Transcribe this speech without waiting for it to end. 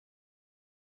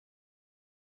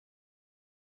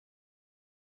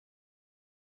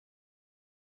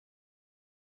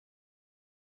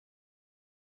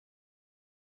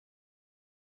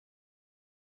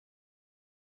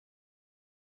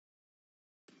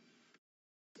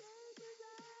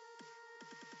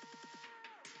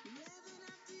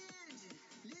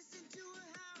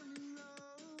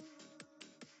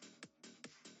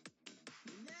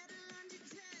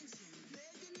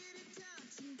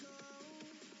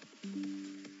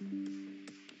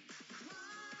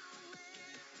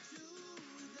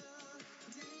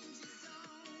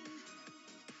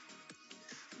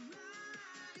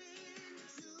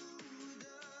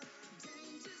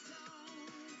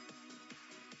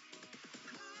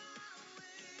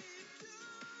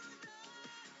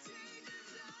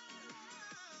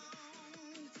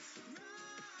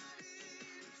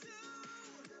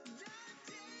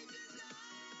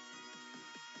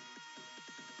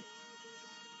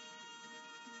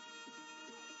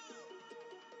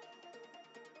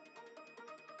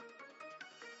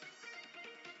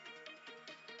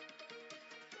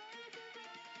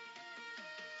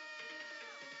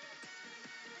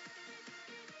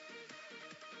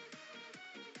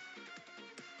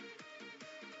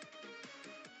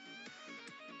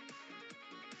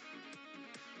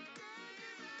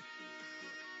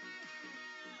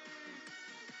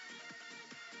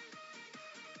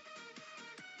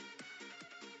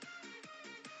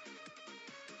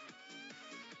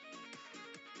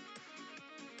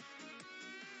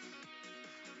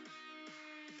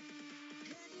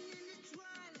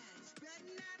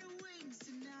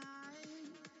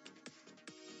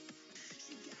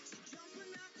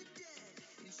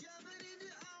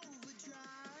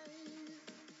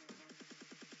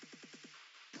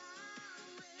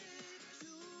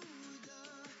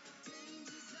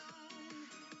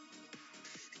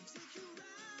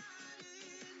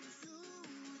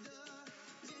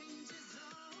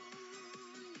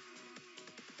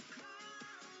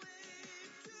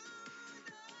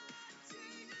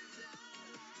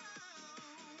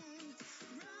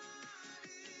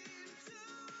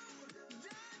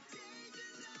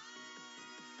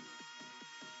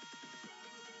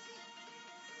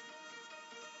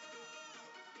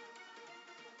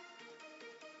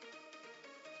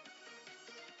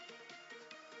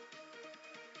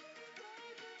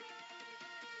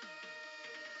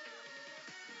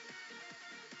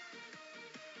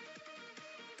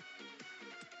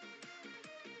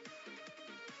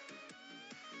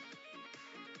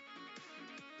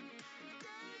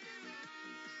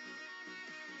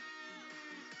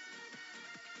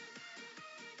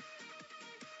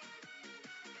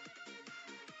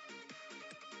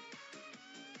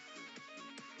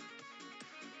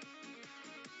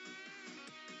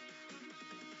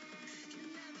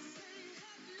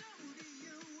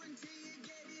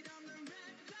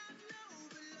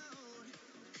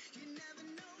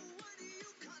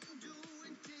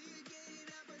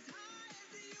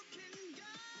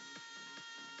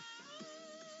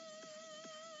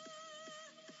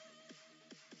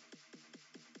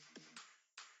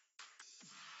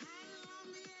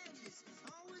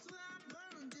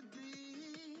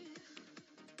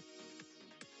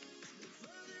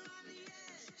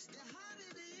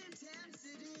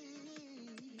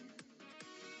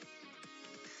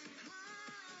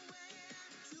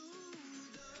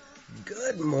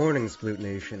Good morning, Sploot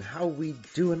Nation. How we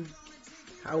doing?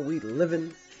 How we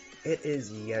living? It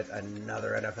is yet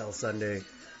another NFL Sunday,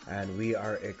 and we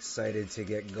are excited to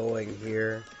get going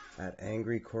here at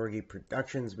Angry Corgi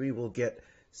Productions. We will get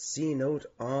C-Note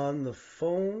on the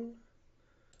phone.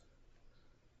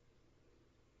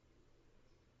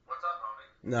 What's up,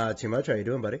 homie? Not too much. How you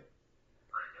doing, buddy? Pretty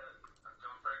good. I'm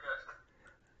doing pretty good.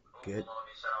 Good. Hold on, let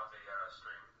me shut off the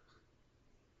stream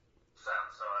sound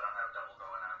so I don't have double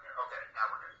going on here. Okay, now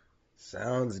we're good.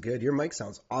 Sounds good. Your mic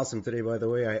sounds awesome today, by the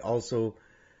way. I also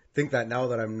think that now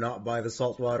that I'm not by the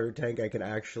saltwater tank, I can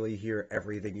actually hear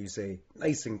everything you say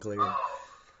nice and clear. Oh, okay.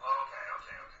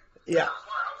 Yeah.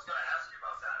 I was going to ask you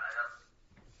about that. I have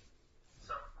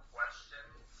some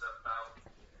questions about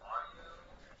audio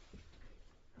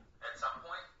at some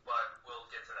point, but we'll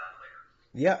get to that later.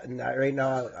 Yeah, right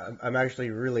now I'm actually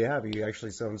really happy. You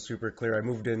actually sound super clear. I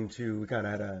moved into, we kind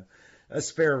of had a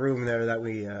spare room there that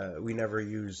we never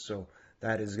used, so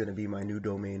that is going to be my new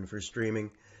domain for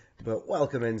streaming. But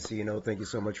welcome in, C-Note. Thank you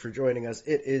so much for joining us.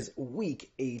 It is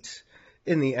week 8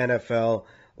 in the NFL.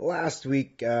 Last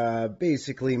week,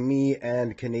 basically me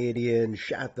and Canadian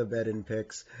shat the bed in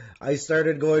picks. I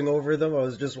started going over them. I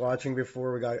was just watching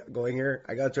before we got going here.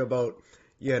 I got to about,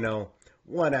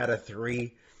 1 out of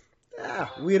 3.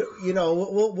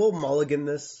 We'll mulligan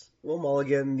this. We'll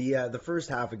mulligan. The first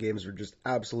half of games were just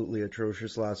absolutely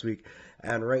atrocious last week.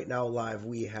 And right now, live,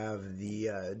 we have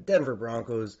the Denver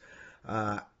Broncos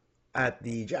at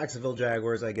the Jacksonville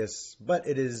Jaguars, I guess. But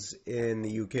it is in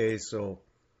the UK, so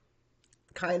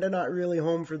kind of not really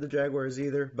home for the Jaguars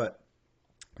either. But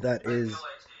that is... I feel like the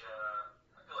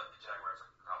Jaguars are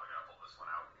probably going to pull this one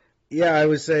out. Yeah, I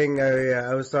was saying,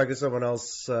 I was talking to someone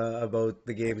else about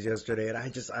the games yesterday, and I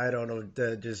don't know,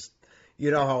 you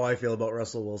know how I feel about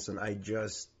Russell Wilson. I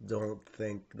just don't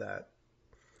think that,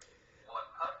 100%.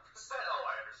 Oh,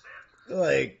 I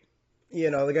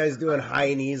understand. the guy's doing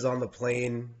high knees on the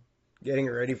plane, getting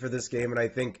ready for this game, and I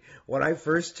think when I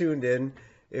first tuned in,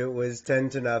 it was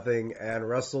 10-0, and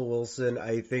Russell Wilson,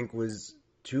 I think, was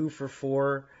 2 for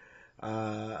 4.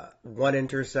 1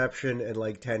 interception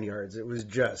and 10 yards. It was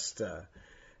just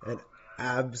an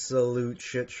absolute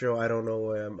shit show. I don't know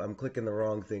why I'm clicking the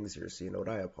wrong things here, so I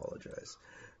apologize.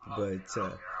 But I'll just hear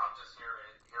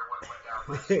what went down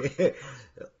last week. To be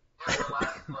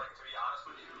honest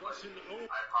with you,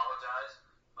 I apologize.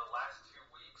 The last 2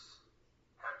 weeks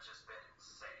have just been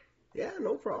insane. yeah,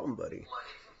 no problem, buddy.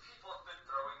 People have been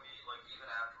throwing me, even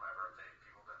after my birthday,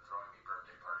 people have been throwing me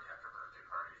birthday party after birthday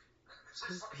party. It's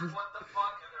just what the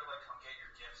fuck? And they're like, come get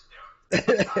your gifts,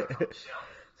 dude. Chill.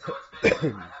 So it's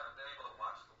been I haven't been able to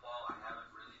watch football. I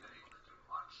haven't really been able to do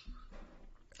much.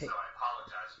 So I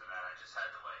apologize for that. I just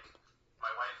had to,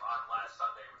 my wife on last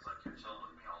Sunday was like, you're chilling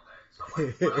with me all day. So I'm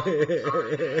like,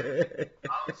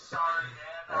 well, I'm sorry,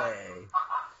 Dan. Hey.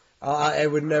 I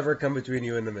would never come between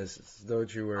you and the missus.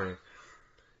 Don't you worry. It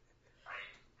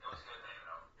was good,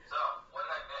 though. So, what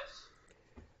did I miss?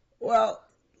 Well,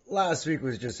 last week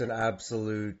was just an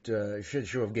absolute shit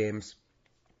show of games.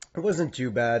 It wasn't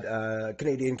too bad.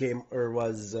 Canadian it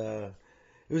was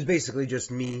basically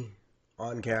just me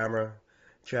on camera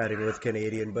chatting with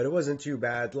Canadian, but it wasn't too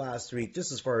bad last week.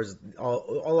 Just as far as a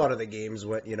lot of the games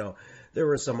went, there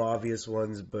were some obvious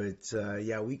ones, but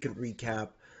we can recap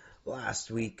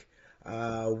last week.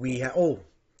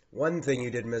 One thing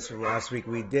you did miss from last week,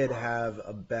 we did have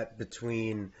a bet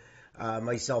between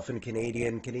myself and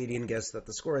Canadian. Canadian guessed that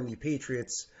the score in the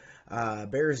Patriots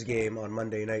Bears game on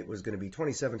Monday night was going to be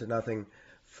 27-0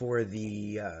 for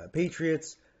the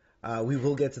Patriots. We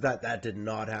will get to that. That did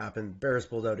not happen. Bears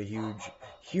pulled out a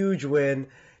huge win.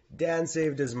 Dan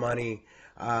saved his money.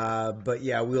 But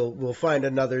yeah, we'll find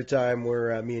another time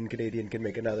where me and Canadian can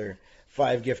make another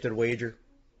 5 gifted wager.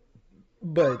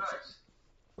 But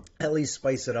at least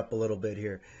spice it up a little bit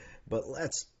here. But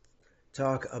let's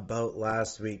talk about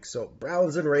last week. So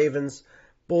Browns and Ravens,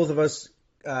 both of us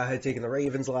had taken the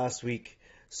Ravens last week,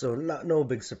 so no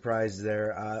big surprise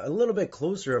there. A little bit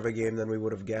closer of a game than we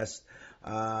would have guessed.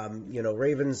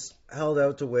 Ravens held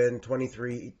out to win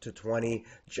 23-20.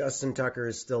 Justin Tucker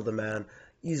is still the man.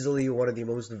 Easily one of the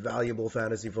most valuable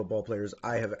fantasy football players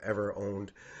I have ever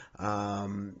owned. Like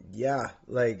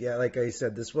I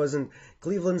said,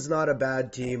 Cleveland's not a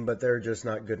bad team, but they're just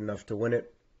not good enough to win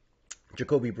it.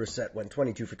 Jacoby Brissett went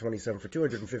 22 for 27 for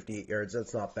 258 yards.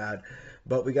 That's not bad.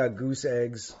 But we got goose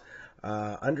eggs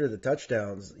under the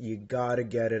touchdowns. You got to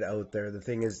get it out there. The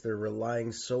thing is, they're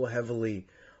relying so heavily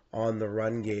on the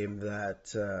run game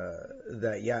that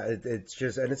it's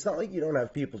just, and it's not like you don't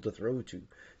have people to throw to.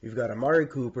 You've got Amari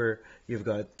Cooper, you've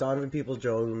got Donovan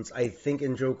People-Jones. I think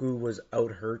Njoku was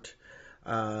out hurt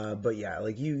But yeah,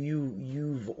 like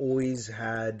you've always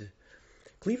had.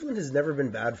 Cleveland has never been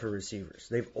bad for receivers.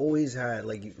 They've always had,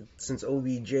 like, since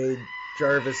OBJ,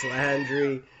 Jarvis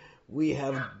Landry, we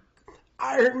have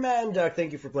Iron Man Duck.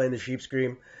 Thank you for playing the Sheep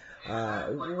Scream. Welcome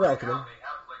in. They have a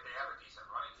decent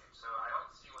running game, so I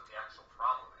don't see what the actual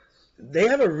problem is. They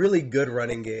have a really good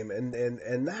running game,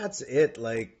 and that's it.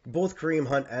 Like, both Kareem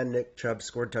Hunt and Nick Chubb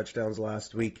scored touchdowns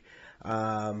last week.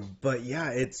 But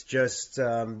yeah, it's just,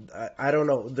 I don't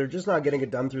know. They're just not getting it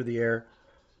done through the air.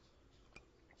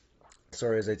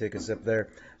 Sorry as I take a sip there.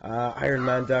 Iron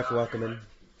Man Duck, welcome in.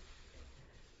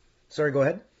 Sorry, go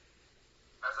ahead.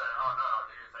 I said, oh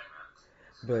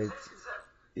no, do your thing,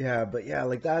 man. But yeah,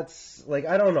 like that's like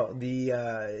I don't know.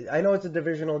 I know it's a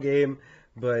divisional game,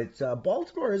 but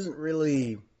Baltimore isn't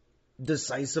really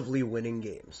decisively winning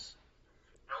games.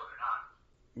 No,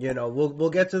 they're not. You know, we'll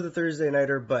get to the Thursday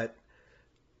nighter, but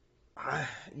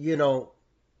you know,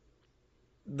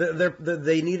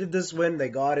 they needed this win. They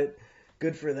got it.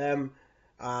 Good for them.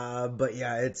 But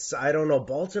yeah, I don't know.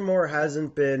 Baltimore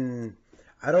hasn't been.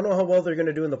 I don't know how well they're going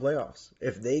to do in the playoffs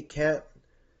if they can't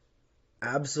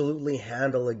absolutely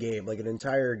handle a game, like an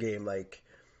entire game. Like,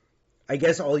 I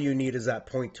guess all you need is that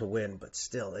point to win, but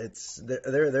still,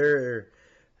 they're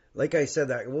like I said,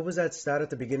 that what was that stat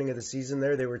at the beginning of the season?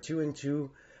 They were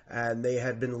 2-2, and they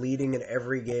had been leading in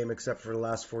every game except for the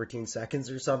last 14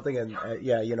 seconds or something. And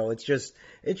yeah, you know, it's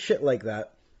shit like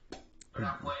that. They're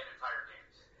not playing entire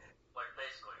games. Like,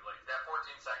 basically, like, that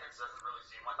 14 seconds doesn't really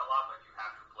seem like a lot, but you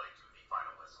have to play to the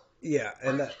final whistle. Yeah,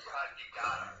 and like, you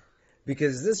got it.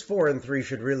 Because this 4-3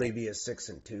 should really be a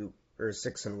 6-2 or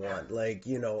 6-1. Like,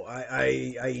 you know,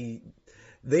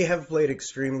 they have played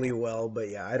extremely well, but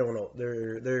yeah, I don't know.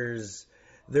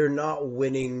 They're not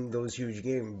winning those huge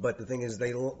games. But the thing is,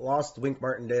 they lost Wink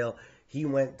Martindale. He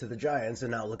went to the Giants,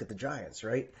 and now look at the Giants,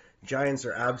 right? Giants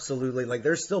are absolutely, like,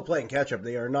 they're still playing catch up.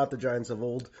 They are not the Giants of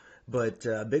old, but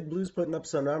Big Blue's putting up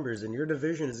some numbers, and your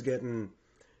division is getting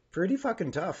pretty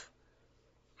fucking tough.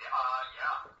 Yeah,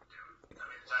 dude. I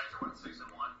mean, the Giants are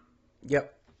 6-1.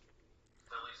 Yep.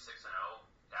 Philly's 6-0.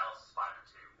 Dallas is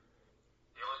 5-2.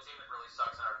 The only team that really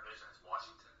sucks in our division is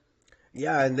Washington.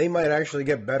 Yeah, and they might actually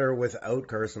get better without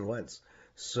Carson Wentz.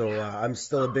 So I'm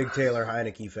still a big Taylor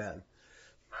Heineke fan.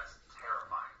 That's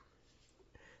terrifying.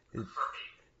 For me,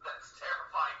 that's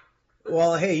terrifying.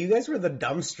 Well, hey, you guys were the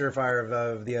dumpster fire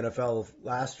of the NFL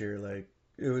last year. Like,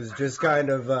 it was just kind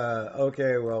of,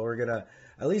 okay, well, we're going to,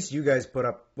 at least you guys put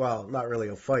up, well, not really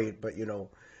a fight, but, you know,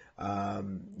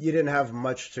 you didn't have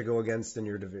much to go against in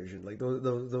your division. Like,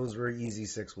 those were easy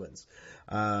 6 wins.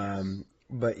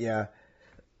 But, yeah.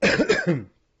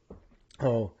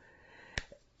 Oh.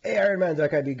 Hey, Iron Man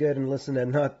Duck, I'd be good and listen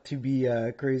and not to be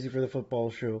crazy for the football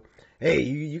show. Hey,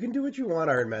 you can do what you want,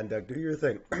 Iron Man Duck. Do your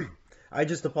thing. I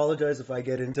just apologize if I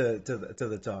get into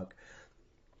the talk.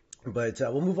 But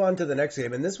we'll move on to the next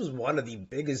game. And this was one of the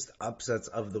biggest upsets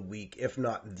of the week, if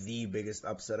not the biggest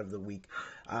upset of the week.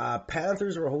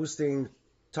 Panthers were hosting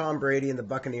Tom Brady and the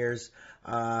Buccaneers.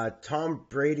 Tom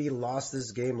Brady lost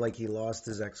this game like he lost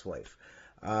his ex-wife.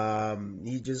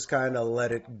 He just kind of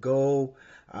let it go.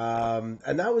 And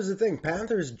that was the thing.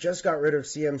 Panthers just got rid of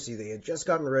CMC. They had just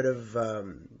gotten rid of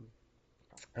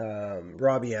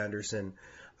Robbie Anderson.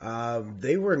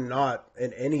 They were not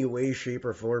in any way, shape,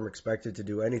 or form expected to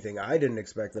do anything. I didn't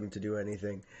expect them to do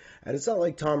anything. And it's not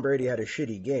like Tom Brady had a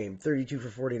shitty game. 32 for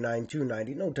 49,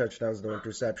 290, no touchdowns, no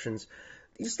interceptions.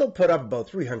 He still put up about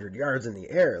 300 yards in the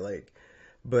air. Like,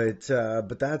 but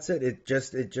that's it. It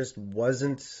just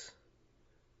wasn't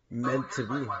meant to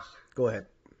be. Go ahead.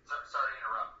 Sorry to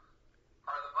interrupt.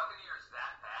 Are the Buccaneers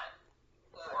that bad?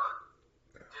 Or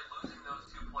did losing those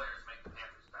two players make the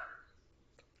Panthers better?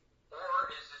 Or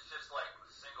is this just like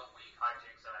single week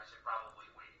hijinks that I should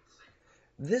probably wait and see?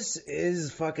 This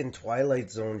is fucking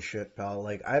Twilight Zone shit, pal.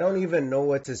 Like, I don't even know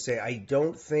what to say. I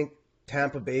don't think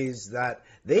Tampa Bay's that.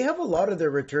 They have a lot of their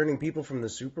returning people from the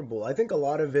Super Bowl. I think a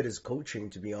lot of it is coaching,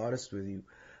 to be honest with you.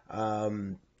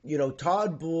 You know,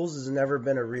 Todd Bowles has never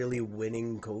been a really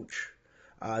winning coach.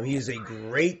 He is a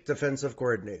great defensive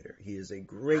coordinator. He is a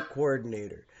great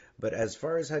coordinator. But as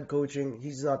far as head coaching,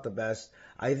 he's not the best.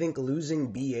 I think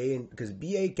losing BA, because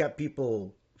BA kept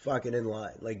people fucking in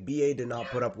line. Like, BA did not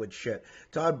put up with shit.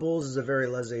 Todd Bowles is a very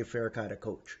laissez-faire kind of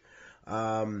coach.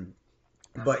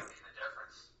 But,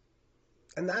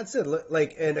 and that's it.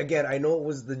 Like, and again, I know it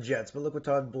was the Jets, but look what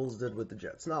Todd Bowles did with the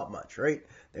Jets. Not much, right?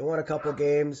 They won a couple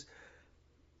games.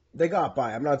 They got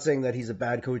by. I'm not saying that he's a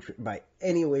bad coach by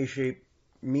any way, shape,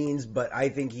 means, but I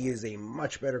think he is a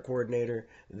much better coordinator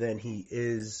than he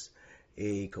is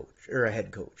a coach or a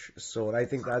head coach. So I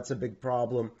think that's a big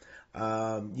problem.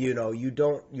 You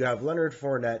have Leonard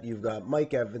Fournette, you've got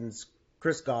Mike Evans,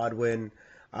 Chris Godwin.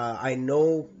 I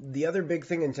know the other big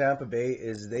thing in Tampa Bay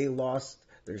is they lost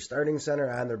their starting center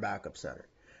and their backup center.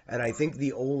 And I think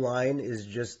the O-line is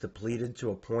just depleted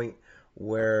to a point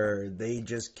where they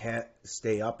just can't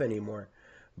stay up anymore.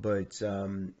 But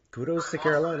kudos to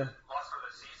Carolina. Lost for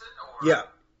the season? Or?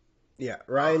 Yeah.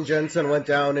 Ryan Jensen went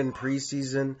down in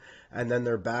preseason, and then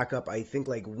their backup, I think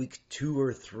like week 2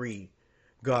 or 3,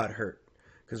 got hurt.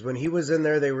 Because when he was in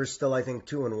there, they were still, I think,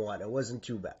 2-1. It wasn't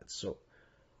too bad. So.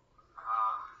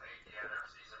 Their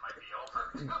season might be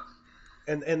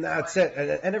over. And that's it.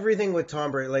 And everything with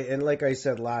Tom Brady, like I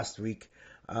said last week,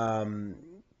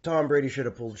 Tom Brady should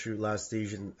have pulled shoot last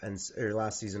season and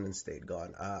stayed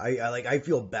gone. I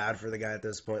feel bad for the guy at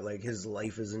this point. Like, his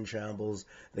life is in shambles,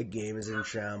 the game is in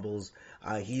shambles.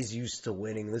 He's used to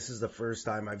winning. This is the first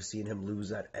time I've seen him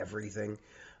lose at everything.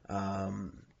 But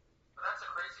that's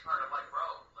the crazy part. I'm like, bro,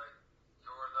 like,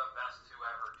 you're the best to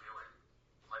ever do it.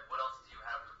 Like, what else do you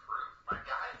have to prove? My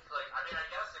guy, like, I mean, I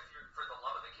guess if you're for the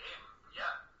love of the game, yeah.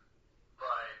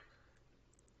 But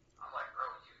I'm like, bro,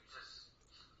 you just.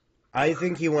 I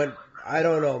think he went. I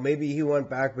don't know. Maybe he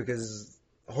went back because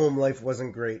home life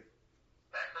wasn't great.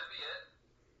 That could be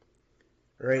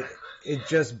it. Right? It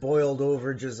just boiled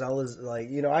over. Giselle is like,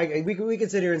 we can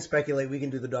sit here and speculate. We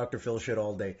can do the Dr. Phil shit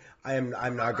all day. I'm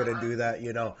not gonna do that.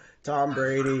 Tom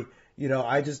Brady.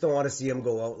 I just don't want to see him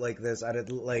go out like this.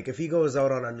 If he goes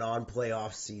out on a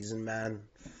non-playoff season, man,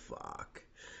 fuck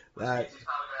that. He's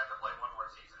probably gonna have to play one more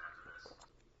season after this,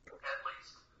 at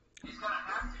least. He's gonna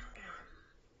have to.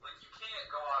 Like, you can't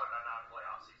go out on a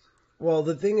non-playoff season. Well,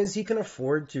 the thing is, he can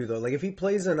afford to, though. Like, if he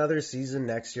plays another season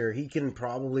next year, he can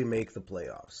probably make the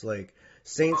playoffs. Like,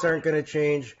 Saints aren't going to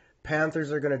change.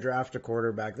 Panthers are going to draft a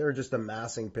quarterback. They're just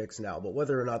amassing picks now. But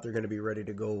whether or not they're going to be ready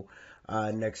to go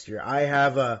next year,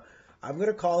 I'm going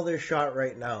to call this shot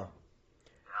right now.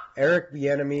 Eric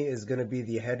Bieniemy is going to be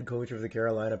the head coach of the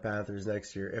Carolina Panthers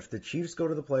next year. If the Chiefs go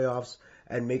to the playoffs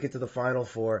and make it to the Final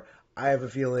Four, I have a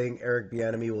feeling Eric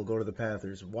Bieniemy will go to the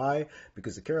Panthers. Why?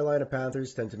 Because the Carolina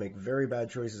Panthers tend to make very bad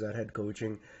choices at head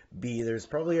coaching. B, there's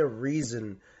probably a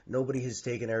reason nobody has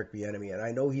taken Eric Bieniemy. And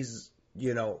I know he's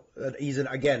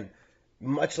again,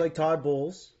 much like Todd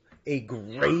Bowles, a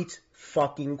great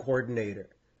fucking coordinator.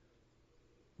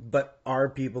 But are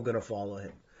people going to follow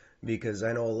him? Because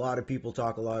I know a lot of people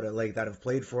talk a lot of that have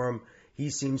played for him. He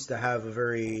seems to have a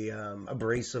very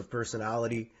abrasive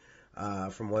personality.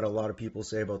 From what a lot of people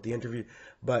say about the interview.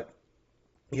 But,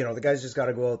 the guy's just got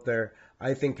to go out there.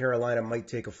 I think Carolina might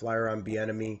take a flyer on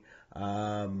Bieniemy.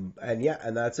 And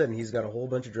that's it. And he's got a whole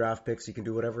bunch of draft picks. He can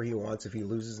do whatever he wants. If he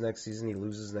loses next season, he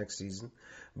loses next season.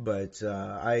 But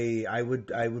I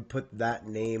would put that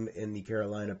name in the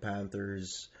Carolina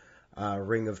Panthers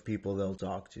ring of people they'll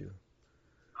talk to.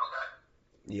 Okay.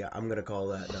 Yeah, I'm going to call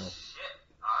that now. Shit.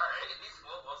 All right.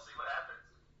 We'll see what happens.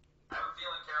 I have a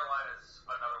feeling Carolina's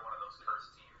another one of those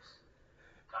cursed teams.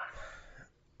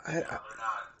 Kind of.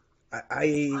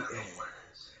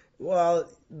 Well,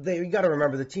 you got to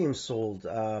remember the team sold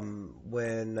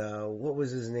when what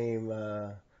was his name?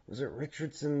 Was it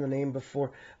Richardson, the name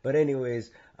before? But anyways,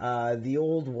 the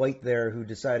old white there who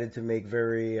decided to make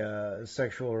very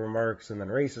sexual remarks and then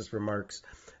racist remarks.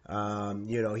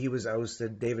 He was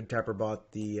ousted. David Tepper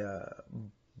bought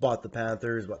the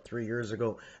Panthers 3 years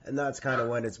ago, and that's kind of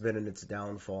when it's been in its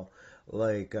downfall.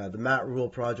 The Matt Rule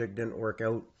project didn't work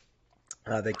out.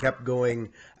 They kept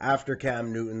going after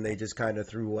Cam Newton. They just kind of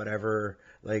threw whatever.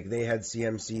 They had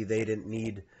CMC. They didn't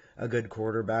need a good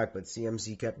quarterback, but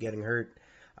CMC kept getting hurt.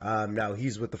 Now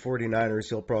he's with the 49ers.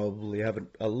 He'll probably have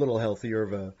a little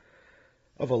healthier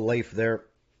of a life there.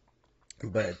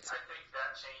 But I think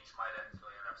that change might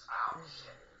actually end up. Ow,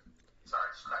 shit. Sorry,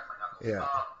 just cracked my knuckles. yeah.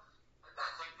 I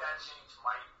think that change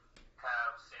might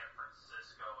have San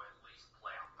Francisco at least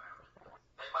playoff bound.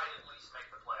 They might at least make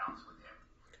the playoffs with him.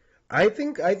 I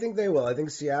think they will. I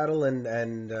think Seattle and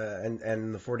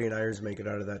the 49ers make it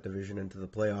out of that division into the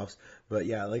playoffs. But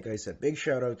yeah, like I said, big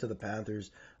shout out to the Panthers.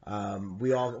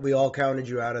 We all counted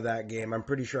you out of that game. I'm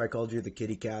pretty sure I called you the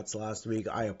Kitty Cats last week.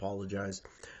 I apologize.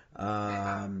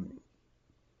 Tom.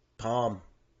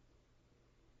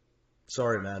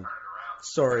 Sorry, man.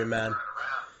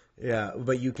 Yeah,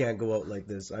 but you can't go out like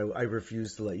this. I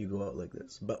refuse to let you go out like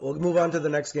this. But we'll move on to the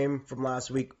next game from last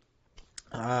week.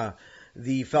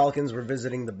 the Falcons were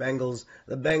visiting the Bengals.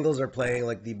 The Bengals are playing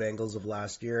like the Bengals of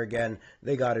last year again.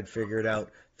 They got it figured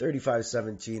out.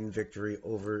 35-17 victory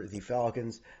over the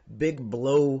Falcons. Big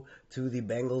blow to the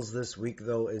Bengals this week,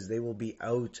 though, as they will be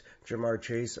out Jamar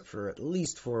Chase for at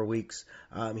least 4 weeks.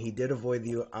 He did avoid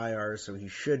the IR, so he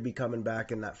should be coming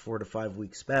back in that 4 to 5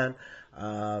 week span. What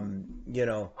happened to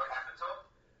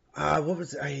him? What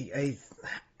was I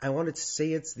wanted to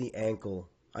say it's the ankle.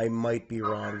 I might be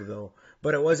wrong, though.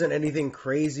 But it wasn't anything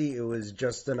crazy. It was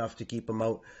just enough to keep him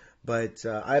out. But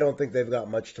I don't think they've got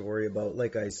much to worry about.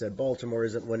 Like I said, Baltimore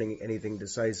isn't winning anything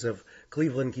decisive.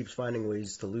 Cleveland keeps finding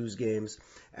ways to lose games.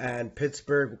 And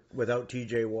Pittsburgh, without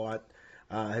TJ Watt,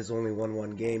 has only won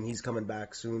 1 game. He's coming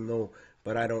back soon, though.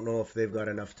 But I don't know if they've got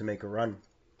enough to make a run.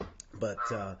 But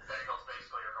Bengals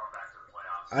basically are going back to the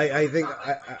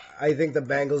playoffs. I think the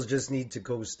Bengals just need to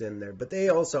coast in there. But they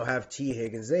also have T.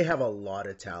 Higgins. They have a lot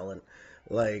of talent.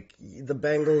 Like, the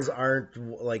Bengals aren't,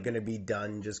 like, going to be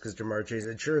done just because Jamar Chase,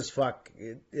 it sure as fuck,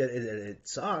 it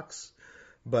sucks.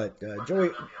 But Joey,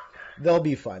 they'll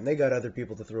be fine. They got other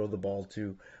people to throw the ball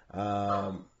to. How's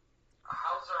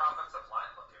their offensive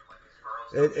line looking? Like, is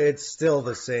Burrow It's still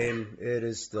the same. It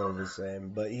is still the same.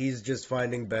 But he's just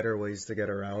finding better ways to get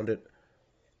around it.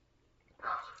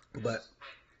 But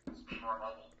be more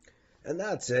mobile. and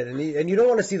that's it. And you don't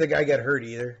want to see the guy get hurt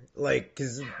either. Like,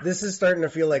 because this is starting to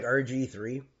feel like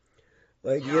RG3.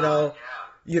 Like, you know,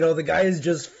 the guy is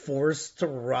just forced to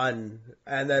run.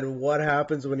 And then what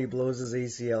happens when he blows his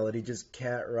ACL and he just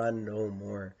can't run no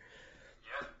more?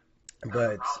 Yeah.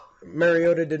 But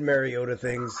Mariota did Mariota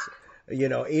things.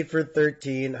 8 for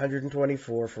 13,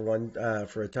 124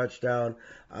 for a touchdown.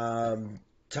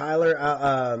 Tyler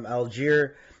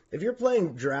Algier. If you're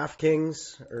playing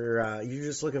DraftKings or you're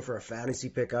just looking for a fantasy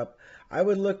pickup, I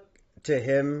would look to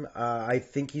him. I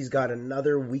think he's got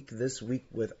another week this week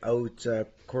without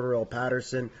Cordarrelle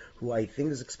Patterson, who I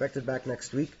think is expected back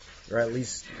next week, or at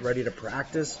least ready to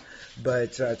practice.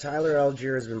 But Tyler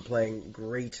Algier has been playing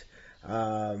great.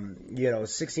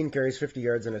 16 carries, 50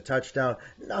 yards, and a touchdown.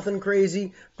 Nothing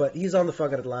crazy, but he's on the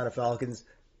fucking Atlanta Falcons.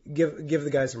 Give the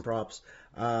guy some props.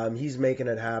 He's making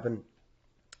it happen.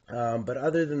 But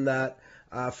other than that,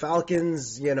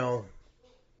 Falcons,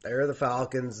 they're the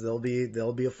Falcons.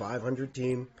 They'll be a 500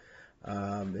 team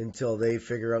until they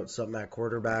figure out something at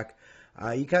quarterback.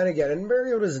 You kind of get, and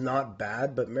Mariota's not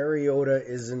bad, but Mariota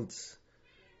isn't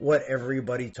what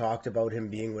everybody talked about him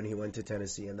being when he went to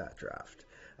Tennessee in that draft.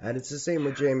 And it's the same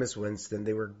with Jameis Winston.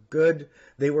 They were good.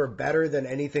 They were better than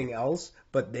anything else,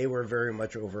 but they were very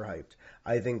much overhyped.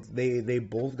 I think they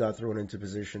both got thrown into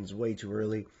positions way too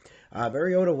early.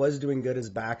 Mariota was doing good as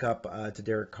backup to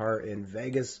Derek Carr in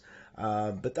Vegas,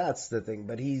 but that's the thing.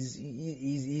 But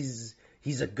he's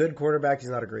a good quarterback.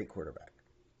 He's not a great quarterback.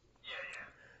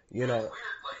 Yeah.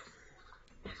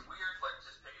 It's weird,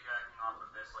 just piggybacking off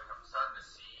of this. Like, I'm starting to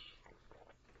see,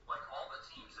 like, all the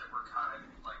teams that were kind of,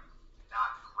 like,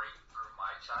 not great through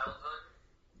my childhood.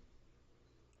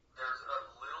 There's a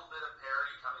little bit of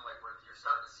parity coming, like, where you're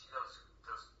starting to see those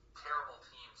terrible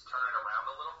teams turn it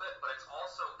around a little bit, but it's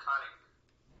also kind of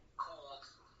cool.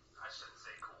 I shouldn't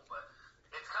say cool, but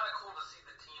it's kind of cool to see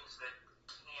the teams that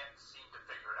can't seem to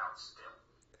figure it out still.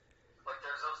 Like,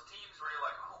 there's those teams where you're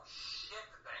like, oh shit,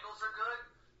 the Bengals are good,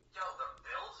 yo, the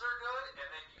Bills are good, and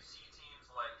then you see teams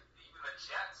like even the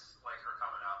Jets like are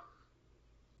coming up,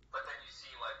 but then you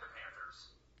see like the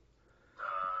Panthers,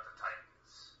 the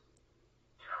Titans,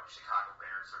 Chicago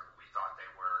Bears, or we thought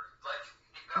they were. Like,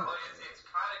 it's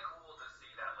kind of cool to see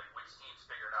that, like, which teams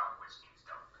figure it out and which teams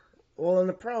don't. Well, and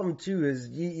the problem too is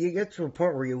you get to a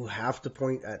point where you have to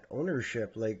point at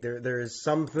ownership. Like there is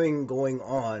something going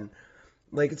on.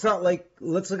 Like, it's not like,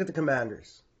 let's look at the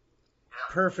Commanders.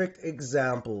 Yeah. Perfect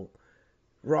example.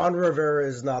 Ron Rivera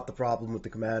is not the problem with the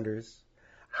Commanders.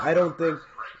 No, I don't think.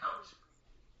 Great coach.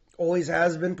 Always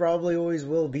has been, probably always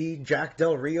will be. Jack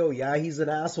Del Rio, yeah, he's an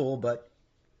asshole, but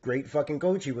great fucking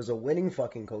coach. He was a winning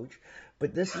fucking coach.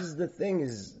 But this is the thing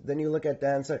is, then you look at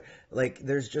Dan Snyder, like,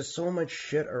 there's just so much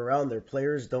shit around. Their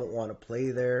players don't want to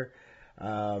play there.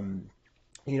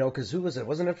 Because who was it?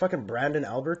 Wasn't it fucking Brandon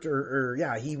Albert? Or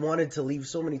he wanted to leave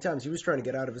so many times. He was trying to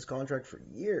get out of his contract for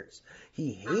years.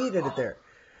 He hated it there.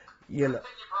 I think you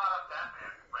brought up that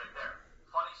man right there.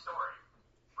 Funny story,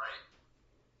 right?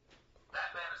 That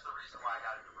man is the reason why I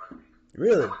got into rugby.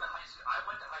 Really? I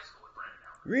went to high school with Brandon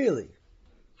Albert. Really?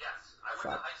 Yes, I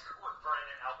went to high school with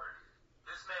Brandon Albert.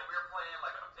 This man, we were playing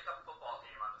like a pickup football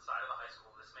game on the side of the high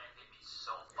school. This man hit me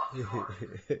so fucking hard.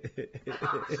 And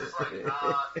I was just like, okay,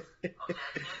 I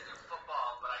can't do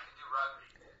football, but I can do rugby.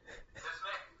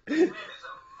 This man is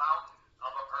a mountain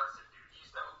of a person, dude.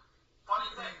 Funny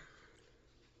thing,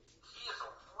 he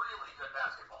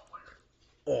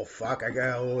fuck, I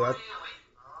got really, really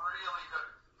good.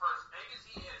 For as big as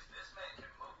he is, this man can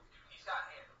move, dude. He's got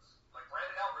handles. Like,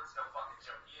 Brandon Albert's no fucking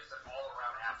joke. He is an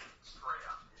all-around athlete, straight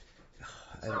up.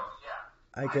 So, yeah.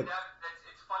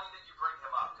 It's funny that you bring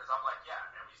him up, because I'm like, yeah,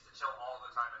 man, we used to chill all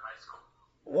the time in high school.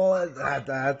 Well,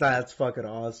 that's fucking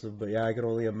awesome. But yeah, I can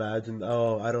only imagine.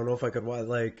 Oh, I don't know if I could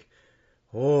like.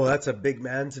 Oh, that's a big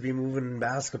man to be moving in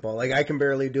basketball. Like I can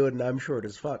barely do it, and I'm short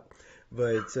as fuck.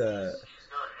 But he's good,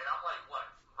 and I'm like, what?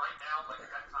 Right now, like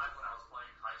at that time when I was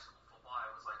playing high school football, I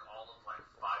was like all of like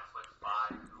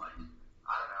 5'5" and like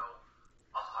I don't know,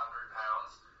 100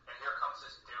 pounds, and here comes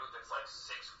this dude that's like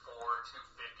 6'4",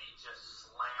 250,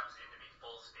 just slams into me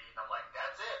full speed, and I'm like,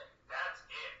 that's it,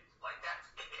 like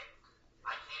that's it.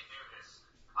 I can't do this.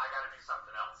 I got to do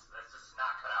something else. That's just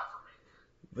not cut out for me.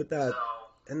 But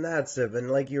that's it.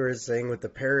 And like you were saying with the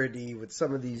parity with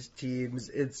some of these teams,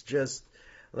 it's just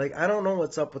like I don't know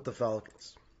what's up with the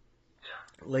Falcons.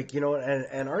 Yeah. Like, you know,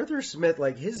 and Arthur Smith,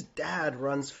 like his dad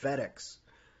runs FedEx.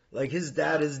 Like his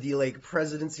dad is the like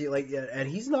presidency, like, and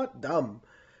he's not dumb,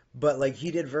 but like he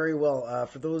did very well.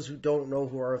 For those who don't know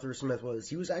who Arthur Smith was,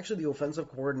 he was actually the offensive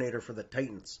coordinator for the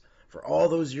Titans for all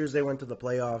those years they went to the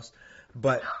playoffs.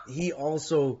 But he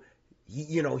also,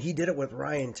 he did it with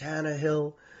Ryan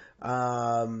Tannehill.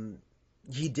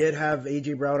 He did have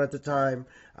A.J. Brown at the time.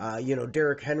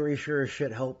 Derrick Henry sure as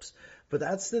shit helps. But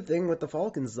that's the thing with the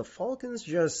Falcons. The Falcons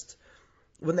just,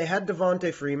 when they had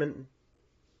Devontae Foreman,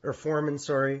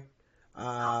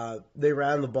 they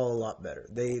ran the ball a lot better.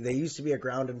 They used to be a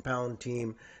ground and pound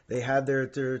team. They had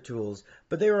their tools,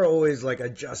 but they were always like a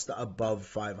just above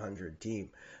 500 team.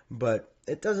 But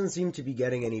it doesn't seem to be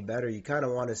getting any better. You kind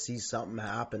of want to see something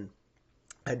happen.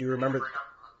 I do remember. They need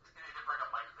to bring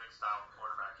up Mike Vick style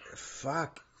quarterback here.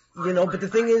 Fuck. But the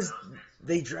thing is,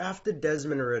 they drafted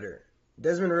Desmond Ridder.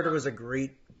 Desmond Ridder was a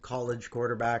great college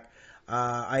quarterback.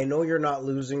 I know you're not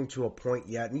losing to a point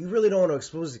yet, and you really don't want to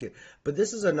expose the kid. But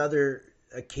this is a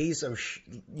case of,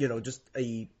 just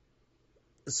a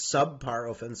subpar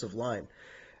offensive line.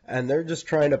 And they're just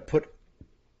trying to put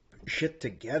shit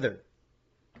together.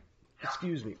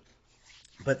 Excuse me.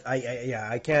 But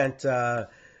I can't.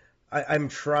 I'm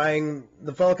trying.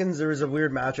 The Falcons, there was a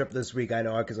weird matchup this week, I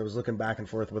know, because I was looking back and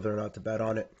forth whether or not to bet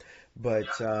on it. But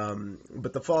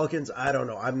the Falcons, I don't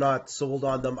know. I'm not sold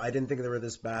on them. I didn't think they were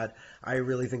this bad. I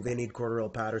really think they need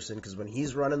Cordarrelle Patterson because when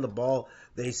he's running the ball,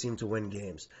 they seem to win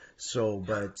games. So,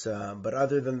 but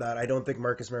other than that, I don't think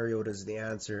Marcus Mariota is the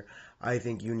answer. I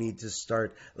think you need to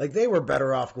start. Like, they were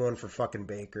better off going for fucking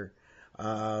Baker.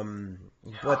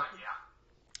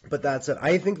 But that's it.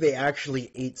 I think they actually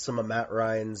ate some of Matt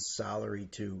Ryan's salary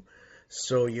too.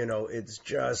 So, it's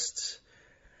just...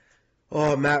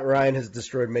 Oh, Matt Ryan has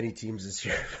destroyed many teams this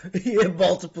year. He had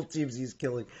multiple teams he's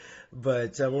killing.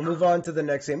 But we'll move on to the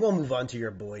next game. We'll move on to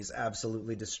your boys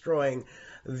absolutely destroying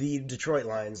the Detroit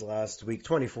Lions last week,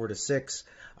 24-6.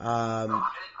 I had to watch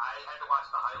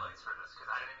the highlights for this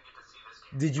because I didn't get to see this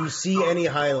game. Did you see any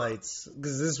highlights?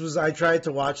 Because I tried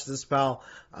to watch this, pal.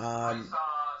 I saw CeeDee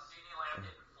Lamb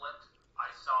getting flipped.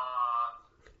 I saw,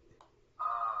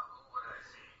 what did I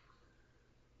see?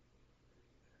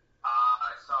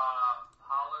 I saw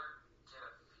Pollard get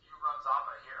a few runs off.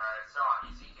 I saw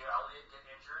Ezekiel Elliott get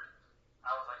injured.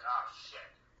 I was like, oh shit.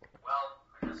 Well,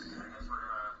 I guess we're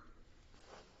gonna.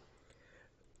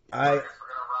 I guess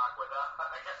we're gonna rock with the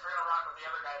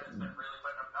other guy that's been really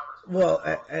putting up numbers. Well,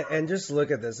 and just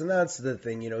look at this, and that's the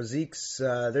thing, Zeke's,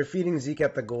 they're feeding Zeke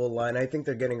at the goal line. I think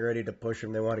they're getting ready to push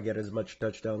him. They want to get as much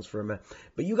touchdowns for him.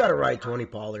 But you got to ride Tony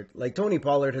Pollard. Like, Tony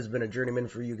Pollard has been a journeyman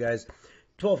for you guys.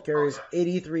 12 carries,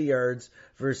 83 yards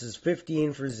versus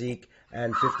 15 for Zeke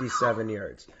and 57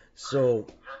 yards. So,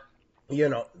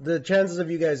 the chances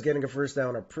of you guys getting a first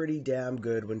down are pretty damn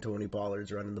good when Tony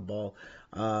Pollard's running the ball.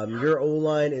 Your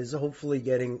O-line is hopefully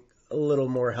getting a little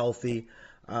more healthy.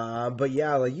 But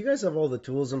yeah, like you guys have all the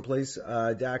tools in place.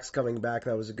 Dak's coming back.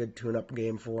 That was a good tune-up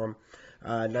game for him.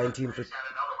 19 for. He's got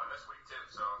another one this week too,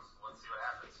 so let's see what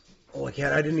happens. Oh, I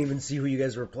can't. I didn't even see who you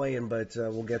guys were playing, but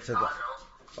we'll get to that.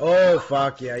 Oh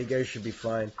fuck yeah, you guys should be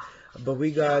fine. But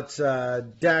we got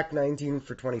Dak 19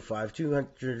 for 25,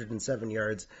 207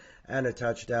 yards and a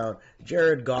touchdown.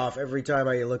 Jared Goff, every time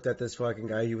I looked at this fucking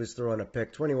guy, he was throwing a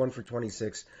pick. 21 for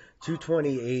 26,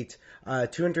 228,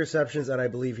 2 interceptions, and I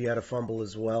believe he had a fumble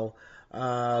as well. Who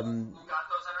got those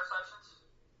interceptions?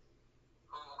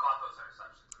 Who got those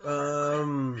interceptions?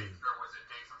 Or was it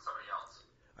Diggs and somebody else?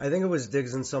 I think it was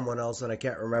Diggs and someone else, and I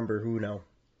can't remember who now.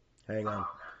 Hang on. Okay.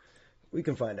 We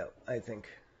can find out, I think.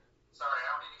 Sorry, I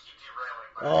don't mean to keep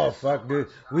derailing. Oh fuck, dude!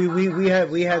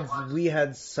 We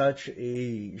had such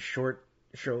a short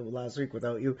show last week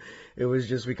without you. It was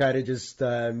just we kind of just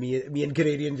me and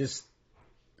Canadian just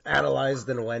analyzed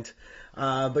and went.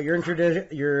 But your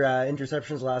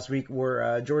interceptions last week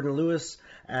were Jordan Lewis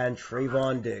and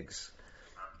Trayvon Diggs.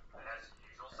 As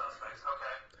usual suspects.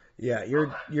 Okay. Yeah,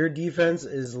 your defense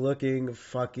is looking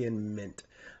fucking mint.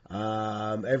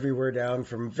 Everywhere down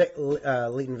from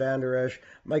Leighton Vander Esch,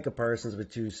 Micah Parsons with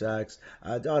 2 sacks,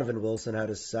 Donovan Wilson had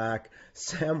a sack,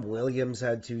 Sam Williams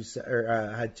had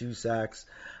had 2 sacks.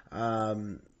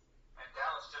 And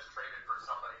Dallas just traded for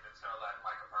somebody that's going to let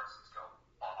Micah Parsons go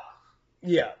off.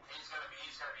 Yeah. He's going to be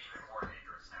even more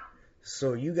dangerous now.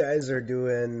 So you guys are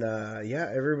doing,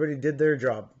 everybody did their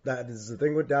job. That is the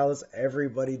thing with Dallas.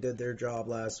 Everybody did their job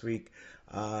last week.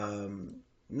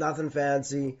 Nothing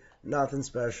fancy, nothing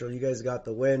special. You guys got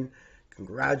the win.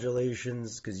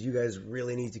 Congratulations, because you guys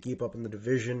really need to keep up in the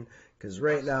division. Because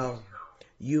right now,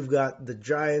 you've got the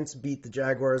Giants beat the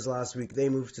Jaguars last week. They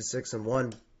moved to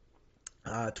 6-1.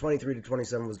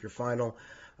 23-27 was your final.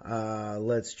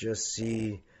 Let's just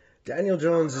see. Daniel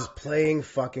Jones is playing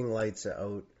fucking lights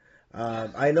out.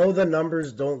 I know the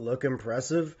numbers don't look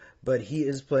impressive, but he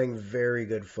is playing very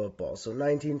good football. So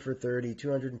 19 for 30,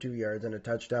 202 yards and a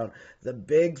touchdown. The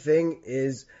big thing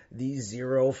is the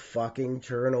 0 fucking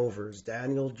turnovers.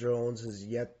 Daniel Jones has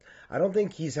I don't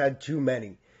think he's had too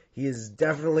many. He is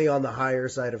definitely on the higher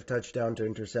side of touchdown to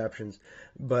interceptions.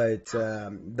 But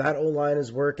that O-line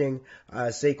is working.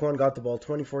 Saquon got the ball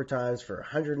 24 times for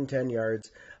 110 yards.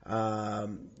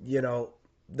 They're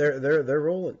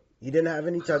rolling. He didn't have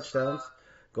any touchdowns.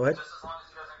 Go ahead. Just as long as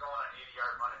he doesn't go on an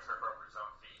 80-yard run and trip over his own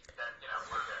feet, then,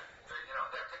 we're good.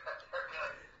 They're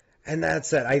good. And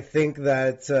that's it. I think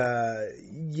that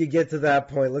you get to that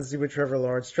point. Let's see what Trevor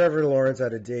Lawrence. Trevor Lawrence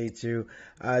had a day too.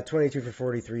 22 for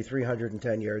 43,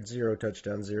 310 yards, 0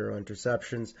 touchdowns, 0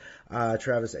 interceptions.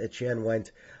 Travis Etienne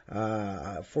went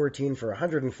 14 for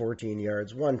 114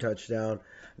 yards, 1 touchdown.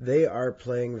 They are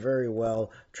playing very well.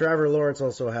 Trevor Lawrence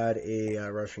also had a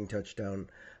rushing touchdown.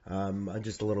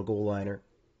 Just a little goal liner.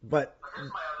 But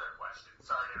here's my other question.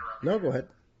 Sorry to interrupt. No, go ahead.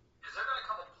 Is there going to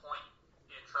come a point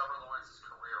in Trevor Lawrence's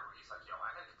career where he's like, yo,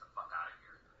 I got to get the fuck out of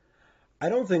here? I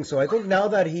don't think so. I think now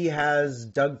that he has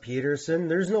Doug Peterson,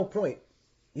 there's no point.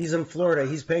 He's in Florida.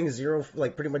 He's paying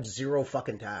pretty much zero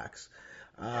fucking tax.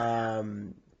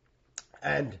 And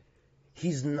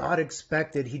he's not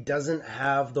expected. He doesn't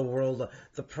have the world.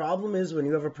 The problem is when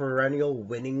you have a perennial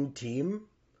winning team,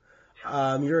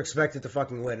 you're expected to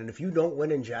fucking win. And if you don't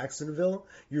win in Jacksonville,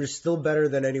 you're still better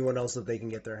than anyone else that they can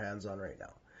get their hands on right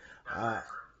now.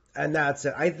 And that's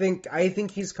it. I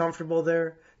think he's comfortable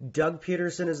there. Doug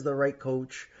Peterson is the right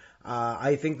coach.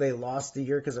 I think they lost the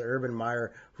year because of Urban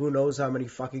Meyer. Who knows how many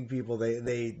fucking people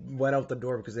they went out the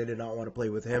door because they did not want to play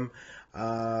with him.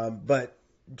 But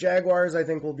Jaguars, I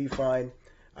think, will be fine.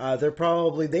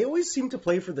 They always seem to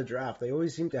play for the draft. They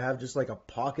always seem to have just like a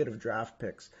pocket of draft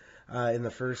picks in the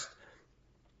first.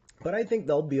 But I think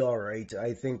they'll be all right.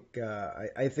 I think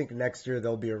next year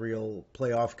they'll be a real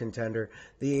playoff contender.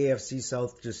 The AFC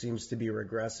South just seems to be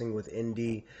regressing with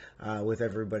Indy, with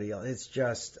everybody else. It's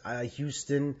just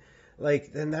Houston,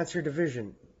 and that's your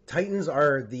division. Titans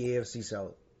are the AFC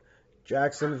South.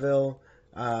 Jacksonville,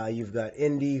 you've got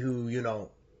Indy, who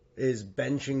is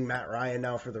benching Matt Ryan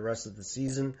now for the rest of the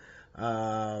season,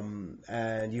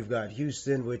 and you've got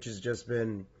Houston, which has just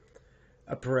been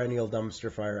a perennial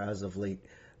dumpster fire as of late.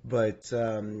 But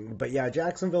yeah,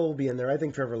 Jacksonville will be in there. I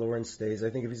think Trevor Lawrence stays. I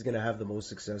think if he's going to have the most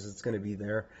success, it's going to be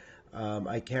there.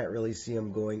 I can't really see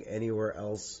him going anywhere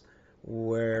else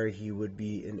where he would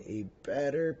be in a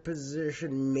better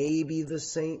position. Maybe the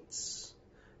Saints,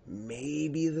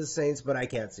 but I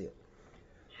can't see it.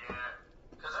 Yeah,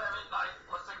 because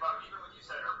let's think about it. Even when you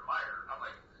said Urban Meyer, I'm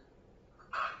like,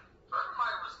 Urban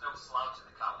Meyer was no slouch in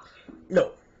the college game.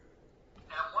 No.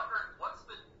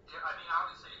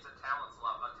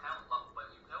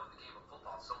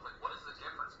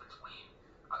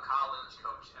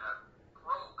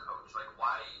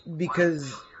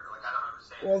 Because,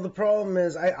 well, the problem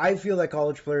is, I feel that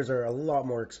college players are a lot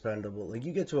more expendable. Like,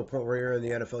 you get to a point where you're in the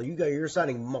NFL, you're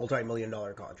signing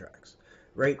multi-million-dollar contracts,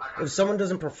 right? If someone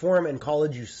doesn't perform in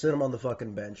college, you sit them on the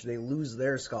fucking bench. They lose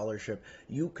their scholarship.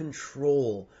 You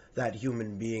control that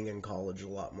human being in college a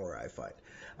lot more, I find.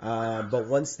 But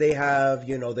once they have,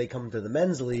 they come to the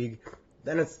men's league,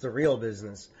 then it's the real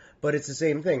business. But it's the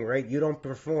same thing, right? You don't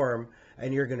perform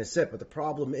and you're going to sit. But the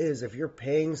problem is if you're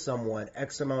paying someone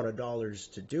X amount of dollars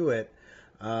to do it,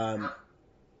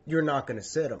 you're not going to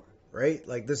sit them, right?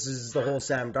 Like, this is the whole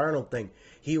Sam Darnold thing.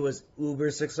 He was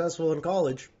uber successful in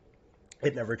college.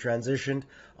 It never transitioned.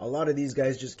 A lot of these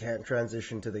guys just can't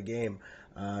transition to the game.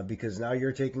 because now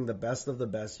you're taking the best of the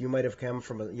best. You might have come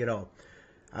from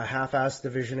a half-assed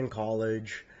division in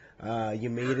college. You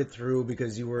made it through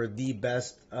because you were the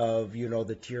best of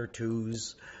the tier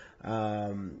twos.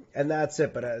 And that's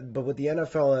it. But with the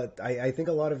NFL, I think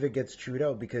a lot of it gets chewed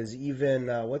out because even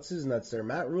what's his nuts there,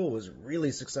 Matt Rule was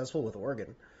really successful with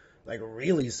Oregon, like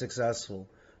really successful.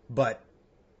 But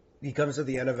he comes to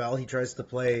the NFL, he tries to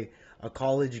play a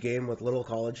college game with little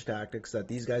college tactics that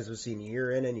these guys have seen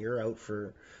year in and year out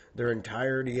for their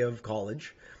entirety of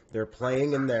college. They're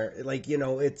playing in there,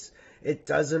 it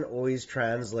doesn't always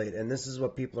translate, and this is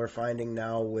what people are finding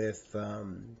now with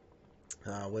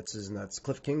what's his nuts,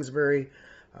 Cliff Kingsbury,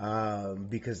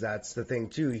 because that's the thing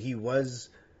too. He was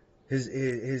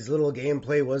his little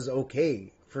gameplay was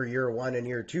okay for year one and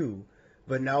year two,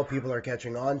 but now people are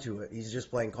catching on to it. He's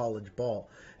just playing college ball,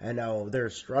 and now they're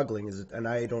struggling. And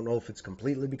I don't know if it's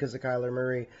completely because of Kyler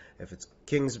Murray, if it's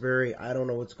Kingsbury. I don't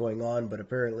know what's going on, but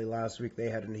apparently last week they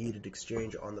had a heated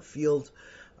exchange on the field.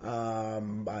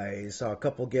 I saw a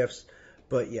couple gifs,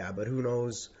 but who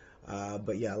knows?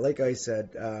 But yeah, like I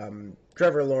said,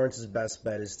 Trevor Lawrence's best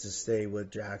bet is to stay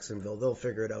with Jacksonville. They'll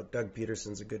figure it out. Doug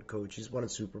Peterson's a good coach. He's won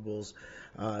Super Bowls.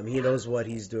 He knows what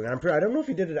he's doing. I don't know if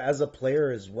he did it as a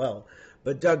player as well,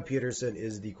 but Doug Peterson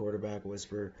is the quarterback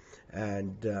whisperer.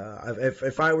 And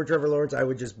if I were Trevor Lawrence, I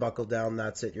would just buckle down.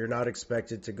 That's it. You're not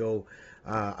expected to go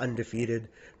undefeated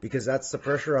because that's the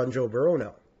pressure on Joe Burrow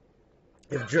now.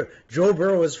 If Joe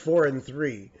Burrow is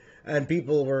 4-3, and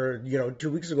people were 2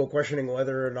 weeks ago questioning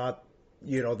whether or not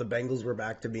the Bengals were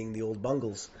back to being the old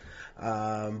Bungles,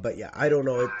 but yeah, I don't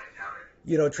know.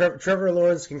 Trevor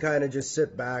Lawrence can kind of just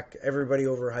sit back. Everybody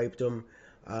overhyped him.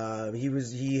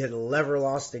 He had never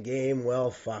lost a game.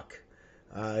 Well, fuck.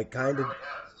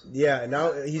 Yeah.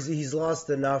 Now he's lost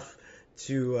enough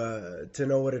to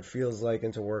know what it feels like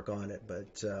and to work on it.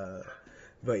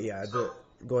 But yeah,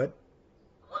 go ahead.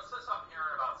 What's this I'm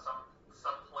hearing about some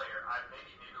player?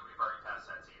 Maybe we've already passed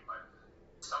that team, but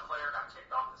some player got kicked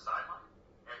off the sideline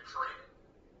and traded.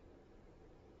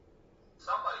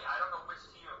 Somebody, I don't know which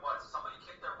team it was. Somebody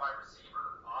kicked their wide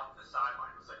receiver off the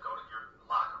sideline. It was like, go to your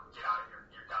locker room, get out of here,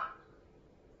 you're done,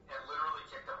 and literally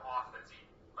kicked him off the team.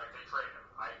 Like they traded him.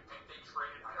 I think they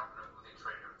traded. I don't know who they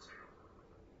traded him to.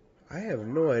 I have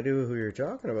no idea who you're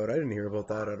talking about. I didn't hear about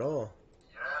that at all.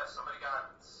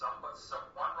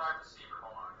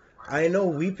 I know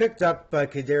we picked up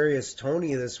Kadarius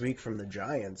Toney this week from the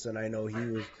Giants, and I know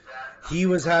he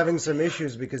was having some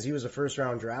issues because he was a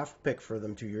first-round draft pick for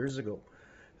them 2 years ago,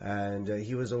 and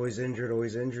he was always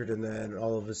injured, and then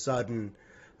all of a sudden,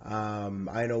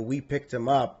 I know we picked him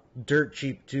up dirt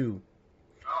cheap too.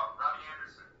 Oh, Robbie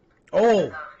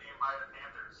Anderson.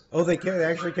 Oh, they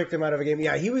actually kicked him out of a game.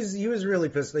 Yeah, he was really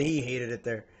pissed. He hated it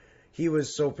there. He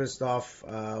was so pissed off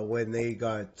when they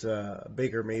got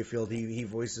Baker Mayfield. He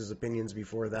voiced his opinions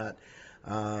before that.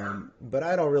 But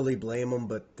I don't really blame him.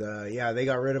 But, yeah, they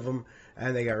got rid of him,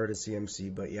 and they got rid of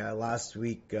CMC. But, yeah, last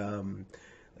week,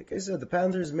 like I said, the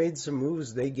Panthers made some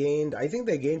moves. I think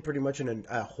they gained pretty much in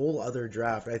a whole other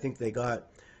draft. I think they got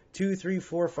 2, 3,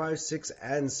 4, 5, 6,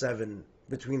 and 7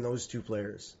 between those two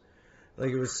players.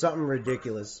 Like, it was something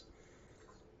ridiculous.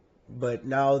 But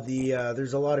now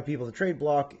there's a lot of people. The trade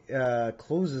block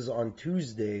closes on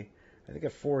Tuesday, I think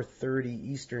at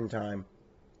 4:30 Eastern time.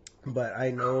 But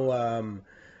I know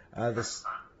the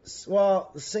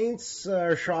Saints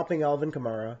are shopping Alvin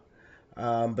Kamara,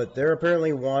 but they're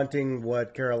apparently wanting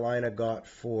what Carolina got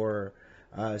for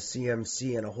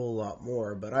CMC and a whole lot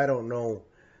more. But I don't know.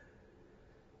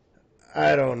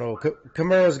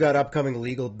 Kamara's got upcoming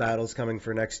legal battles coming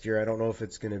for next year. I don't know if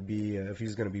it's going to be if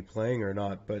he's going to be playing or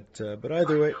not. But either way, I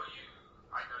know you don't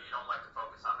like to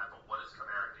focus on that. But what is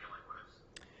Kamara dealing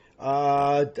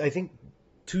with? I think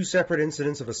 2 separate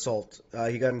incidents of assault.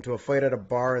 He got into a fight at a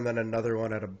bar and then another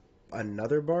one at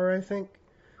another bar. I think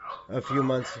a few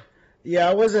months.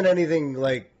 Yeah, it wasn't anything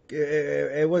like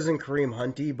it wasn't Kareem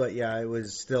Hunty, but yeah, it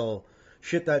was still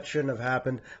shit that shouldn't have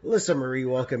happened. Alyssa Marie,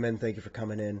 welcome in. Thank you for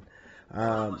coming in.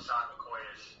 Yeah,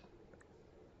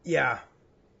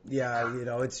 it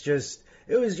was just,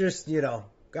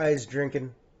 guys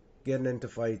drinking, getting into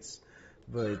fights,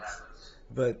 but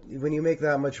when you make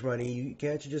that much money,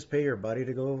 can't you just pay your buddy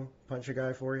to go punch a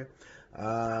guy for you? Right? For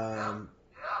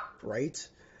you, so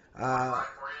you're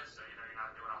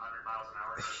not doing 100 miles an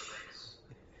hour to Vegas.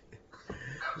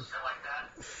 Shit like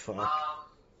that. Fuck.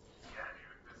 Yeah,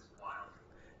 dude, this is wild.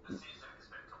 This season has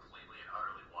been completely and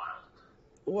utterly wild.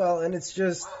 Well, and it's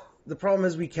just, the problem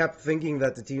is we kept thinking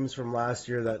that the teams from last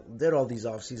year that did all these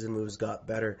offseason moves got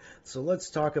better. So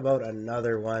let's talk about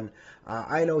another one.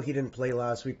 I know he didn't play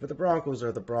last week, but the Broncos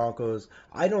are the Broncos.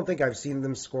 I don't think I've seen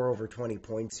them score over 20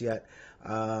 points yet.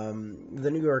 The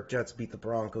New York Jets beat the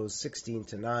Broncos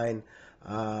 16-9.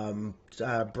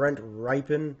 Brent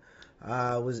Ripon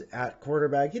was at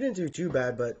quarterback. He didn't do too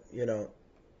bad, but, you know,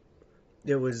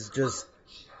 it was just...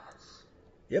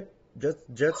 Yep.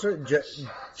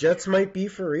 Jets might be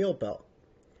for real, pal.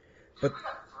 But we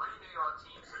got 3 New York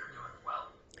teams that are doing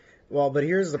well, but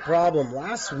here's the problem.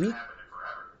 Last week,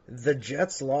 the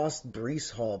Jets lost Breece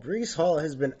Hall. Breece Hall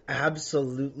has been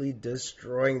absolutely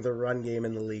destroying the run game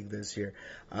in the league this year.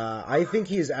 I think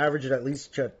he has averaged at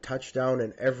least a touchdown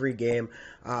in every game.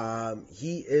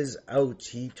 He is out.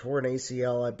 He tore an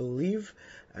ACL, I believe,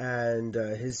 and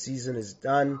his season is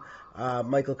done.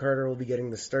 Michael Carter will be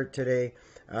getting the start today.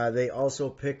 They also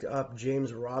picked up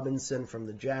James Robinson from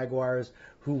the Jaguars,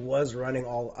 who was running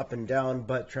all up and down,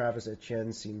 but Travis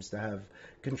Etienne seems to have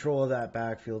control of that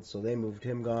backfield, so they moved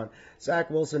him gone. Zach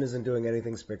Wilson isn't doing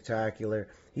anything spectacular.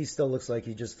 He still looks like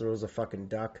he just throws a fucking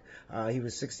duck. He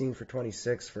was 16 for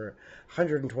 26 for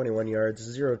 121 yards,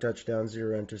 0 touchdowns,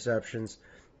 0 interceptions.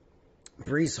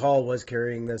 Breece Hall was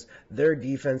carrying this. Their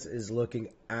defense is looking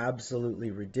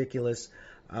absolutely ridiculous.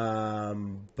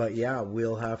 But yeah,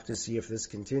 we'll have to see if this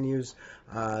continues.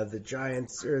 The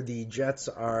Jets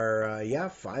are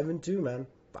 5-2, man,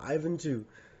 5-2. You think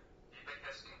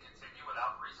this can continue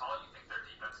without Breece Hall? You think their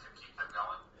defense can keep them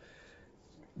going?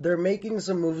 They're making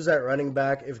some moves at running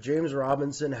back. If James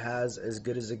Robinson has as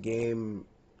good as a game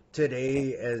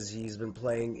today as he's been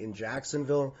playing in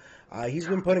Jacksonville, he's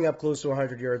been putting up close to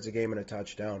 100 yards a game and a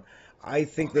touchdown. I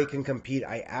think they can compete.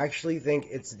 I actually think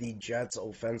it's the Jets'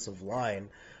 offensive line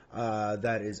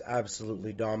that is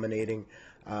absolutely dominating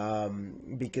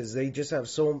because they just have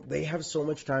so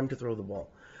much time to throw the ball.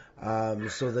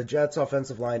 So the Jets'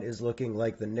 offensive line is looking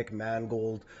like the Nick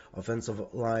Mangold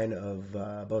offensive line of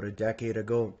about a decade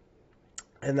ago.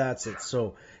 And that's it.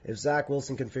 So if Zach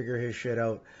Wilson can figure his shit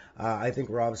out, I think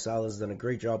Rob Saleh's done a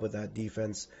great job with that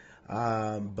defense.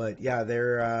 But yeah,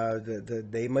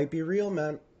 they might be real,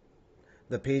 man.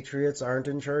 The Patriots aren't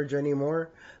in charge anymore.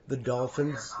 The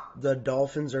Dolphins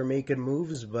are making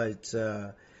moves, but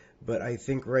I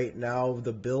think right now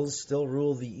the Bills still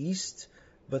rule the East.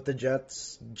 But the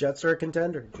Jets are a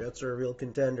contender. Jets are a real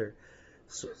contender.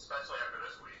 So, especially after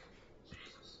this week.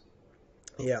 Jesus.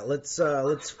 Yeah,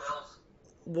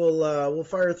 we'll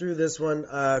fire through this one.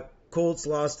 Colts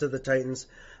lost to the Titans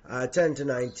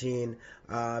 10-19.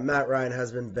 Matt Ryan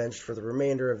has been benched for the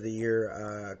remainder of the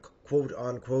year. Quote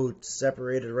unquote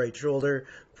separated right shoulder.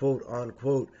 Quote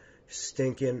unquote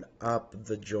stinking up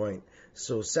the joint.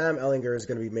 So Sam Ellinger is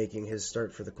going to be making his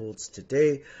start for the Colts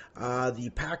today.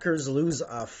 The Packers lose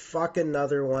a fucking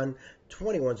another one,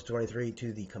 21-23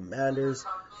 to the Commanders.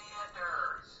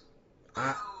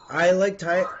 I like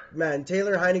Taylor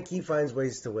Heineke finds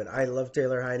ways to win. I love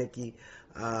Taylor Heineke.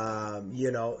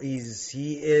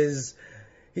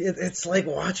 It's like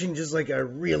watching just like a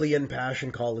really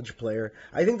impassioned college player.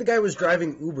 I think the guy was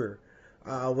driving Uber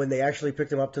when they actually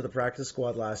picked him up to the practice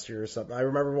squad last year or something. I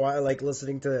remember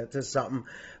listening to something,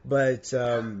 but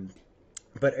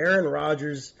Aaron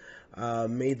Rodgers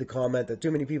made the comment that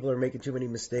too many people are making too many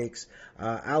mistakes.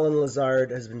 Alan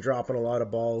Lazard has been dropping a lot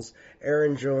of balls.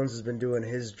 Aaron Jones has been doing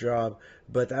his job,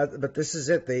 but this is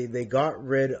it. They got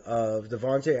rid of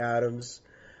Devontae Adams,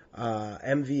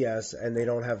 MVS, and they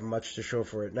don't have much to show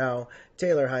for it now.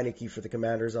 Taylor Heineke for the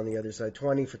Commanders on the other side,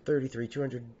 20 for 33,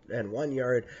 201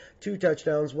 yard, 2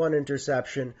 touchdowns, 1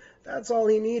 interception. That's all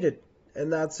he needed,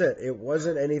 and that's it. It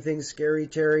wasn't anything scary,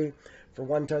 Terry. For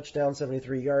 1 touchdown,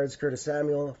 73 yards. Curtis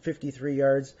Samuel, 53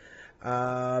 yards.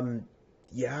 Everybody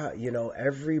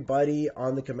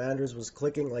on the Commanders was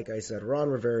clicking. Like I said, Ron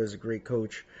Rivera is a great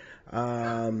coach.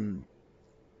 But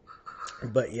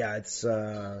yeah, it's...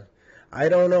 I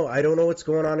don't know. I don't know what's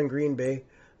going on in Green Bay.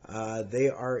 They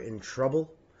are in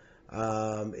trouble.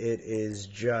 It is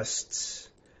just...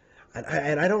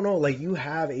 And I don't know, like, you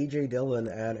have A.J. Dillon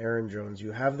and Aaron Jones.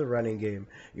 You have the running game.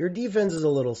 Your defense is a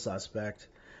little suspect.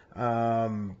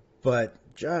 But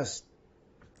this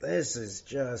is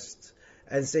just...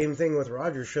 And same thing with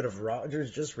Rodgers. Should have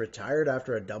Rodgers just retired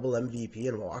after a double MVP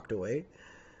and walked away?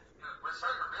 We're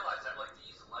starting to realize that, like,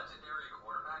 these legendary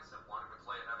quarterbacks that wanted to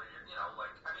play another year, I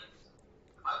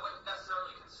wouldn't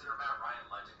necessarily consider Matt Ryan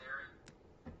legendary,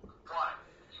 but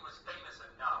he was famous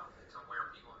enough to where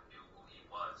people knew who he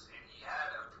was, and he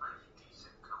had a pretty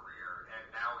decent career, and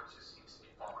now it just seems to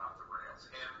be falling off the rails.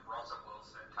 Him, Russell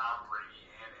Wilson, Tom Brady,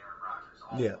 and Aaron Rodgers,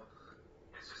 all of them.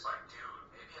 It's just like,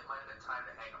 dude, maybe it might have been time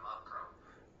to hang him up, bro.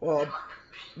 Well, It might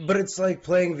be. but it's like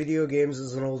playing video games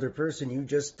as an older person. You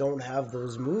just don't have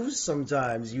those moves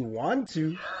sometimes. You want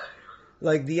to. Yeah, dude.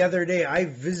 Like the other day,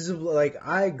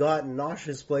 I got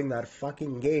nauseous playing that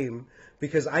fucking game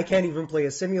because I can't even play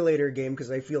a simulator game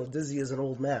because I feel dizzy as an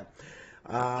old man.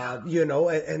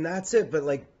 And that's it. But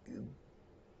like,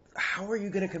 how are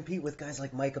you going to compete with guys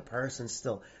like Micah Parsons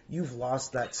still? You've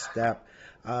lost that step.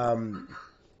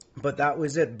 But that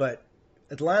was it. But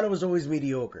Atlanta was always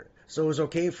mediocre. So it was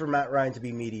okay for Matt Ryan to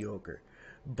be mediocre.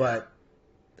 But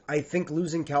I think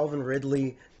losing Calvin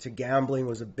Ridley to gambling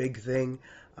was a big thing.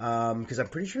 Because I'm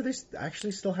pretty sure they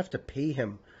actually still have to pay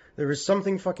him. There was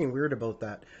something fucking weird about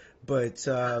that. But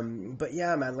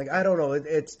yeah, man, like, I don't know.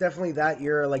 It's definitely that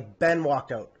year. Like, Ben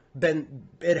walked out.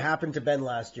 It happened to Ben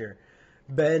last year.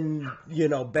 Ben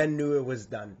knew it was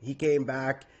done. He came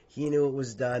back. He knew it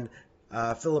was done.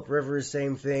 Phillip Rivers,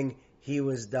 same thing. He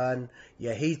was done.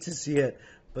 You hate to see it,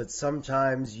 but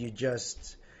sometimes you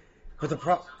just. But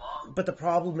the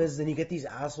problem is then you get these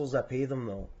assholes that pay them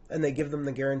though, and they give them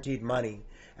the guaranteed money,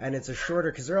 and it's a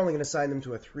shorter because they're only going to sign them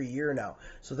to a 3-year now,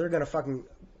 so they're going to fucking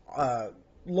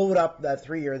load up that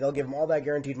 3-year. They'll give them all that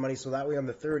guaranteed money, so that way on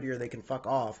the 3rd year they can fuck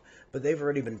off. But they've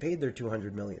already been paid their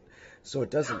 $200 million, so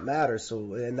it doesn't matter.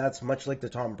 So, and that's much like the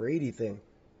Tom Brady thing.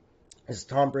 As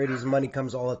Tom Brady's money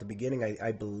comes all at the beginning,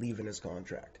 I believe in his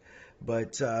contract.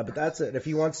 But that's it. If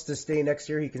he wants to stay next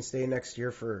year, he can stay next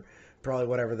year for probably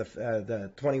whatever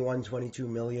the 21, 22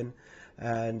 million,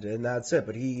 and that's it.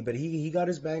 But he got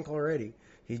his bank already.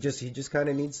 He just kind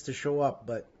of needs to show up,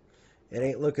 but it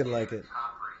ain't looking like it.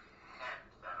 Comprehend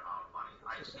that amount of money.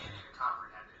 I just can't even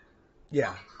comprehend it.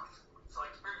 Yeah. It's like,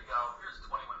 here you go. Here's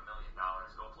 $21 million.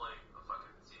 Go play a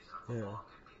fucking season of football and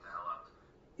get beat the hell up.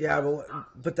 Yeah,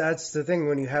 but that's the thing.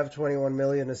 When you have 21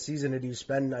 million a season and you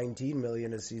spend 19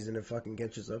 million a season, it fucking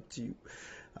catches up to you.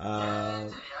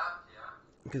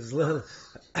 Because Warren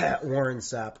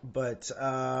Sapp. But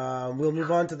we'll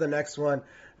move on to the next one.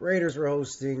 Raiders were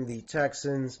hosting the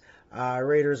Texans.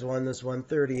 Raiders won this one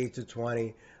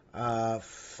 38-20.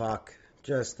 Fuck.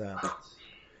 Just that. I don't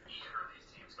see either of these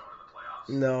teams going to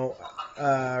the playoffs.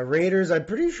 No. Raiders, I'm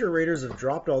pretty sure Raiders have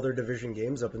dropped all their division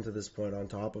games up until this point on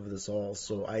top of this all.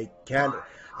 So I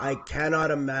cannot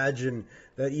imagine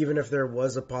that even if there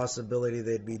was a possibility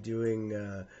they'd be doing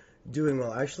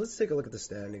well. Actually, let's take a look at the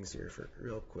standings here for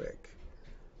real quick.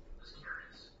 Just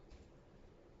curious.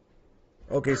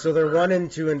 Okay, so they're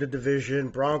 1-2 in the division.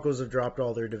 Broncos have dropped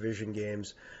all their division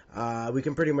games. We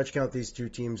can pretty much count these two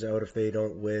teams out if they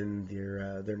don't win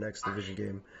their next division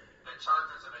game. The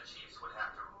Chargers and the Chiefs would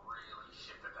have to really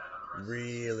shit the bed on the rest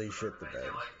Really of the shit the bed. Like,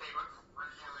 they would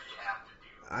really have to do.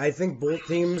 I think both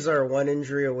teams are one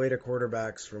injury away to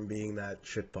quarterbacks from being that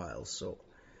shit pile. So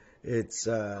it's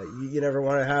you never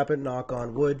want it to happen, knock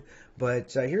on wood.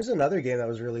 But here's another game that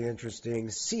was really interesting.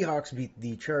 Seahawks beat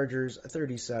the Chargers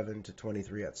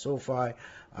 37-23 at SoFi.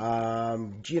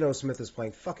 Geno Smith is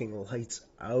playing fucking lights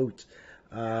out.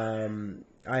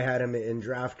 I had him in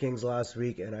DraftKings last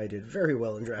week, and I did very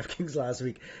well in DraftKings last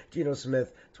week. Geno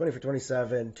Smith, 20 for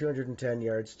 27, 210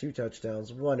 yards, 2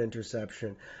 touchdowns, 1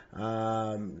 interception.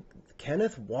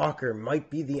 Kenneth Walker might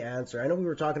be the answer. I know we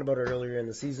were talking about it earlier in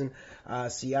the season.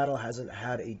 Seattle hasn't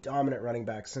had a dominant running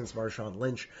back since Marshawn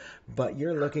Lynch, but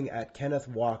you're looking at Kenneth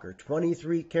Walker,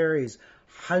 23 carries,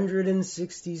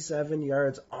 167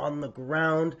 yards on the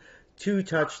ground, 2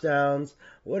 touchdowns.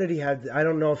 What did he have? I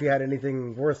don't know if he had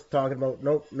anything worth talking about.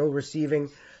 Nope, no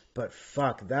receiving. But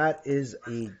fuck, that is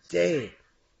a day. Yeah.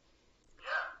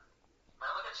 Man,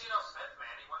 look at Geno Smith,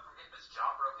 man. He went from getting his jaw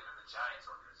broken in the Giants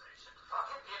organization to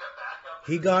fucking being a backup.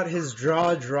 He got his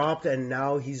jaw dropped, and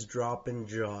now he's dropping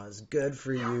jaws. Good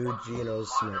for you, Geno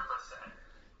Smith. 100%.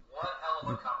 One hell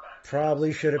of a comeback.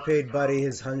 Probably should have paid Buddy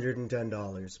his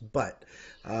 $110, but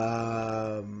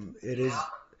it is.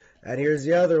 And here's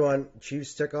the other one.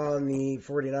 Chiefs took on the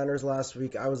 49ers last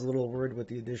week. I was a little worried with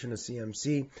the addition of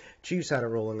CMC. Chiefs had it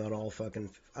rolling on all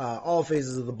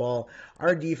phases of the ball.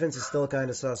 Our defense is still kind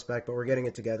of suspect, but we're getting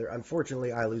it together.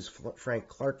 Unfortunately, I lose Frank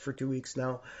Clark for 2 weeks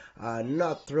now.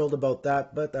 Not thrilled about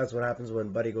that, but that's what happens when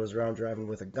Buddy goes around driving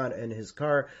with a gun in his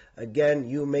car. Again,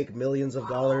 you make millions of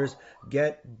dollars.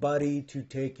 Get Buddy to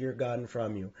take your gun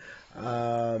from you. What is going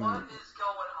on,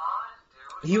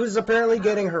 dude? He was apparently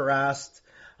getting harassed.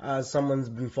 Someone's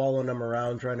been following him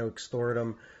around trying to extort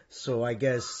him. So I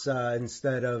guess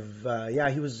instead of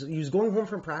he was going home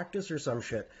from practice or some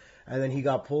shit, and then he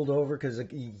got pulled over because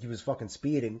he was fucking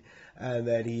speeding, and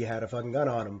then he had a fucking gun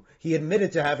on him. He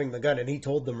admitted to having the gun, and he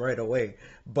told them right away.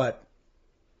 But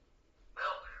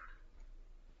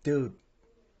dude,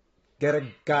 get a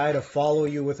guy to follow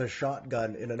you with a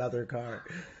shotgun in another car.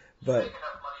 But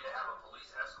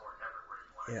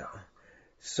Yeah.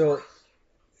 So,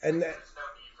 and that, There's no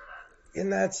need for that.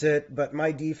 and that's it. But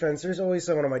my defense, there's always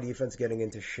someone on my defense getting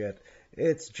into shit.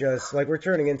 It's just like we're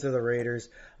turning into the Raiders.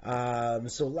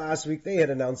 So last week they had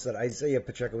announced that Isaiah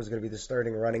Pacheco was going to be the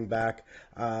starting running back.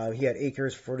 He had 8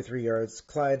 carries for 43 yards.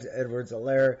 Clyde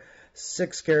Edwards-Helaire,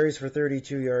 6 carries for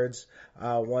 32 yards,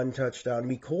 1 touchdown.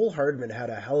 Mecole Hardman had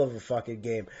a hell of a fucking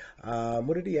game.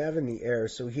 What did he have in the air?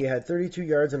 So he had 32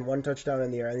 yards and 1 touchdown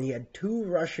in the air, and he had 2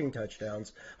 rushing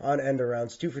touchdowns on end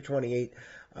arounds, 2 for 28.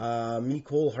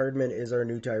 Mecole Hardman is our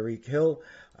new Tyreek Hill.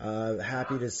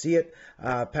 Happy to see it.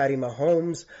 Patty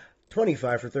Mahomes,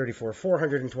 25 for 34,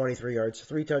 423 yards,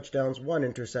 3 touchdowns, 1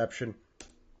 interception.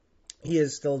 He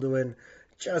is still doing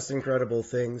just incredible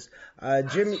things. Jimmy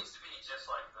Jimmy, seems to be just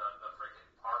like the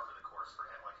freaking par for the course for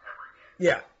him, like every game.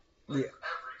 yeah, Like, yeah,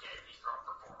 every game he's throwing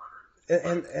for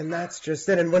 400. and that's just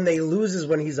it. And when they lose is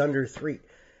when he's under 3,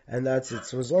 and that's it.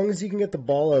 So as long as he can get the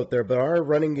ball out there, but our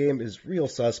running game is real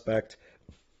suspect.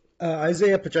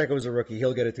 Isaiah Pacheco is a rookie;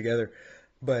 he'll get it together.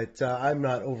 But I'm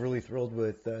not overly thrilled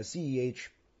with CEH.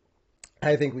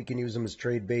 I think we can use him as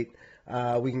trade bait.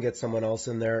 We can get someone else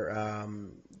in there.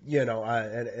 And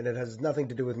it has nothing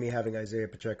to do with me having Isaiah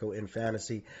Pacheco in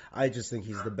fantasy. I just think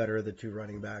he's the better of the 2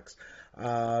 running backs.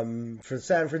 For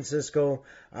San Francisco,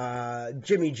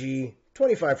 Jimmy G,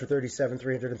 25 for 37,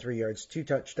 303 yards, 2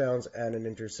 touchdowns, and an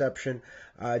interception.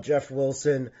 Jeff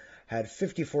Wilson had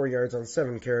 54 yards on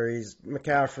 7 carries.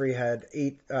 McCaffrey had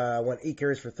 8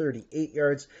 carries for 38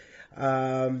 yards.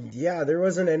 There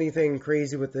wasn't anything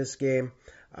crazy with this game.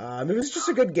 It was just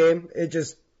a good game. It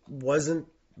just wasn't.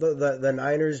 The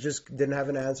Niners just didn't have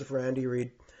an answer for Andy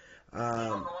Reid.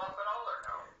 Debo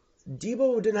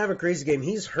didn't have a crazy game.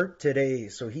 He's hurt today,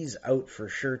 so he's out for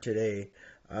sure today.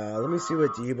 Let me see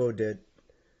what Debo did.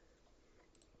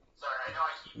 Sorry, I know I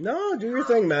keep... No, do your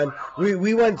thing, man.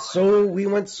 We went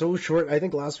so short. I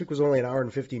think last week was only an hour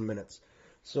and 15 minutes.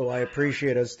 So I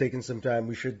appreciate us taking some time.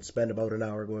 We should spend about an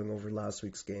hour going over last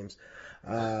week's games. Just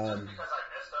because I missed them,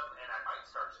 and I might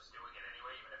start just doing it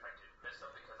anyway, even if I didn't miss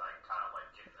them, because I kind of like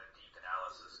getting the deep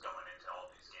analysis going into all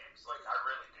these games. Like, I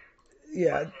really do.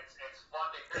 Yeah. Like, it's fun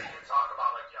to talk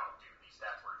about, like, yo, dude, these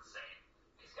stats were insane.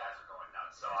 These guys are going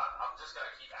nuts. So I'm just going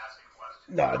to keep asking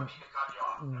questions. No, I don't mean to cut you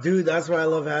off. dude, that's why I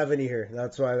love having you here.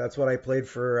 That's what I played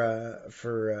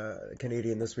for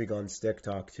Canadian this week on Stick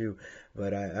Talk too.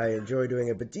 But I enjoy doing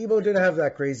it. But Debo didn't have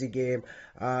that crazy game.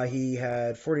 He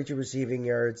had 42 receiving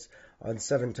yards on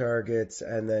 7 targets,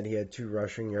 and then he had 2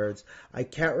 rushing yards. I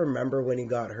can't remember when he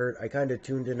got hurt. I kind of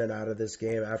tuned in and out of this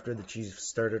game after the Chiefs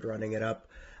started running it up.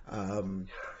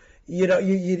 You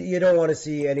don't want to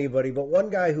see anybody, but one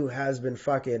guy who has been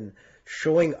fucking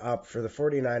showing up for the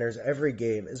 49ers every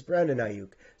game is Brandon Ayuk.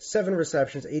 7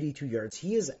 receptions, 82 yards.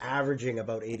 He is averaging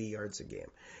about 80 yards a game.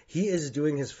 He is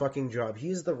doing his fucking job. He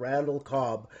is the Randall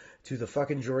Cobb to the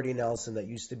fucking Jordy Nelson that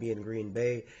used to be in Green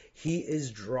Bay. He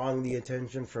is drawing the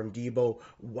attention from Debo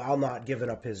while not giving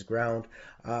up his ground.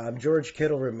 George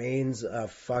Kittle remains a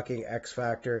fucking X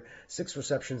factor. 6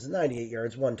 receptions, 98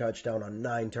 yards, 1 touchdown on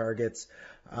 9 targets.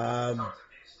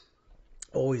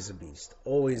 Always a beast.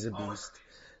 Always a beast.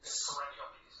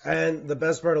 And the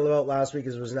best part about last week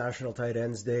is it was National Tight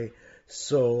Ends Day.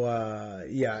 So,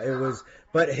 it was.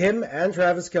 But him and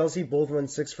Travis Kelce both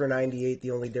went 6 for 98.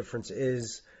 The only difference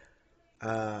is,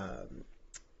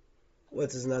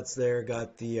 what's his nuts there?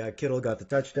 Kittle got the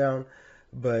touchdown.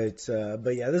 But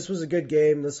yeah, this was a good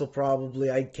game. This will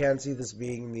probably, I can't see this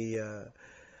being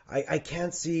I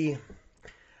can see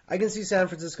San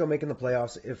Francisco making the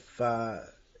playoffs if,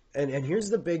 and here's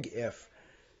the big if.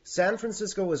 San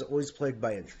Francisco is always plagued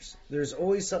by injuries. There's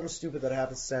always something stupid that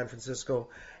happens to San Francisco.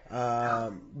 Now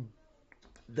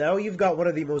you've got one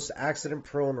of the most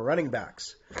accident-prone running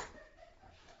backs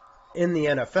in the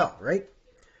NFL, right?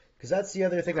 Because that's the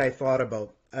other thing I thought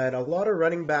about. And a lot of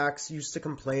running backs used to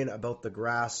complain about the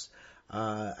grass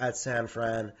at San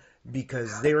Fran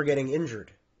because they were getting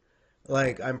injured.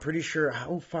 Like, I'm pretty sure,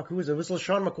 who was it? It was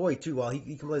LaShawn McCoy, too. Well,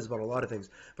 he complains about a lot of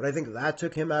things. But I think that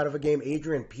took him out of a game.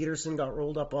 Adrian Peterson got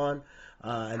rolled up on,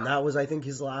 and that was, I think,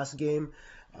 his last game.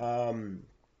 I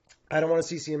don't want to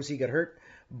see CMC get hurt,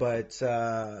 but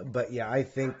yeah, I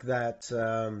think that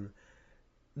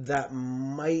that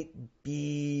might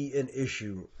be an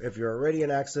issue if you're already an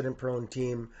accident-prone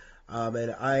team.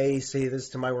 And I say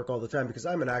this to my work all the time because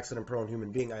I'm an accident-prone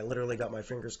human being. I literally got my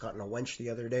fingers caught in a wench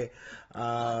the other day.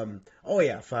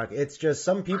 It's just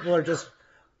some people are just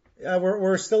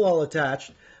we're still all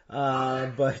attached.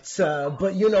 But that's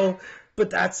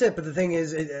it. But the thing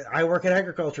is, I work in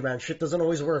agriculture, man. Shit doesn't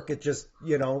always work. It just,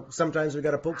 sometimes we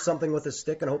got to poke something with a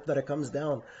stick and hope that it comes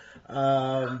down.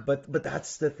 But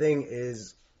that's the thing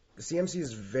is, CMC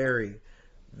is very,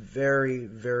 very,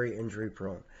 very injury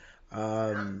prone.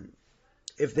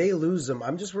 If they lose them,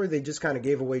 I'm just worried they just kind of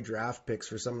gave away draft picks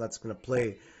for someone that's going to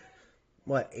play,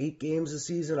 8 games a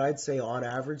season? I'd say on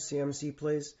average CMC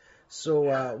plays.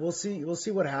 So we'll see. We'll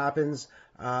see what happens.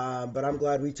 But I'm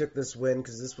glad we took this win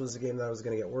because this was a game that I was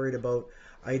going to get worried about.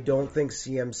 I don't think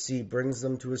CMC brings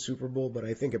them to a Super Bowl, but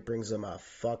I think it brings them a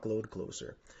fuckload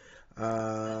closer. It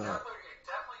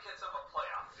definitely gets them a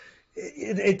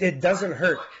playoff. It doesn't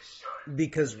hurt Like it should.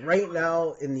 because right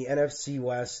now in the NFC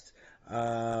West,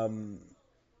 the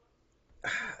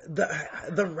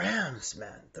Rams,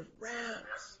 man, the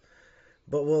Rams.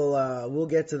 But we'll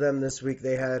get to them this week.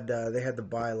 They had the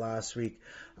bye last week.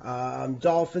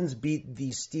 Dolphins beat the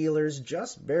Steelers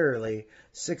just barely,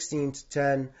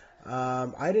 16-10.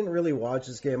 I didn't really watch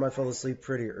this game. I fell asleep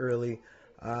pretty early.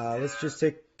 Let's just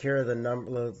take care of the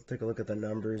Let's take a look at the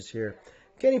numbers here.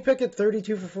 Kenny Pickett,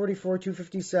 32 for 44,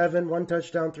 257, 1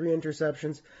 touchdown, 3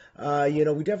 interceptions. We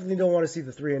definitely don't want to see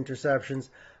the 3 interceptions.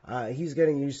 He's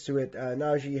getting used to it.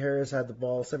 Najee Harris had the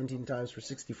ball 17 times for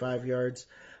 65 yards.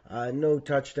 No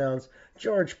touchdowns.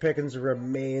 George Pickens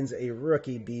remains a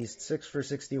rookie beast, 6 for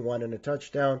 61 and a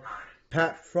touchdown.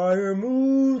 Pat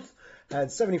Freiermuth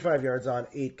had 75 yards on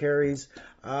 8 carries.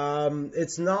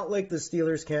 It's not like the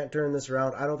Steelers can't turn this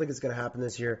around. I don't think it's going to happen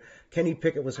this year. Kenny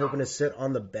Pickett was hoping to sit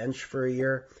on the bench for a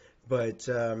year, but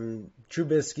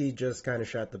Trubisky just kind of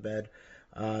shot the bed,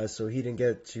 so he didn't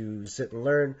get to sit and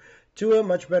learn. Tua,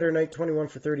 much better night, 21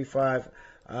 for 35,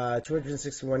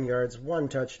 261 yards, 1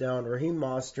 touchdown. Raheem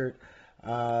Mostert,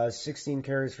 16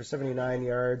 carries for 79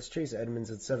 yards. Chase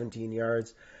Edmonds at 17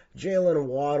 yards. Jalen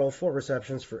Waddle, 4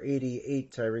 receptions for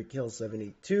 88. Tyreek Hill,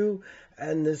 72.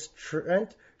 And this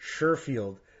Trent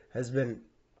Sherfield has been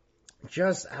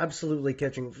just absolutely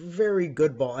catching very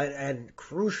good ball and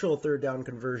crucial third down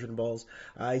conversion balls.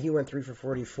 He went 3 for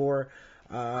 44.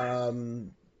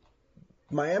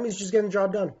 Miami's just getting the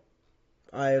job done.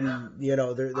 They're.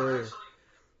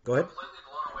 Go ahead. Completely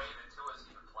blown away that Tua's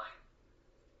even playing,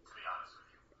 to be honest with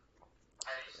you.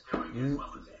 And he's doing as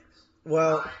well as he is.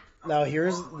 Well,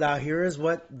 here's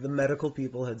what the medical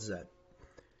people had said.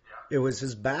 Yeah. It was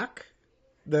his back,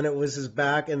 then it was his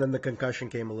back, and then the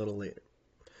concussion came a little later.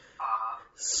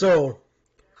 So,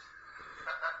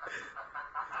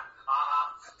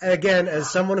 again, as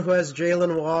someone who has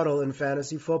Jalen Waddle in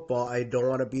fantasy football, I don't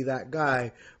want to be that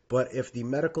guy, but if the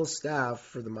medical staff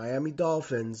for the Miami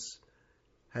Dolphins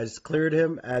has cleared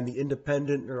him and the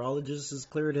independent neurologist has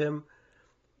cleared him,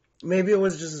 maybe it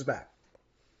was just his back.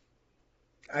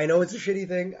 I know it's a shitty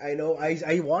thing. I know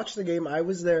I watched the game. I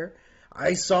was there.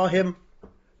 I saw him.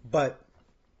 But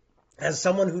as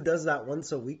someone who does that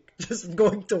once a week, just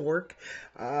going to work,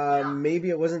 maybe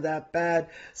it wasn't that bad.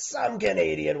 Some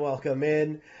Canadian, welcome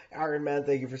in. Iron Man,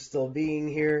 thank you for still being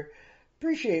here.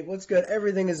 Appreciate what's good.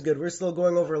 Everything is good. We're still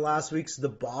going over last week's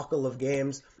debacle of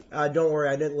games. Don't worry,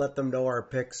 I didn't let them know our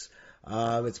picks.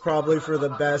 It's probably for the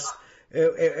best.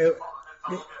 It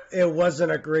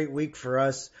wasn't a great week for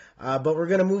us. But we're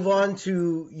going to move on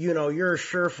to, your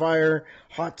surefire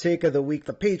hot take of the week.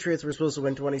 The Patriots were supposed to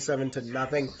win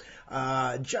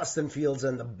 27-0. Justin Fields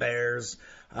and the Bears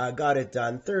got it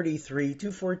done.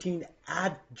 33-14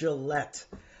 at Gillette.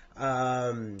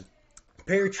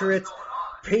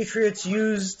 Patriots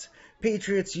used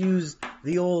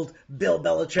the old Bill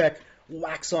Belichick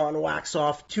wax on, wax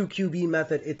off, 2 QB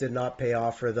method. It did not pay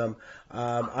off for them.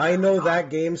 I know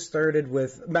that game started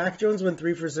with Mac Jones went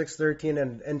 3 for 6, 13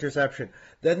 and interception.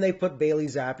 Then they put Bailey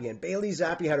Zappi in. Bailey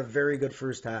Zappi had a very good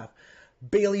first half.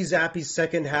 Bailey Zappi's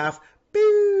second half,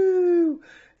 boo,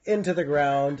 into the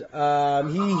ground.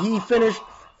 He finished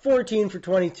 14 for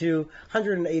 22,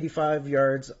 185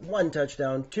 yards, 1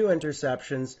 touchdown, 2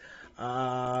 interceptions.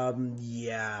 And when they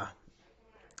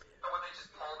just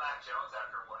pull Mac Jones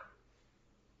after what?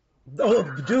 Oh,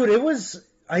 dude, it was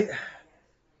I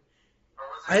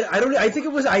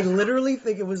literally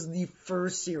think it was the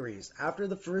first series. After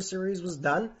the first series was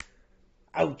done,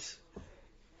 out.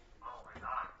 Oh my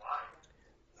God,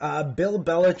 why? Bill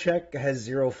Belichick has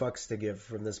 0 fucks to give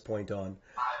from this point on.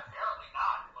 Apparently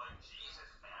not. Like,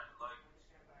 Jesus, man. Like,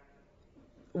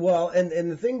 Well,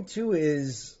 and the thing too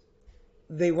is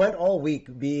they went all week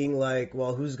being like,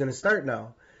 well, who's going to start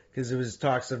now? Because there was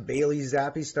talks of Bailey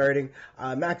Zappi starting.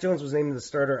 Mac Jones was named the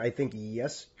starter, I think,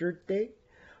 yesterday.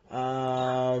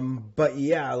 But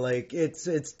yeah, like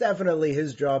it's definitely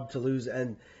his job to lose,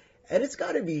 and it's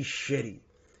got to be shitty.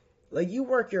 Like, you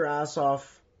work your ass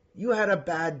off. You had a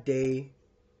bad day.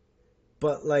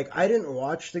 But, like, I didn't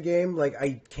watch the game. Like,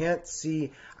 I can't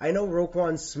see. I know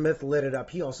Roquan Smith lit it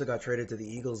up. He also got traded to the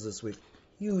Eagles this week.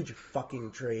 Huge fucking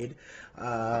trade.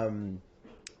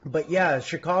 But yeah,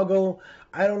 Chicago,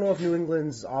 I don't know if New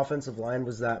England's offensive line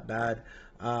was that bad.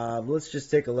 Let's just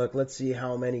take a look. Let's see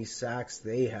how many sacks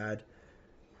they had.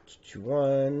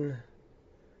 1.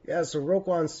 Yeah, so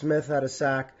Roquan Smith had a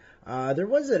sack. There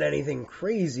wasn't anything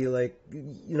crazy. Like,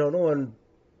 no one.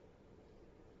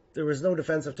 There was no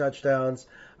defensive touchdowns.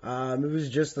 It was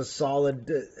just a solid.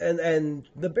 And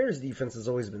the Bears' defense has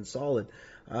always been solid.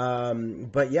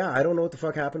 But yeah, I don't know what the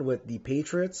fuck happened with the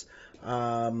Patriots.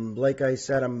 Like I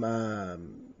said, I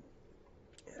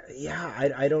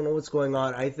don't know what's going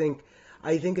on. I think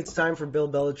it's time for Bill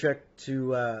Belichick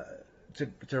to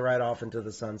ride off into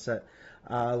the sunset.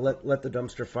 Let the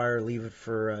dumpster fire. Leave it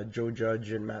for Joe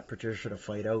Judge and Matt Patricia to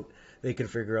fight out. They can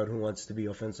figure out who wants to be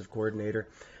offensive coordinator.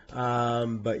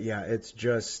 But yeah, it's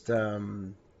just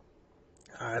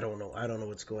I don't know. I don't know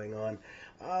what's going on.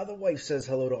 The wife says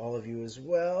hello to all of you as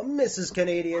well, Mrs.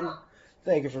 Canadian.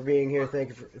 Thank you for being here.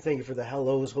 Thank you for the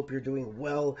hellos. Hope you're doing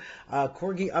well.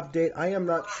 Corgi update. I am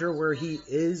not sure where he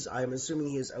is. I'm assuming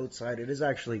he is outside. It is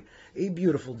actually a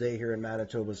beautiful day here in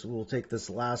Manitoba, so we'll take this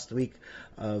last week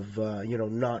of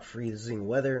not freezing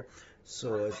weather.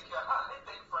 So. I think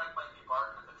Frank might be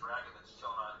barking at the dragon that's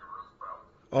chilling on your roof, bro.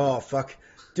 Oh fuck.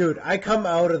 Dude, I come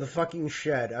out of the fucking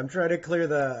shed. I'm trying to clear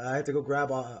I have to go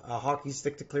grab a hockey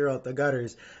stick to clear out the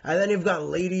gutters. And then you've got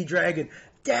Lady Dragon.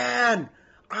 Dan,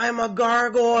 I'm a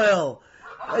gargoyle.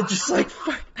 I just like,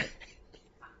 fuck.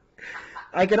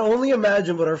 I can only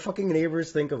imagine what our fucking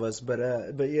neighbors think of us, but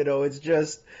it's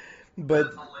just, but.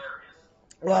 That's hilarious.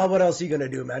 Well, what else are you gonna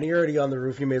do, man? You're already on the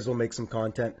roof. You may as well make some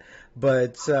content.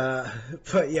 But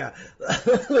yeah,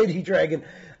 Lady Dragon.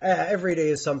 Every day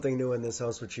is something new in this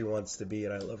house, which she wants to be,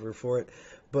 and I love her for it.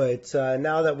 But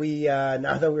now that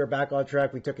we're back on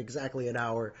track, we took exactly an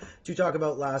hour to talk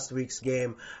about last week's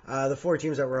game. The 4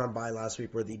 teams that were on bye last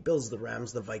week were the Bills, the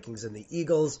Rams, the Vikings, and the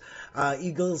Eagles.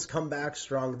 Eagles come back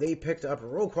strong. They picked up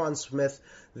Roquan Smith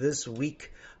this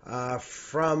week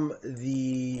from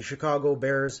the Chicago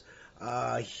Bears.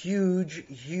 Huge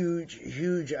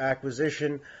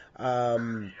acquisition.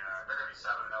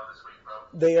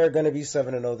 They are going to be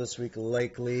 7-0 this week,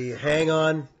 likely. Hang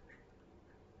on.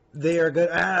 They are good.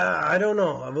 I don't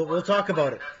know. We'll talk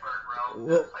about it.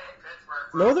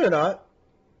 No, they're not.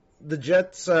 The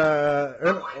Jets.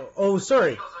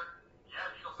 Sorry.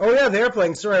 Oh, yeah, they're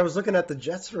playing. Sorry, I was looking at the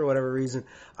Jets for whatever reason.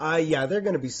 Yeah, they're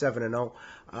going to be 7-0.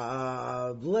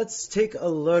 Let's take a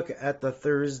look at the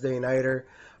Thursday nighter.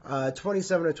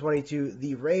 27-22.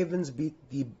 The Ravens beat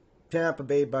the Tampa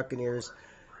Bay Buccaneers.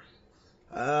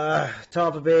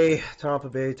 Tampa Bay.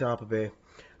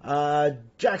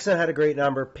 Jackson had a great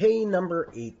number. Payne,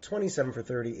 number 8, 27 for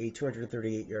 38,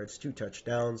 238 yards, 2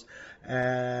 touchdowns,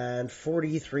 and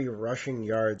 43 rushing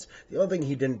yards. The only thing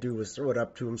he didn't do was throw it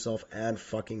up to himself and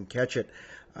fucking catch it.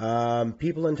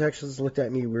 People in Texas looked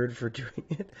at me weird for doing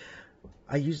it.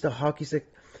 I used a hockey stick.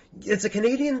 It's a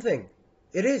Canadian thing.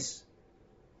 It is.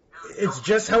 It's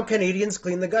just how Canadians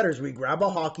clean the gutters. We grab a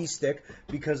hockey stick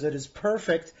because it is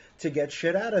perfect to get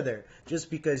shit out of there. Just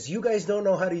because you guys don't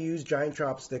know how to use giant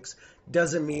chopsticks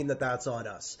doesn't mean that that's on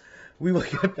us. We will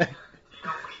get back. You know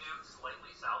what we do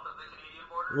slightly south of the Canadian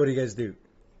border? What do you guys do?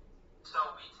 So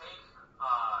we take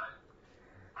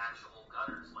actual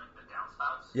gutters, like the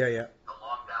downspouts. Yeah. The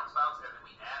long downspouts, and then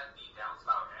we add the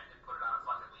downspout end and put it on a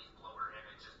fucking leaf blower, and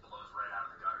it just blows right out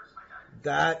of the gutters, my guy.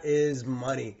 That is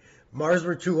money. Mars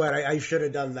were too wet. I should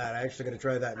have done that. I'm actually going to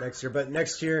try that next year. But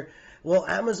next year, well,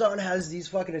 Amazon has these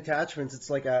fucking attachments. It's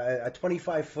like a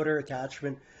 25-footer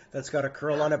attachment that's got a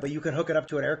curl on it, but you can hook it up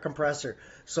to an air compressor.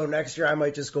 So next year I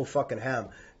might just go fucking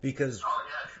ham because,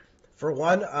 for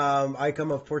one, I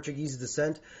come of Portuguese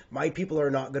descent. My people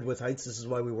are not good with heights. This is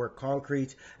why we work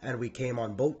concrete and we came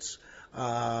on boats.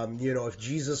 If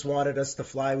Jesus wanted us to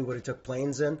fly, we would have took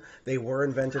planes in. They were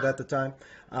invented at the time.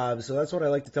 So that's what I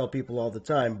like to tell people all the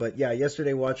time. But yeah,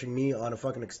 yesterday watching me on a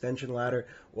fucking extension ladder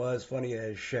was funny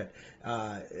as shit.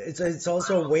 It's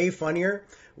also way funnier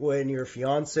when your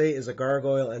fiance is a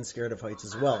gargoyle and scared of heights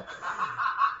as well.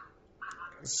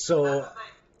 So. I am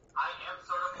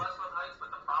sort of blessed with heights,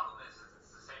 but the problem is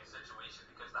it's the same situation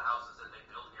because the houses that they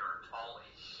build here are tall as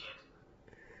shit.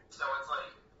 So it's like,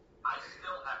 I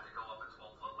still have to go up a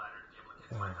 12-foot ladder to be able to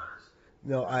get to my gutters.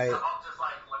 No, So I'm just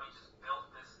like, let me just build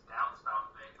this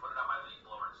downspout thing, put it on my leaf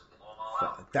blower, and just blow them all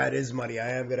out. That is money.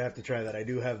 I am going to have to try that. I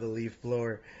do have the leaf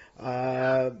blower.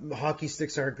 Hockey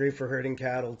sticks are great for herding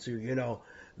cattle too.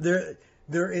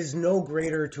 There is no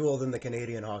greater tool than the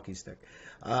Canadian hockey stick.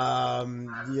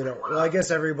 Well, I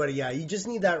guess everybody, yeah, you just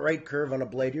need that right curve on a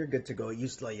blade. You're good to go. It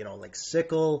used to, like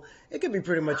sickle. It can be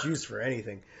pretty much used for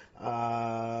anything.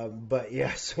 But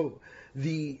yeah, so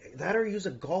that or use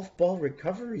a golf ball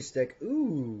recovery stick.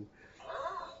 Ooh,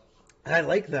 I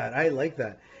like that. I like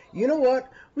that. You know what?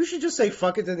 We should just say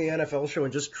fuck it to the NFL show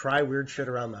and just try weird shit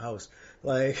around the house.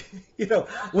 Like,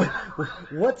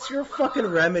 what's your fucking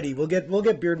remedy? We'll get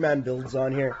Beardman Builds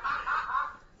on here.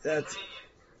 That's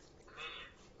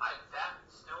That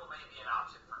still may be an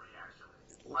option for me, actually.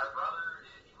 My brother, he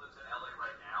lives in LA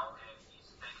right now, and he's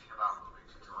thinking about moving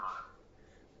to Toronto.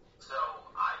 So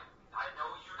I know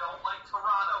you don't like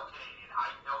Toronto, Canadian. I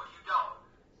know you don't.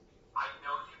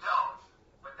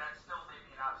 But that still may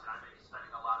be an option. I may be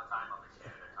spending a lot of time up in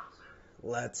Canada come soon.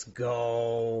 Let's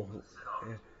go.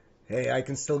 Hey, I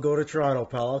can still go to Toronto,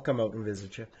 pal. I'll come out and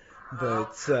visit you.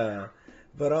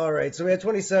 But all right. So we had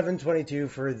 27-22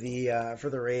 for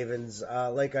the Ravens.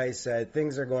 Like I said,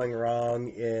 things are going wrong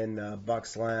in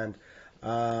Bucksland.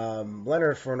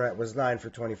 Leonard Fournette was 9 for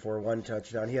 24, 1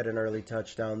 touchdown. He had an early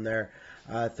touchdown there.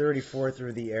 34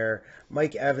 through the air.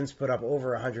 Mike Evans put up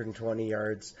over 120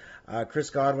 yards. Chris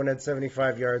Godwin had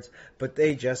 75 yards, but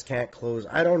they just can't close.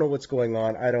 I don't know what's going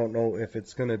on. I don't know if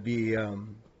it's going to be, I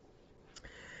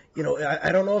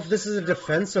don't know if this is a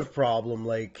defensive problem.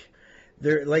 Like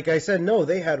I said, no,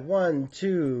 they had 1,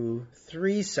 2,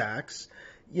 3 sacks.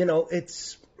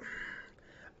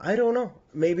 I don't know.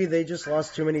 Maybe they just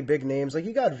lost too many big names. Like,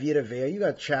 you got Vita Vea, you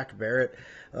got Shaq Barrett.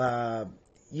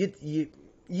 You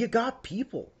got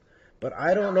people. But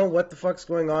I don't know what the fuck's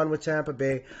going on with Tampa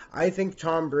Bay. I think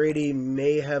Tom Brady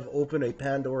may have opened a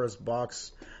Pandora's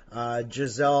box. Since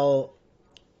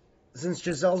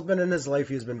Giselle's been in his life,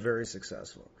 he's been very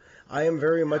successful. I am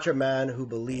very much a man who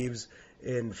believes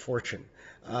in fortune.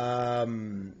 I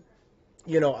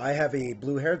have a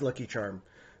blue-haired Lucky Charm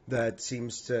that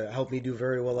seems to help me do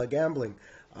very well at gambling.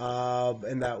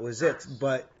 And that was it.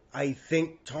 But I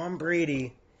think Tom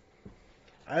Brady,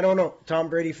 I don't know. Tom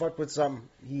Brady fucked with something.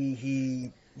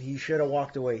 He should have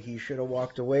walked away.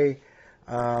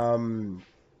 No,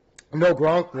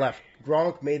 Gronk left.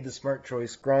 Gronk made the smart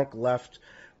choice. Gronk left.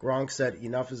 Gronk said,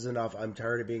 enough is enough. I'm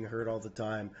tired of being hurt all the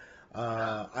time.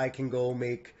 I can go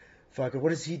make fucking,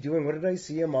 what is he doing? What did I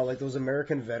see him on? Like those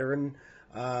American veteran,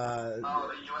 the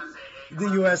USAA. The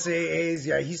USAAs,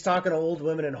 yeah. He's talking to old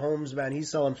women in homes, man.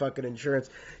 He's selling fucking insurance.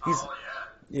 Yeah. He's selling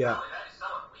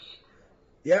weed.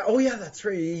 Yeah, oh yeah, that's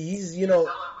right. He's, He's selling weed. He's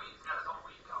got his own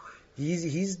weed company.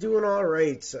 He's doing all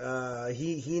right.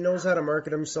 He knows how to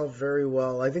market himself very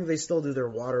well. I think they still do their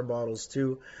water bottles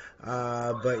too.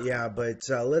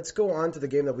 Let's go on to the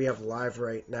game that we have live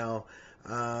right now.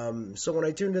 So when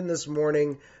I tuned in this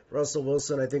morning, Russell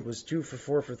Wilson, I think, was 2 for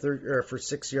 4 for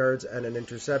 6 yards and an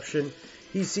interception.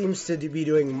 He seems to be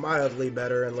doing mildly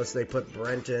better unless they put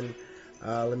Brent in.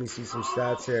 Let me see some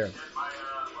stats here.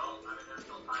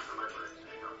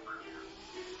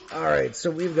 All right, so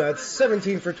we've got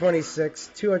 17 for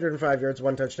 26, 205 yards,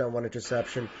 1 touchdown, 1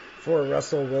 interception for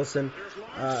Russell Wilson.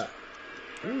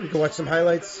 We can watch some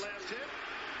highlights.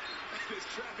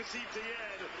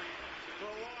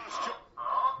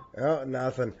 Oh,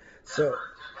 nothing. So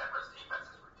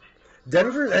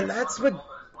Denver, and that's what,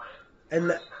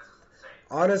 and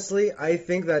honestly, I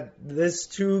think that this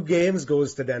 2 games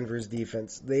goes to Denver's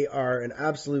defense. They are an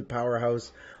absolute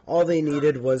powerhouse. All they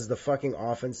needed was the fucking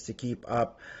offense to keep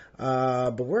up.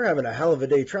 But we're having a hell of a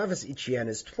day. Travis Etienne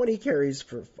is 20 carries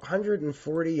for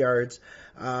 140 yards.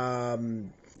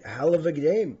 Hell of a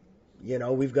game.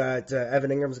 We've got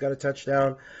Evan Ingram's got a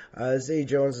touchdown. Zay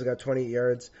Jones has got 20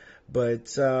 yards.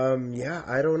 But,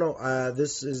 I don't know.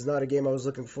 This is not a game I was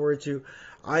looking forward to.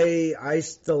 I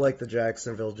still like the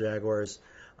Jacksonville Jaguars.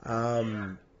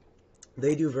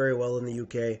 They do very well in the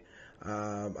UK.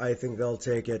 I think they'll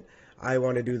take it. I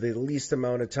want to do the least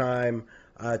amount of time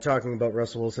talking about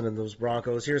Russell Wilson and those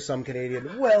Broncos. Here's some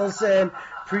Canadian. Wilson,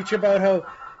 preach about how...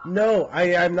 No,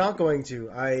 I'm not going to.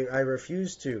 I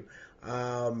refuse to.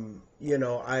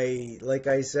 Like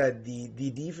I said,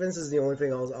 the defense is the only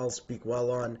thing I'll speak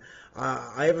well on.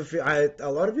 A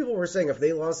lot of people were saying if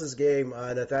they lost this game,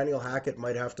 Nathaniel Hackett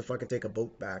might have to fucking take a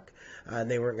boat back,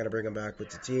 and they weren't going to bring him back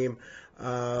with the team.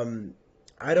 I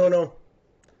don't know.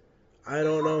 Could you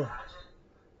imagine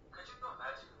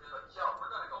being like, yo,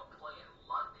 we're going to go play in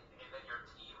London, and then your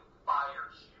team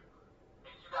fires you,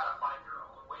 and you got to find your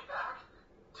own way back?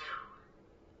 Dude.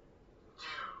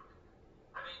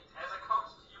 I mean, as a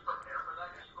coach, do you prepare for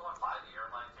that? Do you go and buy the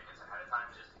airline tickets ahead of time?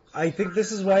 I think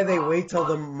this is why they wait till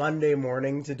the Monday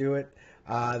morning to do it.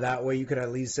 That way you could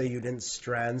at least say you didn't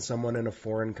strand someone in a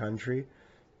foreign country.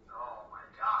 Oh my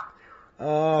God,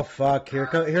 Oh fuck! Here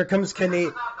comes Canadian. This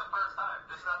is not the first time.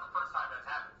 This is not the first time that's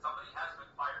happened. Somebody has been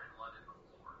fired in London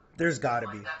before. There's got to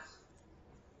Like be. that's.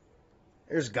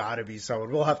 There's got to be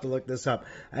someone. We'll have to look this up.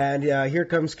 And here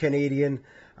comes Canadian.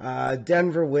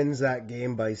 Denver wins that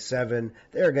game by 7.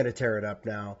 They're gonna tear it up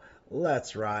now.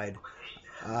 Let's ride.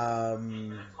 Left to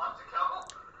go.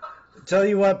 Tell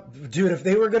you what, dude, if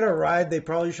they were going to ride, they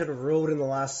probably should have rode in the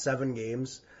last 7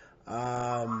 games.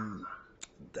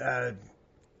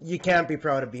 You can't be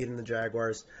proud of beating the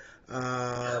Jaguars. You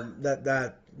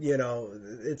know,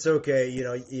 it's okay. You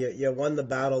know, you won the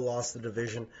battle, lost the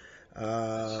division.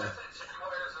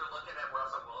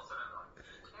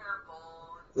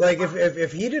 Like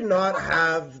if he did not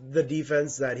have the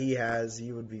defense that he has,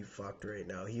 he would be fucked right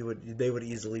now. They would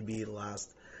easily be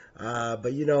last.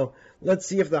 But you know, let's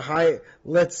see if the high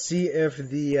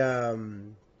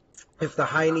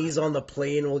knees on the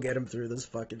plane will get him through this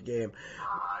fucking game.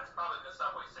 It's probably the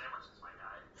Subway sandwiches, my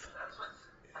guy. That's what.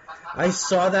 I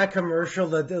saw that commercial,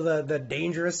 the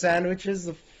dangerous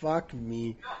sandwiches. Fuck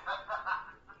me.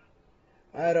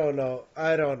 I don't know.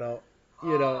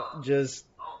 You know, just.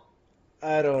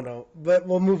 I don't know. But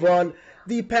we'll move on.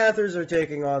 The Panthers are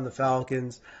taking on the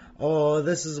Falcons. Oh,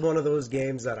 this is one of those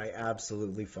games that I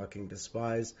absolutely fucking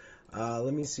despise.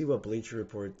 Let me see what Bleacher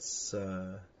Report's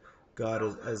got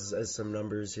as some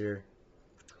numbers here.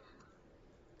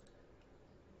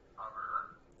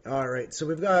 All right, so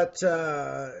we've got. All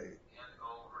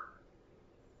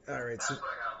right, so. That's what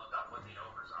I gotta look up what the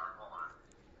overs are. Hold on.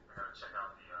 I gotta check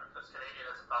out because Canadian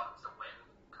has the Falcons to win,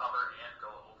 cover, and go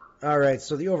over. All right,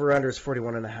 so the over-under is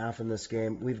 41.5 in this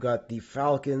game. We've got the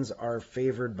Falcons are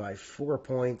favored by 4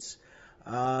 points.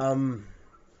 1.5. Okay.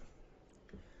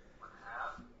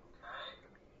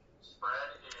 Spread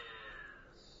is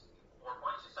 4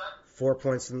 points, you said? 4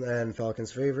 points in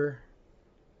Falcons' favor.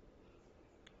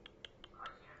 I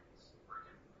can't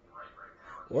freaking right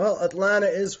now. Well, Atlanta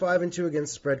is 5-2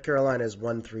 against the spread. Carolina is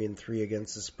 1-3-3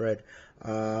 against the spread.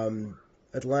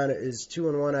 Atlanta is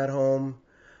 2-1 at home.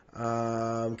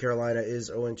 Carolina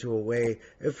is 0-2 away.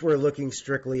 If we're looking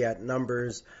strictly at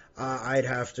numbers, I'd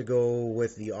have to go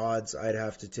with the odds. I'd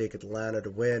have to take Atlanta to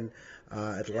win.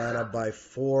 Atlanta by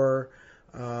 4.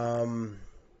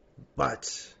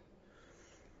 But,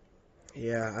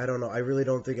 yeah, I don't know. I really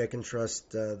don't think I can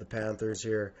trust the Panthers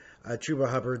here. Chuba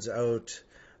Hubbard's out.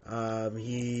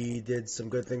 He did some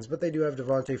good things, but they do have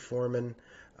Devontae Foreman.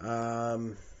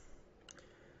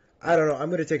 I don't know. I'm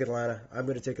going to take Atlanta. I'm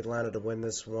going to take Atlanta to win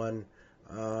this one.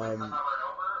 I'm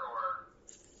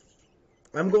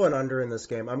going under in this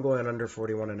game. I'm going under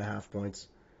 41.5 points.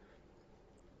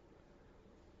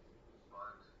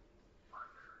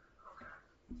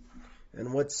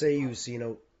 And what say you,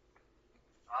 Cino?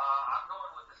 I'm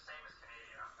going with the same as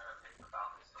Canadian. I'm going to pick the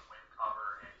Falcons to win,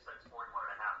 cover, and he said it's 41.5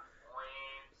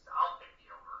 points. I'll take the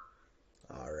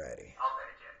over. Alrighty. I'll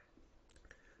take it.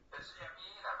 Because you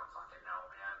never fucking know,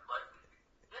 man. Like,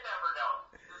 you never know.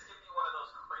 This could be one of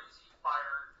those crazy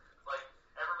fire, like,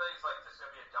 everybody's like, this is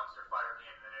going to be a dumpster fire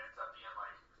game, and then it ends up being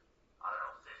like, I don't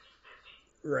know,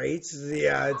 50-50. Right?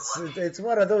 Yeah, it's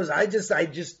one of those. I just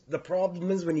the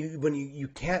problem is when you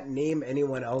can't name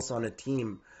anyone else on a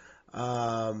team.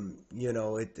 You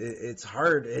know, it's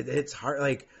hard. It's hard.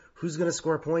 Like, who's gonna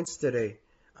score points today?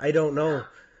 I don't know.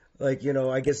 Like, you know,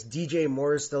 I guess DJ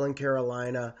Moore is still in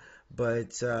Carolina,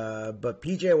 but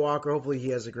PJ Walker, hopefully he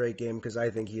has a great game because I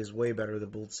think he is way better than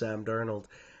both Sam Darnold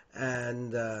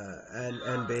and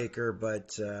Baker.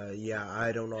 But yeah,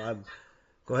 I don't know.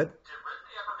 Go ahead. Did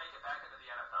Ridley ever make it back into the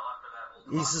NFL after that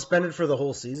whole He's suspended for the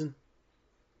whole season.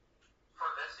 For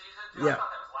this season? Yeah. I thought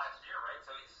that was last year, right?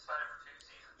 So he's suspended for 2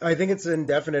 seasons. I think it's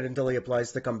indefinite until he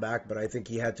applies to come back, but I think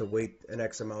he had to wait an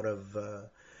X amount of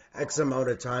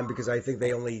time because I think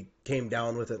they only came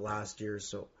down with it last year.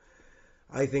 So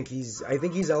I think he's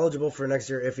eligible for next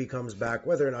year if he comes back.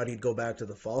 Whether or not he'd go back to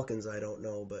the Falcons, I don't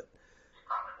know, but He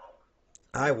probably won't.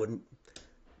 I wouldn't.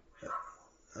 He probably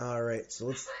won't. All right, so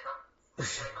let's. Take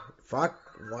him. Fuck,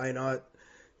 why not?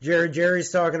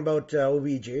 Jerry's talking about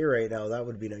OBJ right now. That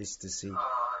would be nice to see. LBJ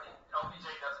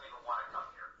doesn't even want to come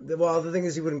here. Well, the thing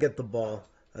is, he wouldn't get the ball.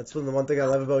 That's the one thing I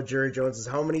love about Jerry Jones is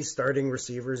how many starting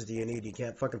receivers do you need? You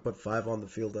can't fucking put 5 on the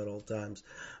field at all times.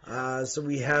 So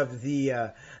we have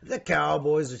the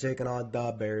Cowboys are taking on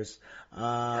the Bears.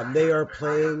 They are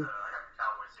playing. I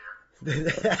got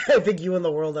the Cowboys here. I think you and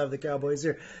the world have the Cowboys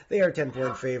here. They are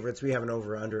 10-point favorites. We have an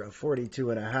over-under of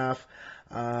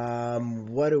 42.5.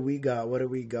 What do we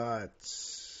got?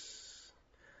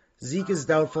 Zeke is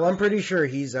doubtful. I'm pretty sure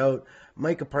he's out.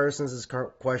 Micah Parsons is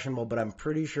questionable, but I'm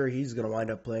pretty sure he's going to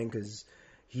wind up playing because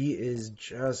he is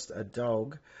just a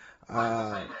dog. I say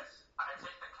this. I take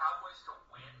the Cowboys to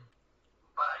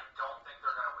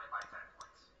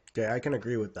Okay, I can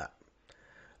agree with that.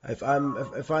 If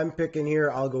I'm picking here,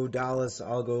 I'll go Dallas.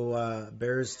 I'll go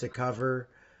Bears to cover.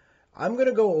 I'm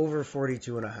gonna go over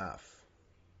 42 and a half.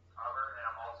 Cover, and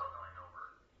I'm also going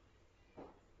over.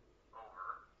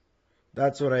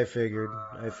 That's what I figured.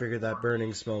 I figured that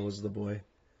burning smell was the boy. You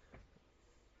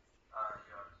have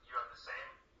the same.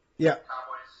 Yeah.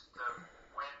 Cowboys to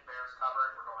win, Bears cover,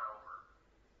 and we're going over.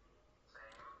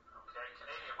 Same. Okay,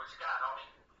 Canadian, what you got, homie?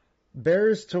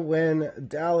 Bears to win,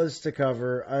 Dallas to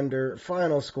cover, under,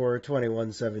 final score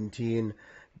 21-17.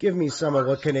 Give me some of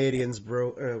what Canadians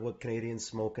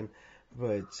smoking,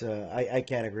 but I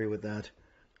can't agree with that.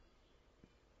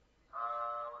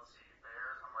 Let's see,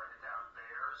 Bears, I'm writing it down.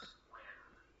 Bears win.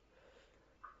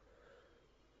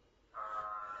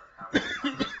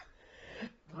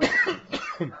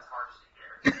 That's hard to hear.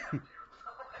 The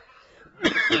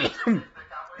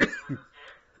Cowboys win this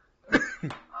game.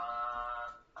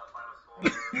 Final score,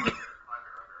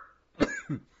 under.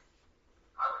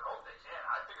 I would hope they can.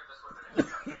 I figured this was an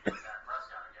enough game with Dak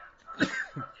Prescott again.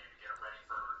 Enough game to get him ready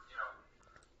for,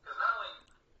 because not only,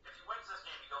 if he wins this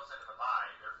game, he goes into the bye.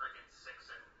 They're freaking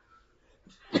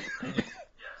 6-2.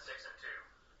 Yeah, 6-2.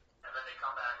 And then they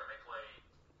come back and they play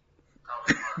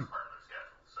probably the hardest part of their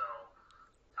schedule. So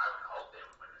I would hope they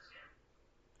would win this game.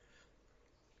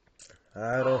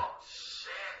 I don't. Oh, shit.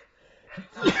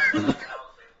 Anytime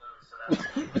else they lose, so that's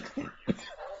for you.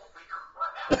 Holy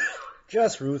crap, dude.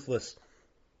 Just ruthless.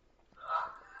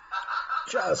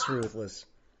 Just ruthless.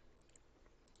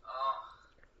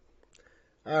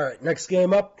 All right, next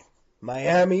game up.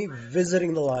 Miami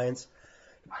visiting the Lions.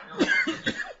 I know.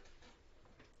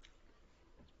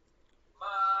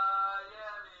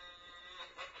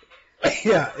 Miami.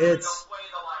 Yeah, Don't play the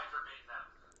Lions for beating them.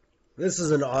 this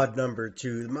is an odd number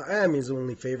too. Miami is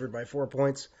only favored by 4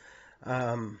 points.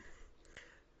 I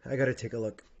got to take a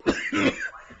look. Miami to win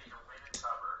and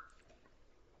cover.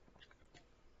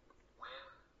 Win,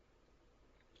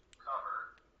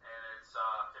 cover, and it's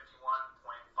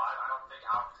 51.5. I don't think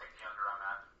I'll take the under on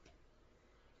that.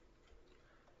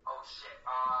 Oh shit.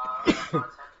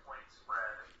 10-point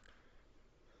spread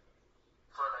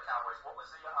for the Cowboys. What was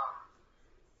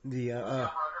the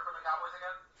over-under for the Cowboys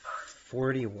again? Sorry.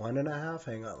 41 and a half?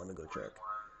 Hang on, let me go check.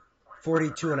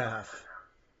 42 and a half.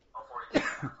 Oh, 42 and a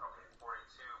half. Okay, 42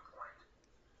 point.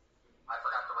 I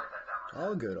forgot to write that down.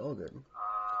 All good, all good. And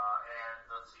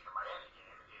let's see, the Miami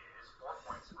game is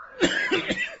 4-point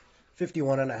spread.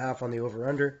 51 and a half on the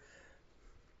over-under.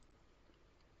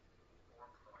 4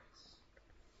 points.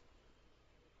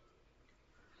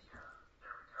 Yeah,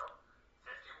 there we go.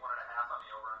 51 and a half on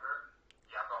the over-under.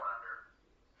 Yeah, I'm going under.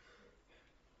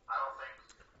 I don't think.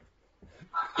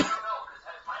 I don't know, because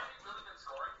has Miami really been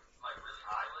scoring like really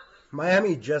high lately?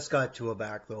 Miami just got Tua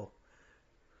back though,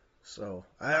 so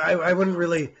I wouldn't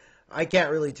really. I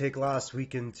can't really take last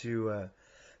week into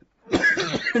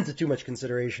into too much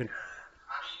consideration.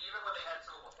 I mean, even when they had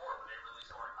Tua before, were they really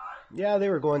scoring high? Yeah, they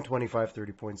were going 25,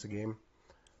 30 points a game. Do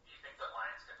you think the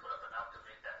Lions can put up enough to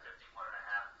make that 51 and a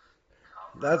half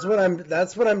cover?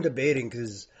 That's what I'm debating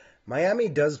because Miami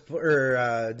does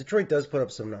Detroit does put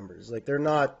up some numbers. Like they're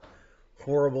not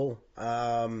horrible.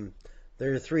 They're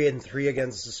 3-3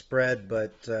 against the spread,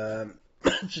 but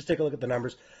just take a look at the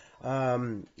numbers.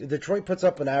 Detroit puts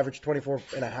up an average 24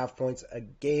 and a half points a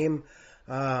game.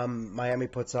 Miami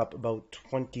puts up about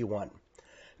 21.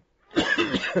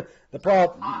 The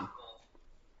problem,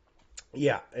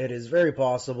 yeah, it is very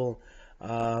possible.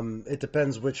 It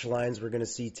depends which lines we're going to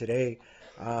see today.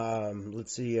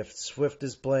 Let's see if Swift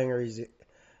is playing or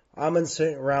Amon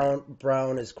St.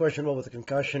 Brown is questionable with a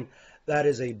concussion. That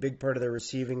is a big part of their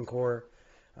receiving core.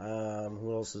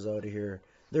 Who else is out of here?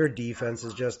 Their defense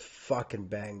is just fucking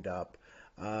banged up.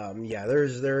 I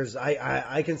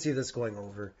can see this going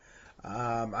over.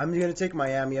 I'm going to take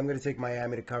Miami. I'm going to take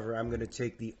Miami to cover. I'm going to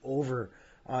take the over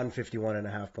on 51 and a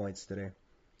half points today. Okay.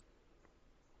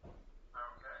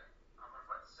 I'm going to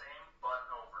put same, but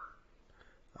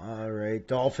over. All right.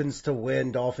 Dolphins to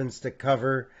win. Dolphins to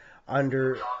cover.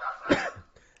 Under. We all got that.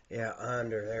 Yeah,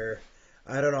 under there.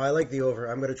 I don't know. I like the over.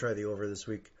 I'm going to try the over this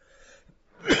week.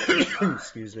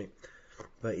 Excuse me.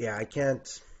 But yeah, I can't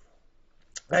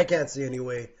see any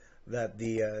way that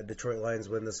the Detroit Lions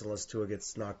win this unless Tua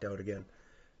gets knocked out again.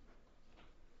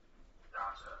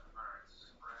 Gotcha. All right.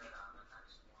 Spread on the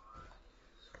next one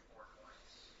is 4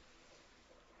 points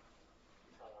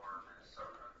for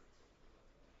Minnesota.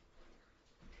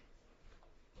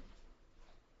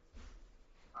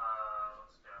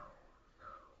 Let's go.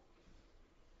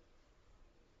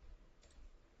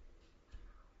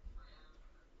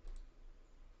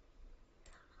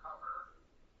 Cover.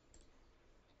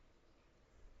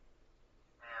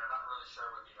 And I'm not really sure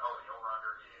what the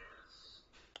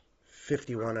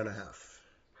 51 and a half.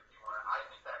 51. I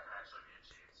think that can actually be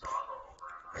achieved, so I'll go over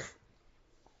on that.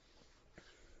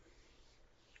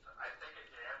 I think it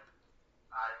can.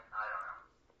 I don't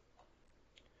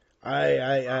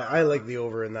know. I like the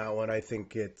over in that one. I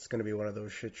think it's going to be one of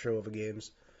those shit show of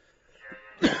games.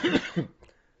 Yeah. A lot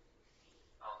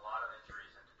of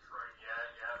injuries in Detroit. Yeah,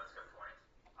 that's a good point.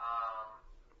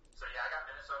 So yeah, I got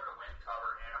Minnesota to win,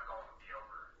 cover, and I'm going with the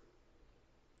over.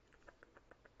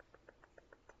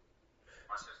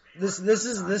 Must just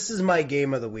be This is my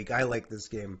game of the week. I like this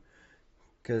game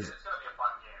because it's gonna be a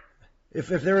fun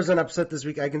game. if there was an upset this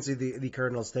week, I can see the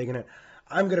Cardinals taking it.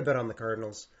 I'm going to bet on the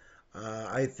Cardinals.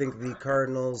 I think the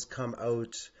Cardinals come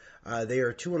out. They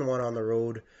are 2-1 on the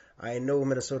road. I know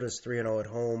Minnesota's 3-0 at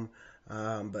home,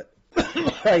 but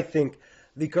I think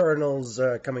the Cardinals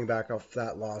coming back off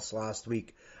that loss last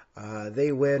week,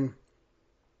 they win.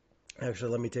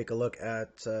 Actually, let me take a look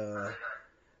at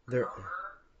their.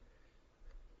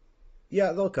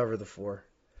 Yeah, they'll cover the 4.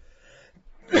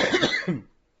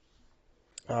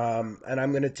 And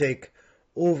I'm going to take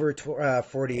over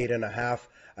 48 and a half.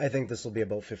 I think this will be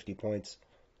about 50 points.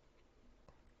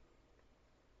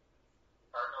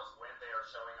 Cardinals win. They are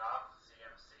showing off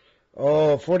CMC.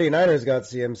 Oh, 49ers got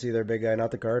CMC, their big guy,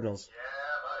 not the Cardinals. Yeah,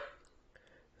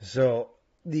 buddy. So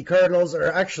the Cardinals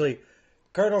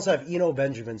have Eno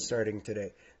Benjamin starting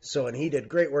today. So, and he did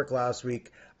great work last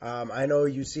week. I know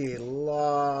you see a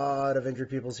lot of injured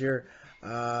peoples here.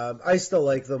 I still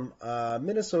like them.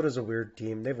 Minnesota's a weird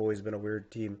team. They've always been a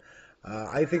weird team.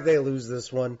 I think they lose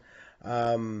this one.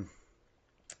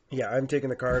 Yeah, I'm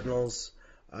taking the Cardinals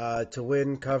to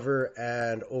win, cover,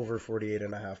 and over 48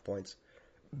 and a half points.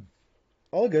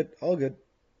 All good. Yo, Canadian's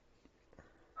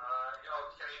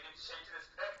changing his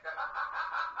pick.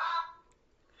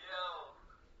 Yo.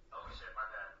 Oh, shit, my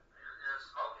bad. You're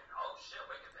smoking. Oh, shit,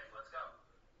 Wicked Pick. Let's go.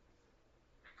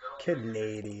 Good old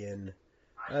Canadian.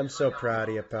 I'm so proud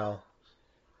of you, pal.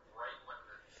 right when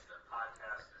the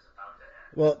podcast is about to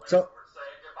end. Well, Like, so we're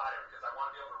saying goodbye because I want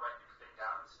to be able to write your thing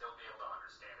down and still be able to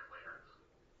understand it later.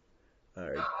 all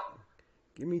right.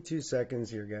 Give me 2 seconds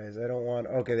here, guys. I don't want.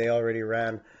 Okay, they already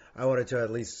ran. I wanted to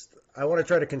I want to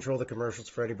try to control the commercials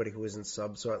for anybody who isn't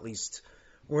sub, so at least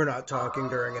we're not talking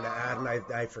during an ad, and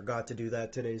I forgot to do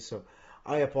that today. So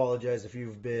I apologize if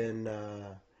you've been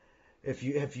if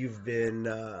you've been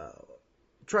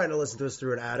trying to listen to us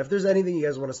through an ad. If there's anything you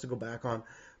guys want us to go back on,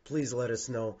 please let us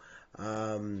know.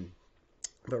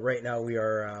 But right now we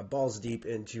are balls deep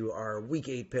into our Week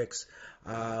 8 picks.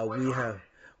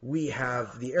 We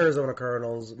have the Arizona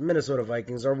Cardinals, Minnesota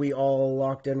Vikings. Are we all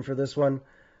locked in for this one?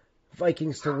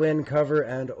 Vikings to win, cover,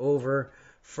 and over.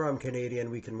 From Canadian,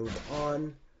 we can move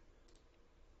on.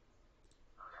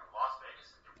 Las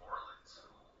Vegas and New Orleans.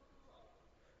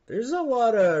 There's a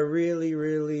lot of really,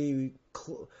 really,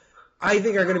 I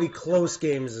think are going to be close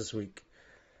games this week.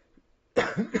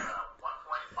 1.5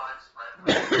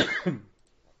 spread. 25.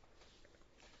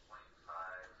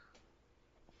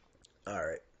 All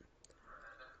right.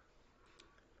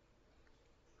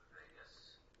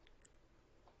 Vegas.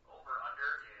 Over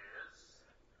under is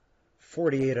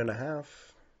 48 and a half.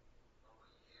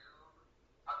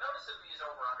 I've noticed that these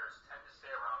over-unders tend to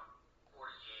stay around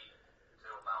 48 to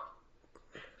about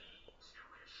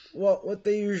 52-ish. Well, what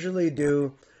they usually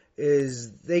do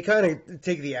is they kind of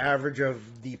take the average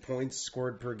of the points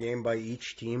scored per game by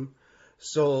each team.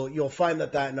 So you'll find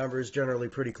that number is generally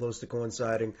pretty close to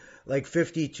coinciding. Like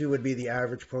 52 would be the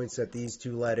average points that these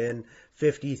two let in.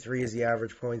 53 is the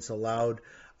average points allowed.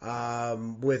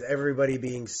 With everybody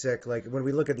being sick, like when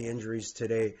we look at the injuries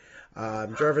today,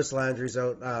 Jarvis Landry's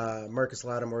out, Marcus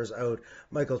Lattimore's out,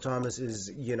 Michael Thomas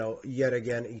is, yet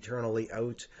again eternally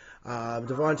out.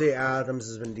 Devontae Adams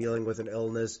has been dealing with an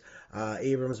illness.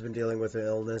 Abrams has been dealing with an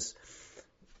illness.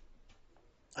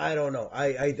 I don't know.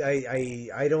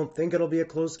 I don't think it'll be a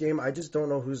close game. I just don't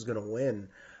know who's going to win.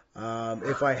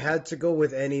 If I had to go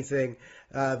with anything,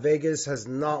 Vegas has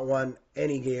not won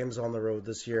any games on the road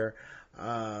this year.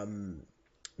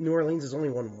 New Orleans has only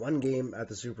won one game at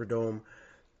the Superdome.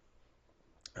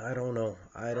 I don't know.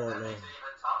 That makes it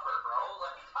even tougher, bro.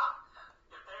 Like,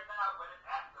 if they're not winning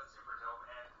at the Superdome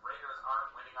and Raiders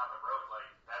aren't winning on the road,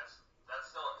 like that's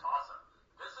still a toss-up.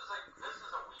 This is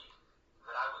a week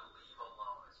that I would leave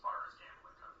alone as far as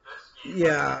gambling goes. This game.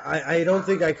 Yeah, I don't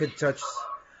think I could touch.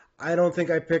 I don't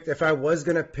think I picked. If I was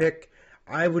gonna pick,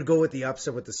 I would go with the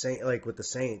upset with the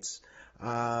Saints.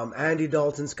 Andy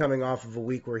Dalton's coming off of a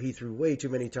week where he threw way too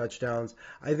many touchdowns.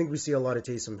 I think we see a lot of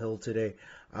Taysom Hill today.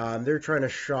 They're trying to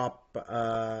shop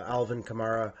Alvin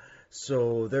Kamara,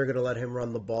 so they're going to let him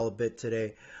run the ball a bit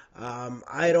today.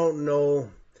 I don't know.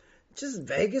 Just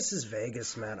Vegas is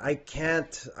Vegas, man. I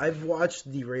can't. I've watched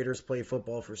the Raiders play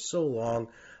football for so long.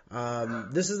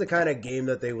 This is the kind of game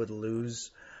that they would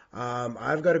lose.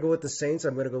 I've got to go with the Saints.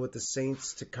 I'm going to go with the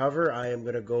Saints to cover. I am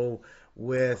going to go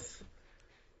with.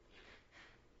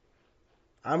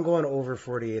 I'm going over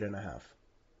 48 and a half.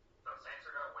 So Saints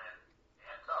are going to win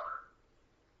and cover.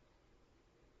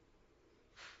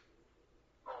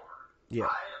 Over. Yeah.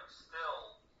 I am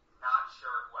still not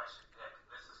sure who I should pick.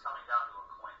 This is coming down to a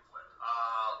coin flip.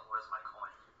 Where's my coin?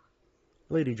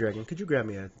 Lady Dragon, could you grab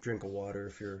me a drink of water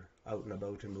if you're out and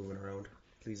about and moving around?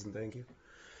 Please and thank you.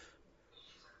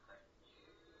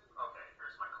 Okay,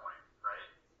 here's my coin, right?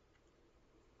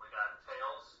 We got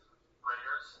tails,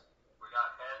 Raiders. We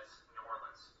got heads, New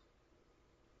Orleans.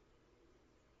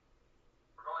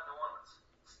 We're going New Orleans.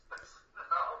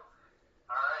 No?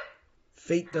 Alright.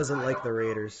 Fate doesn't like the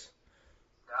Raiders.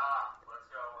 Let's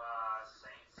go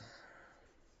Saints.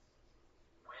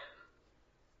 Win.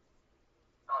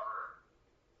 Cover.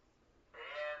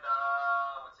 And,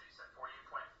 let's see, you said 48.5.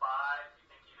 You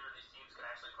think either of these teams can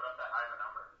actually put up that high of a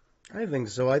number? I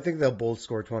think so. I think they'll both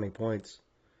score 20 points.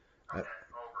 Okay,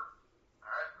 over.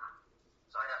 Alright.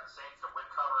 So I got the Saints to win,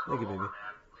 cover, and Thank you, go over, baby.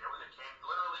 man. It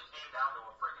literally came down to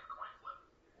a freaking coin flip.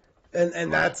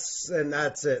 And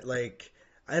that's it. Like,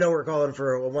 I know we're calling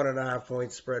for a 1.5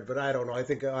 point spread, but I don't know. I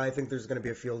think there's going to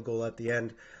be a field goal at the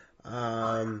end.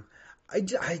 I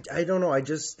don't know. I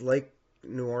just like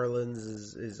New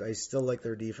Orleans. I still like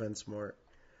their defense more.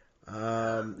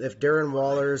 If Darren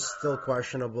Waller's still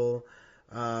questionable,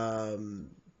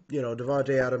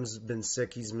 Devontae Adams has been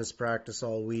sick. He's missed practice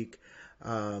all week.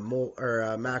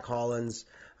 Mac Hollins,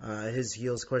 his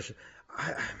heel's question.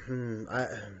 I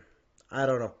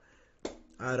don't know.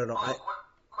 I don't know. Quick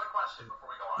question before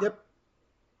we go on. Yep.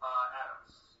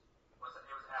 Adams. It was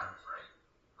Adams, right?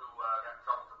 Who got in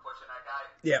trouble for pushing that guy?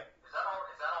 Yep. Is that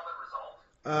all been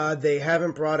resolved? They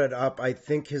haven't brought it up. I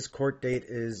think his court date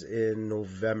is in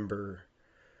November.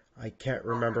 I can't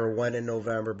remember when in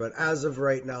November, but as of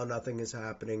right now, nothing is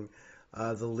happening.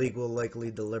 The league will likely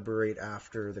deliberate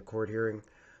after the court hearing.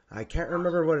 I can't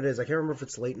remember what it is. I can't remember if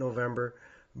it's late November,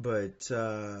 but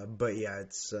yeah,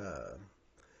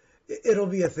 it'll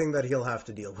be a thing that he'll have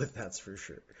to deal with. That's for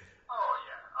sure. Oh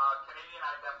yeah, Canadian.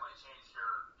 I definitely changed your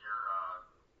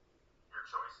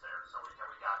choice there, so we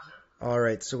got you. All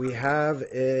right, so we have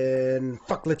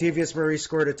Latavius Murray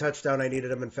scored a touchdown. I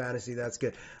needed him in fantasy. That's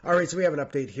good. All right, so we have an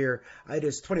update here. It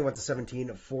is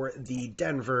 21-17 for the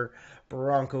Denver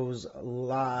Broncos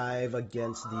live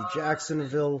against the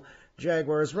Jacksonville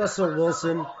Jaguars. Russell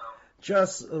Wilson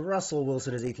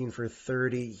is 18 for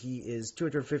 30. He is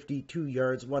 252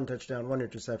 yards, 1 touchdown, 1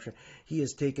 interception. He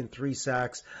has taken 3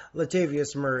 sacks.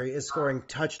 Latavius Murray is scoring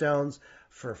touchdowns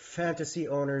for fantasy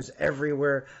owners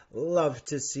everywhere. Love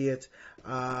to see it.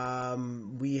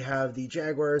 We have the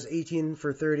Jaguars 18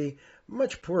 for 30.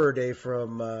 Much poorer day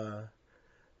from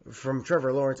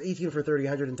Trevor Lawrence, 18 for 30,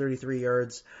 133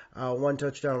 yards, 1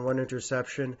 touchdown, 1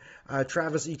 interception.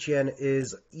 Travis Etienne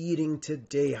is eating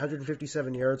today,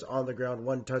 157 yards on the ground,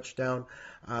 1 touchdown.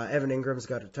 Evan Ingram's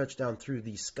got a touchdown through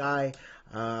the sky.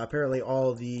 Apparently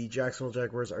all the Jacksonville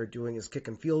Jaguars are doing is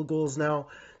kicking field goals now,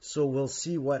 so we'll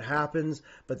see what happens,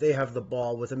 but they have the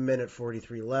ball with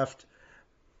 1:43 left.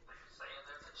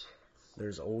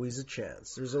 There's always a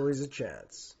chance. There's always a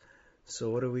chance. So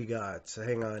what do we got? So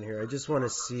hang on here. I just want to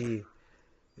see.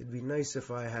 It'd be nice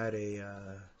if I had a. Dude, Lady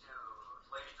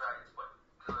Dragon's putting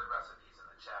good recipes in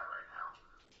the chat right now.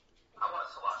 I want a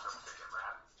cilantro chicken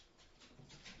wrap.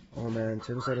 Oh man,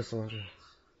 Tim said a cilantro.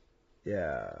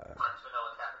 Yeah. French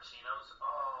vanilla cappuccinos.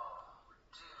 Oh,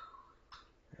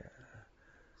 dude. Yeah.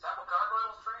 Is that what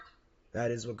gargoyles drink?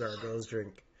 That is what gargoyles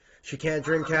drink. She can't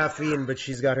drink caffeine, but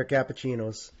she's got her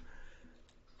cappuccinos.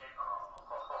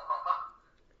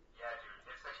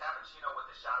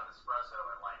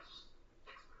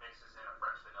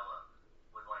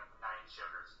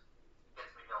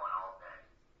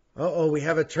 Uh-oh, we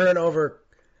have a turnover.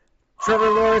 Trevor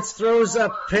Lawrence throws a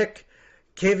pick.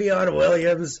 Kavion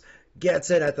Williams gets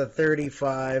it at the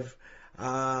 35.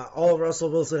 All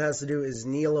Russell Wilson has to do is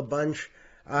kneel a bunch.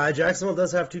 Jacksonville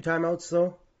does have 2 timeouts,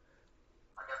 though.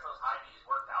 I guess those high knees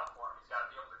worked out for him. He's got to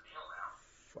be able to kneel now.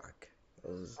 Fuck.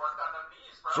 Those... Worked on them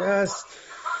knees, bro. Just...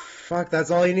 Fuck,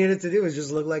 that's all he needed to do was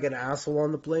just look like an asshole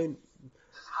on the plane.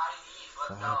 Just high knees,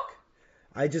 let's Fuck. go.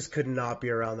 I just could not be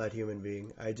around that human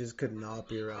being. I just could not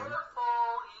be around.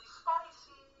 Careful,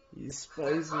 he's spicy.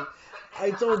 He's spicy.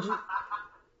 I told you.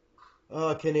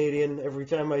 Oh, Canadian. Every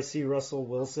time I see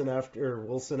Wilson after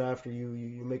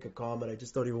you make a comment, I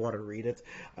just don't even want to read it.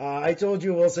 I told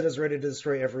you Wilson is ready to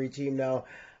destroy every team now.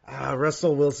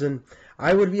 Russell Wilson.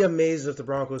 I would be amazed if the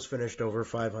Broncos finished over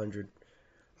 500.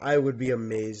 I would be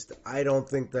amazed. I don't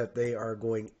think that they are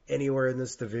going anywhere in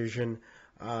this division.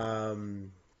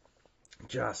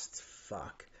 Just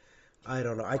fuck. I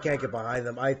don't know. I can't get behind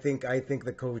them. I think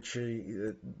the coach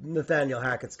Nathaniel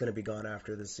Hackett's going to be gone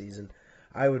after this season.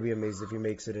 I would be amazed if he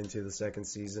makes it into the second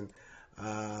season.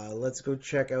 Let's go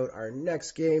check out our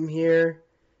next game here.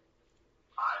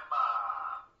 I'm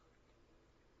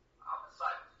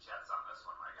excited with the Jets on this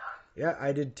one, my guy. Yeah,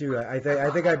 I did too. I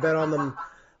think I bet on them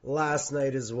last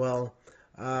night as well.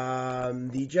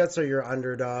 The Jets are your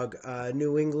underdog.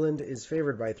 New England is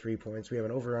favored by 3 points. We have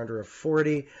an over-under of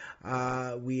 40.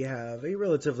 We have a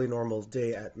relatively normal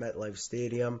day at MetLife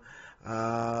Stadium.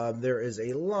 There is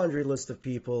a laundry list of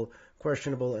people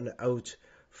questionable and out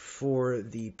for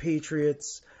the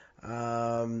Patriots,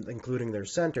 including their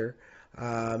center.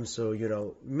 So, you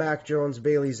know, Mac Jones,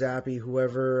 Bailey Zappi,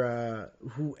 whoever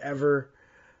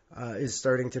is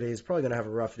starting today is probably going to have a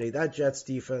rough day. That Jets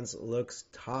defense looks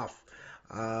tough.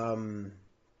 Like I said,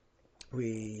 I'm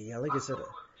going to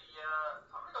go with the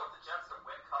Jets to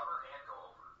win, cover, and go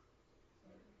over.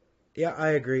 yeah, I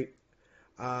agree.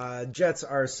 Jets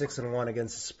are 6-1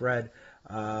 against the spread.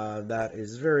 That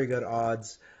is very good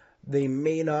odds. They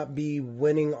may not be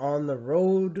winning on the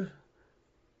road.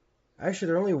 Actually,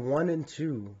 they're only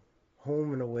 1-2,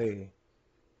 home and away.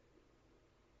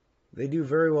 They do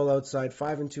very well outside,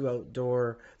 5-2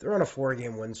 outdoor. They're on a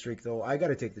 4-game win streak, though. I got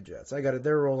to take the Jets.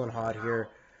 They're rolling hot here.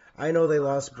 I know they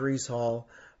lost Breece Hall,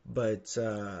 but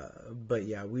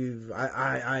yeah,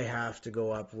 I have to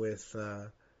go up with.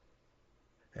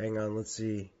 Hang on, let's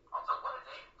see. Also, what a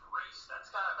name, Breece. That's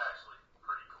kind of actually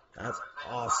pretty cool. That's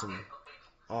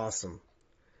awesome.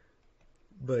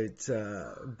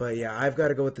 But yeah, I've got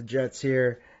to go with the Jets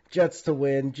here. Jets to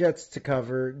win, Jets to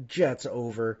cover, Jets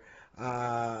over.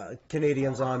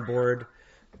 Canadians on board.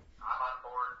 I'm on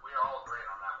board. We are all great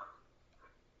on that one.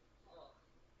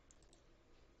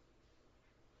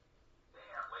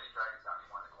 Damn, Lady Dragon's got me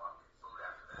wanting to go out and get food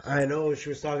after this. I know, she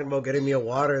was talking about getting me a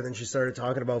water, then she started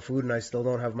talking about food, and I still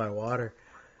don't have my water.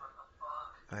 What the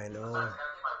fuck? I know. I was gotta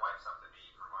get my wife something to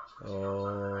eat for lunch when she goes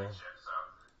on her night shift, so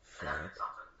I gotta get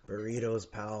something. Burritos,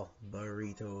 pal.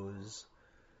 Burritos.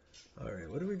 Alright,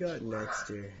 what do we got next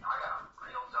here? I got a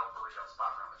real dope burrito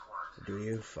spot around the corner. Do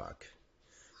you? Fuck.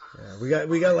 Yeah,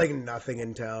 we got like nothing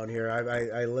in town here.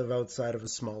 I live outside of a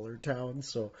smaller town,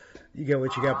 so you get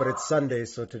what you get. But it's Sunday,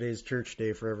 so today's church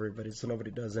day for everybody, so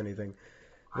nobody does anything.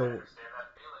 I understand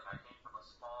that feeling. I came from a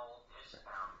small-ish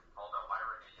town called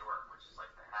Elmira, New York, which is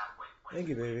like the halfway point Thank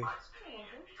you, baby. between my city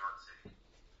and New York City.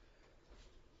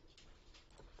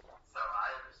 So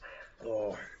I understand.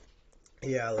 Oh,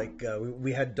 yeah, like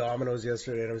we had Domino's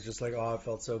yesterday, and I was just like, oh, it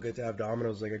felt so good to have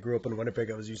Domino's. Like I grew up in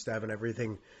Winnipeg, I was used to having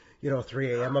everything,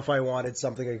 3 a.m. If I wanted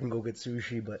something, I can go get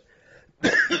sushi, but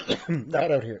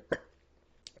not out here.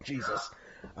 Jesus,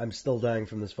 I'm still dying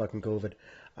from this fucking COVID.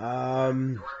 DoorDash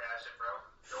it, bro.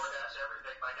 DoorDash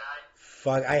everything, my guy.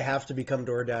 Fuck, I have to become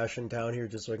DoorDash in town here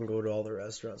just so I can go to all the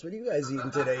restaurants. What are you guys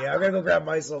eating today? Yeah, I'm gonna go grab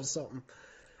myself something.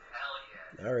 Hell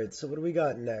yeah. All right, so what do we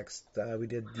got next? We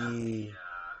did the. The Eagles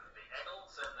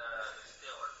and the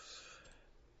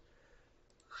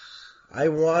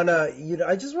Steelers.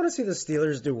 I just wanna see the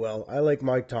Steelers do well. I like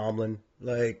Mike Tomlin.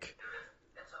 Like,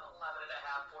 It's an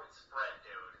 11.5-point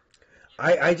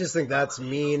spread, dude. I just think that's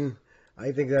mean.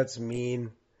 I think that's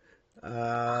mean. But Man,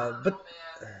 I would say the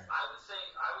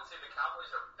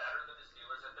Cowboys are better than the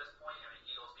Steelers at this point, and the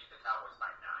Eagles beat the Cowboys by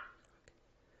 9.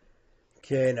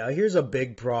 okay, now here's a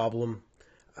big problem.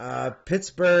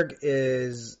 Pittsburgh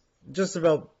is just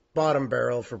about bottom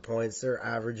barrel for points. They're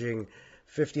averaging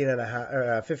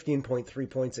 15.3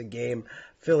 points a game.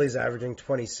 Philly's averaging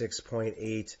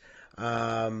 26.8.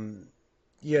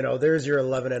 There's your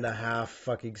 11.5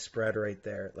 fucking spread right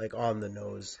there, like on the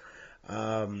nose.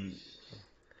 And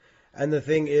the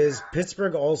thing is,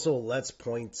 Pittsburgh also lets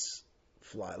points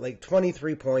fly, like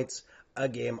 23 points a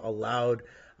game allowed.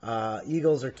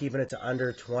 Eagles are keeping it to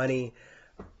under 20.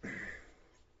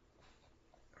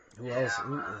 Who else? Eagles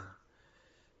win.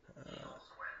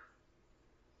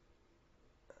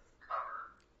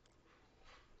 Cover.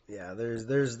 Yeah,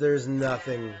 there's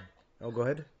nothing. Oh, go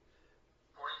ahead.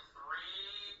 43,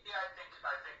 I think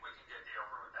we can get the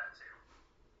over with that too.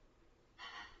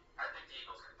 I think the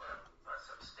Eagles can put up a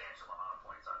substantial amount of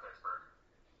points on Pittsburgh.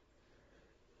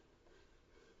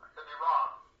 I could be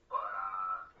wrong, but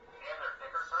and their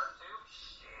kicker's hurt too.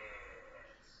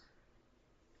 Shit.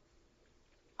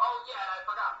 Oh yeah, I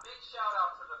forgot. Big shout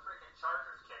out to the freaking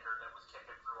Chargers kicker that was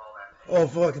kicking through all that pain. Oh,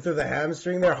 fucking through the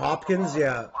hamstring there, Hopkins.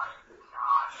 Yeah, Oh my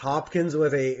gosh. Hopkins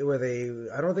with a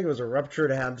I don't think it was a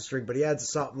ruptured hamstring, but he had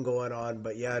something going on.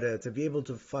 But yeah, to be able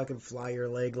to fucking fly your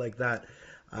leg like that,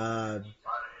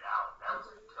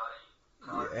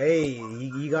 hey,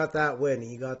 he got that win.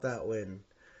 He got that win.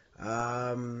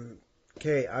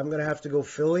 Okay, I'm gonna have to go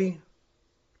Philly.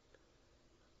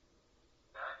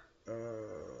 Fuck.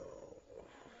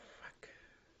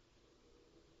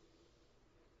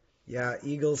 Yeah,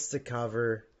 Eagles to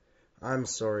cover. I'm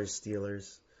sorry,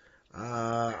 Steelers.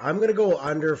 I'm gonna go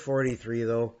under 43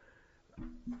 though.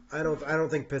 I don't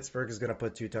think Pittsburgh is gonna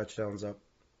put 2 touchdowns up.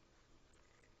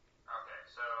 Okay,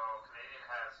 so Canadian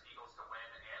has Eagles to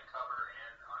win and cover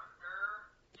and under.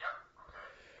 Yep. Okay.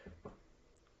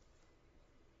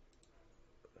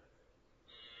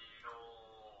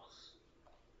 Eagles.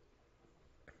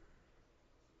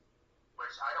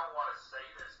 Which I don't want to say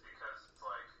this because it's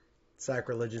like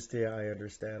Sacrilegious to you, I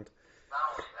understand.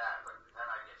 not only that, but then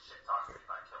I get shit talked to me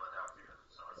by Philadelphia.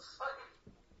 So it's like,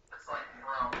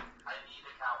 bro, I need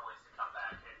the Cowboys to come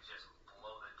back and just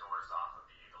blow the doors off of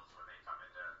the Eagles when they come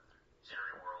into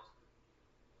Jerry World.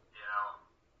 You know,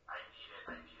 I need it.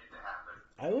 I need it to happen.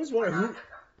 I was wondering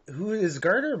who is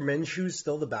Gardner Minshew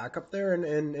still the backup there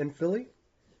in Philly?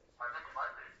 I think it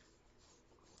might be.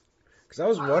 Because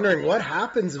I was wondering what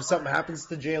happens if something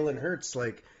happens to Jalen Hurts.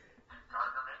 Like,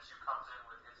 Gardner Minshew comes in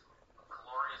with his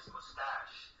glorious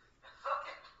mustache and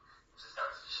fucking just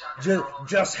starts shucking it all over.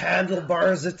 just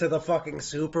handlebars it to the fucking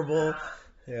Super Bowl.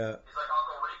 Yeah. He's like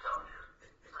Uncle Rico, dude.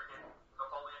 Freaking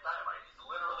Napoleon Dynamite. He's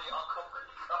literally Uncle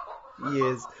Rico. He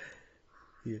is.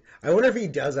 I wonder if he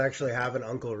does actually have an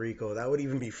Uncle Rico. That would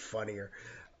even be funnier.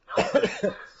 No, but he did a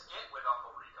skit with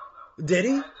Uncle Rico, though. Did he?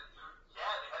 They had the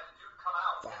dude come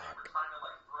out, and they were trying to,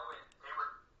 like, throw it.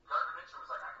 Gardner Minshew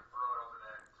was like, I can throw it over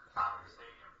there to the top of the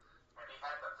stadium. And he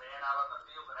had the fan out on the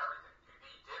field and everything.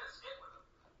 He did a skit with him.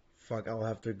 Fuck, I'll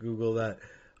have to Google that.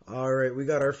 All right, we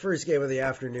got our first game of the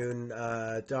afternoon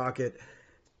docket.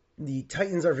 The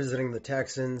Titans are visiting the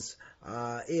Texans.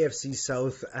 AFC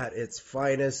South at its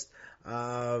finest. Yeah.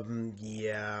 1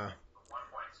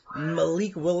 point spread.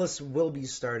 Malik Willis will be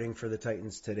starting for the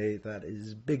Titans today. That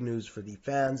is big news for the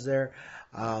fans there.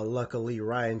 Luckily,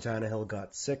 Ryan Tannehill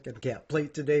got sick and can't play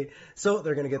today, so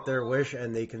they're going to get their wish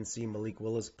and they can see Malik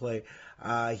Willis play.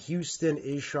 Houston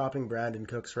is shopping Brandon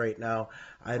Cooks right now.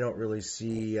 I don't really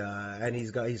see, and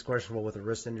he's questionable with a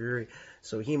wrist injury,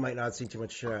 so he might not see too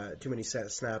many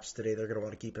snaps today. They're going to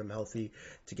want to keep him healthy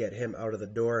to get him out of the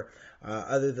door.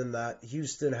 Other than that,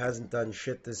 Houston hasn't done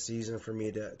shit this season for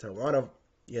me to want to,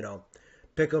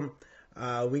 pick them.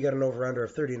 We got an over-under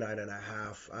of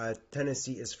 39.5.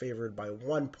 Tennessee is favored by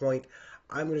 1 point.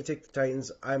 I'm going to take the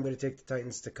Titans. I'm going to take the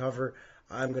Titans to cover.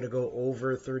 I'm going to go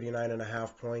over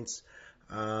 39.5 points.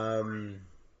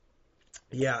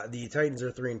 Yeah, the Titans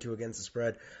are 3-2 against the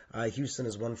spread. Houston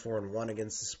is 1-4-1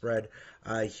 against the spread.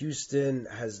 Houston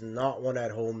has not won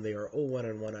at home. They are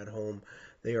 0-1-1 at home.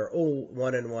 They are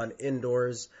 0-1-1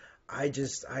 indoors. I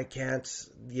can't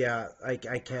see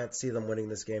them winning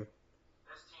this game.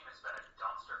 This team has been a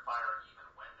dumpster fire even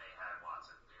when they had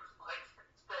Watson. It's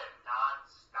been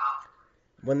non-stop.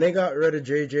 When they got rid of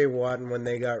J.J. Watt and when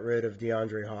they got rid of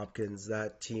DeAndre Hopkins,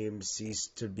 that team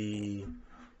ceased to be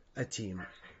a team.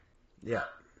 Yeah.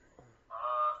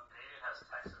 David has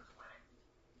Texans winning.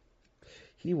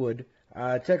 He would.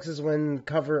 Texas win,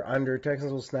 cover under.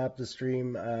 Texans will snap the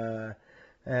stream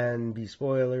and be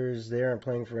spoilers. They aren't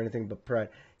playing for anything but pride.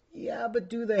 Yeah, but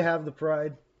do they have the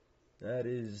pride? That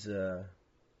is, I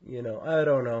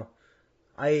don't know.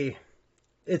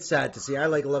 It's sad to see. I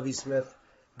like Lovie Smith,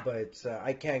 but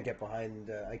I can't get behind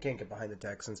the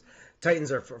Texans.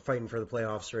 Titans are fighting for the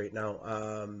playoffs right now.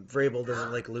 Vrabel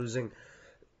doesn't like losing.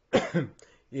 Yeah,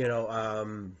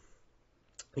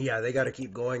 they got to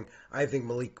keep going. I think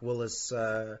Malik Willis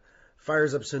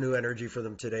fires up some new energy for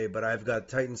them today, but I've got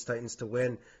Titans to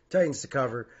win, Titans to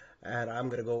cover, and I'm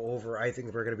going to go over. I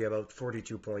think we're going to be about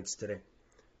 42 points today.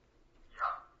 Yeah.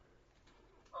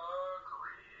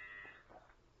 Agreed.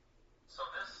 So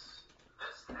this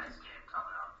next game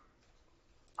coming up,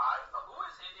 who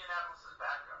is Indianapolis'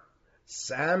 backup?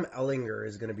 Sam Ellinger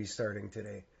is going to be starting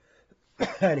today.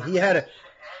 And he had a...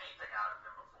 anything out of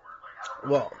him before. Like, I don't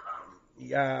know. Well,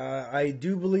 yeah, I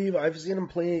do believe I've seen him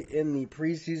play in the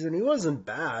preseason. He wasn't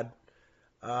bad.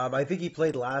 I think he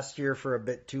played last year for a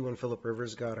bit too when Phillip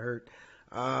Rivers got hurt.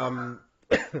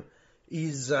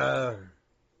 He's I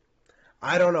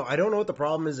don't know. I don't know what the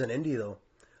problem is in Indy though.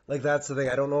 Like that's the thing.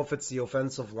 I don't know if it's the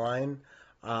offensive line.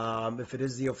 If it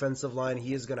is the offensive line,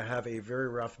 he is going to have a very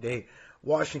rough day.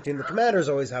 Washington, the Commanders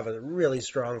always have a really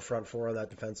strong front four on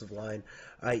that defensive line,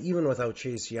 even without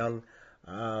Chase Young.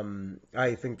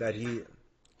 I think that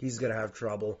he's going to have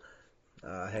trouble.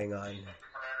 Hang on. Do you think the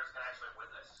Commanders can actually win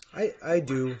this? I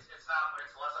do. It's not.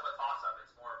 It's less of a toss-up.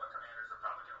 It's more of a Commanders are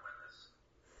probably going to win this.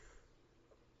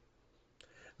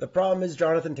 The problem is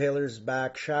Jonathan Taylor's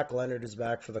back. Shaq Leonard is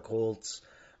back for the Colts.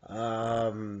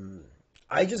 I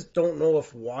just don't know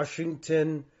if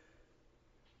Washington.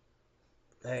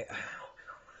 I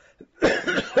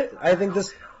think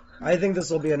this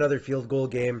will be another field goal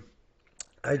game.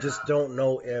 I just don't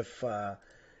know if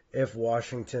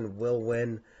Washington will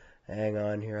win. Hang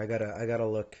on here. I gotta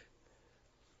look.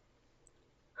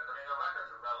 I mean, the records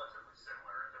are relatively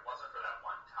similar. If it wasn't for that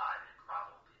one tie, it'd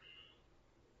probably be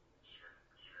even,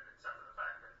 except for the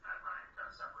fact that Matt Ryan kind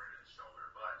of separated his shoulder.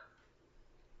 But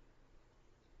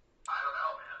I don't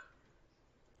know, man.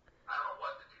 I don't know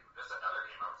what to do. This is another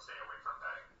game I would stay away from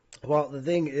betting. Well, the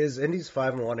thing is, Indy's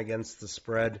 5-1 against the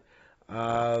spread,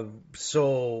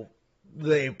 so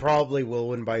they probably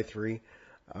will win by 3.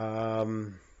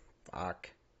 Fuck.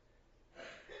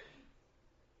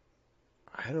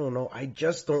 I don't know. I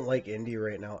just don't like Indy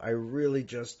right now. I really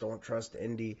just don't trust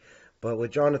Indy. But with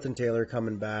Jonathan Taylor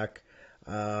coming back,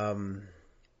 they're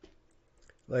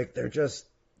just,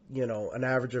 an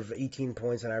average of 18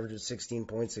 points, an average of 16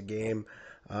 points a game.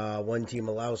 One team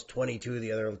allows 22,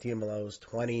 the other team allows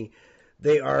 20.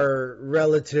 They are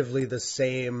relatively the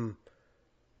same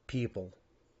people.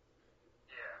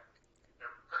 Yeah.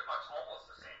 They're pretty much almost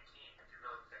the same team if you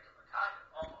really think of it. Kind of,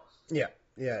 almost. Yeah.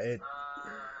 I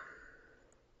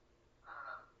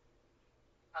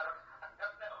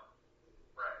don't know.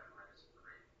 Right, minus 3.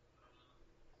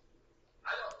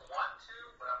 I don't want to,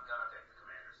 but I'm going to pick the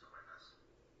Commanders to win this.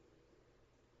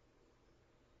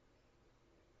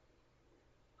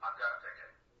 I'm going to pick it.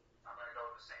 I'm going to go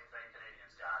with the same thing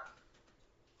Canadians got.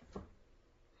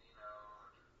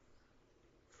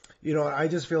 I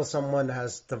just feel someone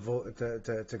has to vote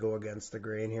to go against the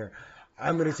grain here.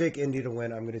 I'm going to take Indy to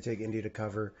win. I'm going to take Indy to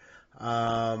cover.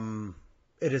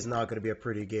 It is not going to be a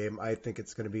pretty game. I think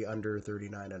it's going to be under 39.5. Under,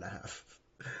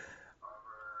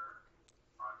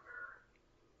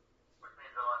 which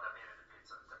means they'll end up being a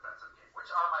defensive game, which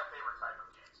are my favorite type of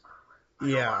games, by the way.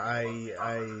 Yeah, I like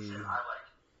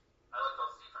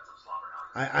those defensive slobber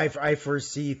knockers. I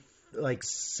foresee like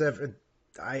 7.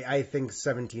 I think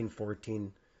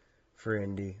 17-14 for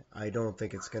Indy. I don't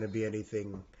think it's going to be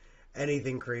anything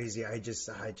crazy. I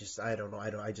don't know.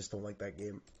 I just don't like that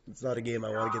game. It's not a game I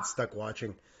want to get stuck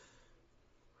watching. No,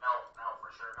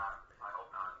 for sure not. I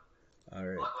hope not. All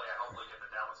right. Luckily, I hope we get the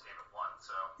Dallas game at 1.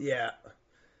 So yeah.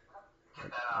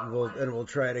 Get that out of the way. We'll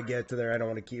try to get to there. I don't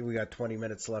want to keep. We got 20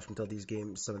 minutes left until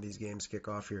some of these games kick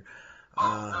off here. No,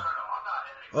 I'm not.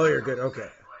 Oh, you're good. Okay.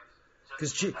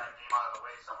 Just get that game out of the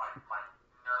way so my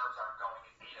nerves aren't going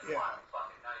 8 o'clock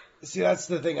fucking night. See, that's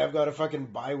the thing. I've got a fucking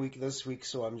bye week this week,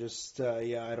 so I'm just,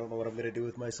 I don't know what I'm going to do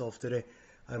with myself today.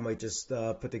 I might just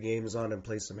put the games on and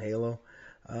play some Halo.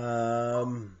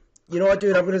 You know what,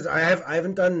 dude? I've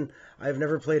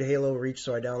never played Halo Reach,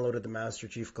 so I downloaded the Master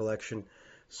Chief Collection.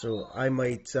 So I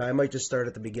might just start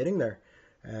at the beginning there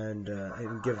and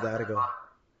give that a go. I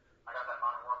got that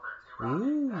Modern Warfare 2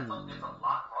 Ooh. It's a lot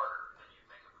harder than you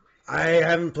think it would be. I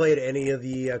haven't played any of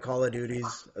the Call of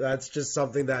Duties. That's just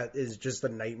something that is just a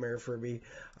nightmare for me.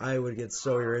 I would get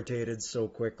so irritated so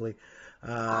quickly.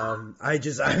 I'm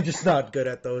just not good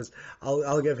at those.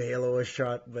 I'll give Halo a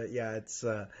shot, but yeah, it's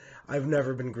I've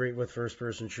never been great with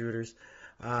first-person shooters.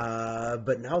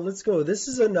 But now let's go. This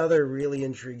is another really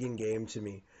intriguing game to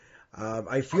me.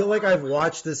 I feel like I've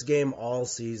watched this game all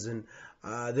season.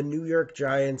 The New York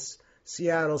Giants,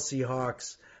 Seattle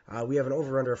Seahawks. We have an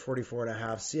over-under of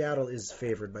 44.5. Seattle is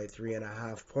favored by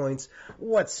 3.5 points.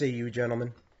 What say you, gentlemen?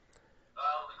 Let me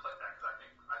click that because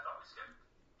I thought we skipped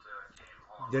the game.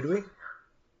 Hold on Did we? We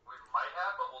might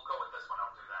have, but we'll go with this one.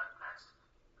 I'll do that next.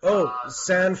 Oh,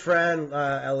 San Fran,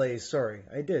 LA. Sorry,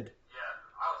 I did. Yeah,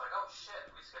 I was like, oh shit,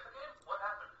 did we skip a game? What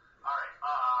happened? All right.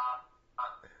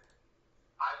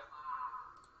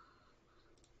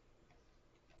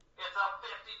 It's a 50-50.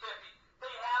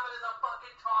 They have it as a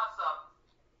fucking toss-up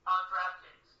on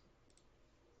DraftKings.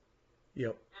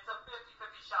 Yep. It's a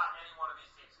 50-50 shot any one of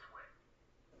these teams can win.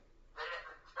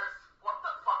 What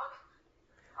the fuck?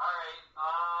 All right.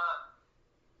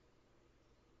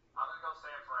 I'm gonna go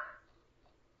San Fran.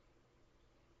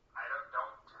 I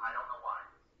don't know why.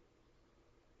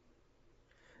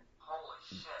 Holy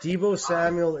shit. Deebo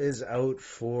Samuel is out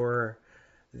for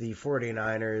the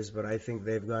 49ers, but I think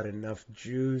they've got enough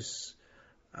juice.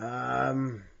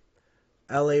 LA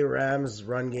Rams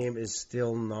run game is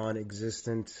still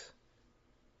non-existent.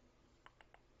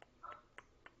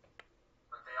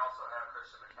 But they also have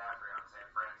Christian McCaffrey on San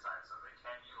Fran's side, so they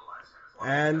can utilize him as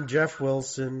and Jeff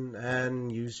Wilson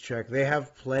and Juszczyk. They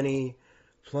have plenty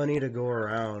to go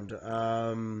around. So yeah,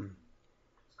 I'm gonna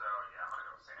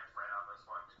go San Fran on this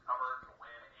one to cover, to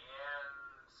win, and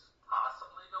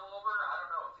possibly go over. I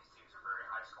don't know if these teams are very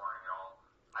high scoring at all.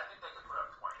 I think they could put up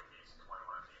 20 apiece,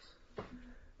 21 apiece.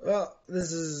 Well,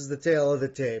 this is the tail of the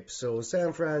tape. So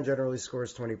San Fran generally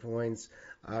scores 20 points.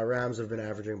 Rams have been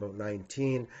averaging about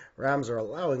 19. Rams are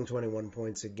allowing 21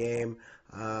 points a game.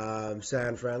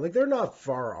 San Fran, like, they're not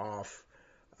far off.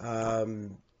 You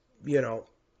know,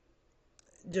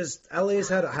 just LA's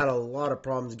had a lot of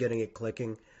problems getting it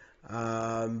clicking.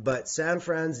 But San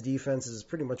Fran's defense is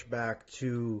pretty much back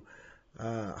to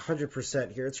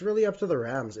 100% here. It's really up to the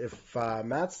Rams. If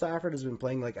Matt Stafford has been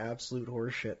playing like absolute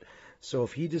horseshit, so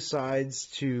if he decides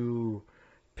to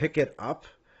pick it up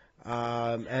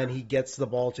and he gets the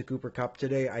ball to Cooper Kupp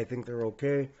today, I think they're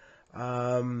okay.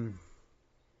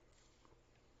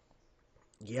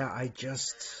 Yeah,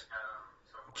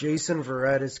 Jason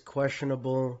Verrett is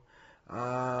questionable.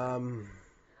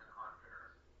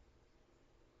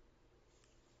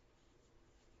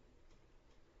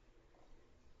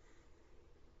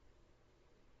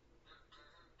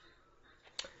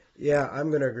 Yeah, I'm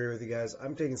going to agree with you guys.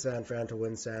 I'm taking San Fran to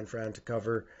win, San Fran to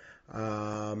cover.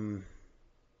 Um,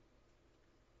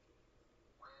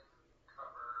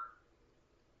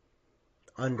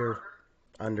 under.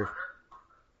 Under.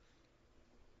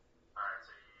 Alright,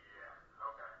 so yeah,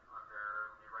 okay. Under,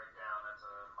 let me write down, that's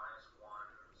a -1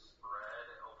 spread,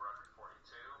 over under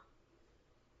 42.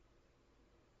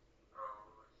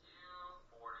 OU,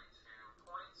 42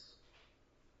 points.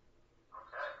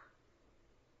 Okay.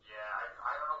 Yeah,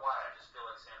 I don't know why, I just feel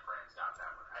like San Fran's got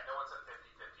that one. I know it's a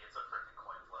 50-50, it's a freaking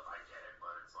coin flip, I get it,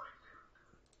 but it's like, dude.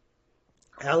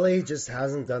 LA just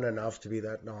hasn't done enough to be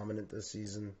that dominant this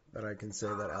season that I can say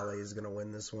that LA is going to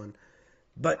win this one.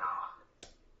 But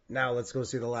now let's go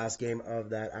see the last game of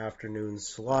that afternoon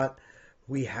slot.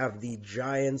 We have the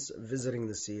Giants visiting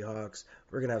the Seahawks.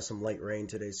 We're going to have some light rain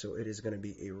today, so it is going to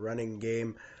be a running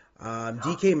game.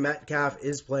 DK Metcalf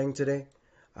is playing today.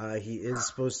 He is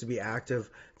supposed to be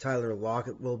active. Tyler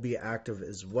Lockett will be active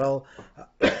as well.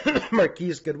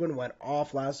 Marquise Goodwin went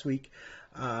off last week.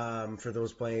 For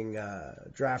those playing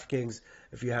DraftKings,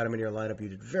 if you had him in your lineup, you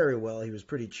did very well. He was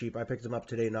pretty cheap. I picked him up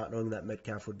today not knowing that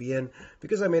Metcalf would be in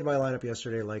because I made my lineup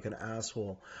yesterday like an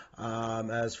asshole.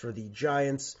 As for the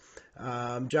Giants,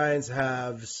 Giants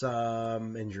have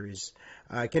some injuries.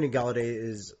 Kenny Galladay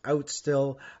is out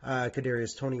still.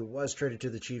 Kadarius Toney was traded to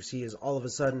the Chiefs. He is all of a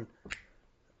sudden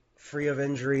free of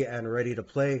injury and ready to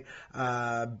play.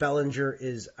 Bellinger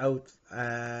is out,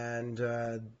 and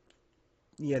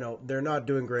they're not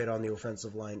doing great on the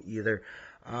offensive line either.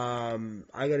 I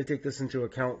got to take this into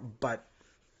account, but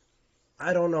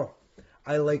I don't know.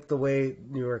 I like the way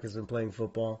New York has been playing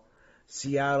football.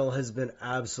 Seattle has been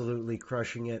absolutely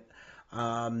crushing it.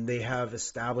 They have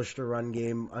established a run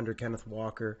game under Kenneth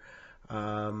Walker.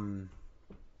 I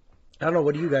don't know.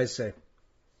 What do you guys say?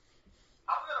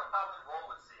 I'm gonna probably roll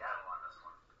with Seattle on this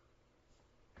one.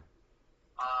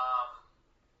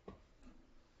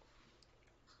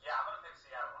 Yeah, I'm gonna pick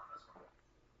Seattle on this one.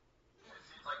 It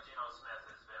seems like Geno Smith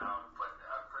has been put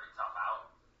pretty tough out,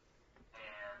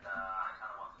 and I kind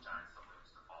of want the Giants to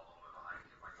lose to fall a little bit behind,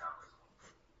 give my Cowboys a little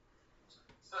bit.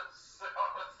 So it's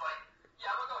like, yeah,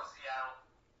 I'm gonna go with Seattle.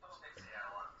 I'm gonna pick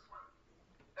Seattle on this one.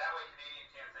 That way, Canadian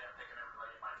can't say I'm picking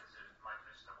everybody in my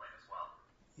division to win as well.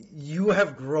 You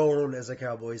have grown as a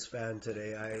Cowboys fan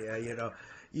today.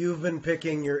 You've been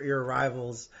picking your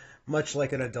rivals much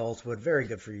like an adult would. Very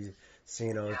good for you,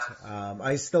 Cino. Yes.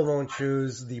 I still won't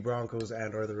choose the Broncos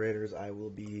and or the Raiders. I will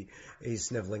be a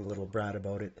sniveling little brat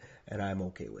about it, and I'm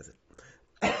okay with it.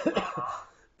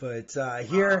 But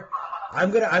here,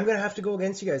 I'm gonna have to go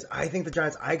against you guys. I think the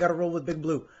Giants. I gotta roll with Big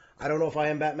Blue. I don't know if I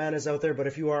Am Batman is out there, but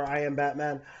if you are I Am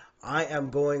Batman, I am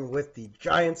going with the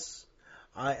Giants.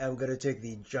 I am going to take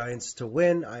the Giants to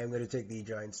win. I am going to take the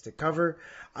Giants to cover.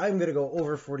 I'm going to go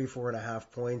over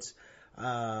 44.5 points.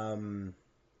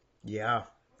 Yeah,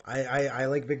 I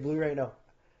like Big Blue right now.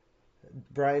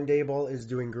 Brian Daboll is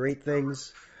doing great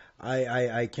things.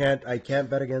 I can't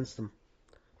bet against him.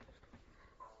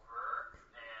 Over,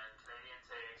 and Canadian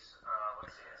takes,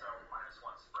 let's see, it's a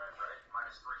 -1 spread, right?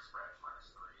 -3 spread,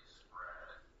 -3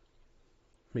 spread.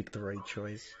 Make the right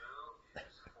choice. Is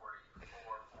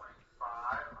 44.5.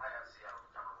 I have Seattle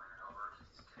cover winning over.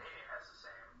 Canadian has the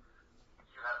same.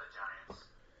 You have the Giants.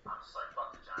 I'm just like,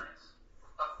 fuck the Giants.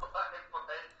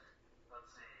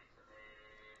 Let's see,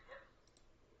 Canadian.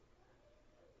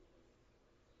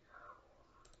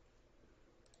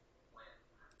 Win.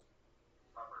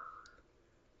 Cover.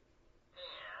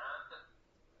 And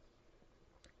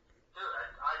dude, I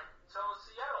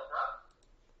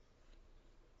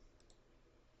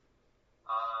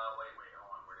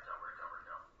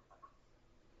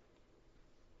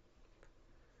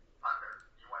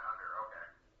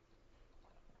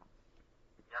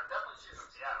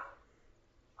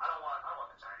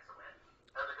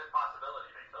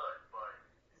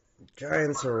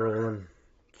Giants are rolling.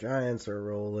 Giants are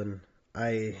rolling. I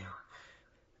hate to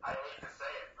say it,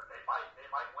 but they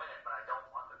might win it, but I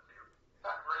don't want them to.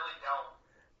 I really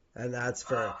don't. And that's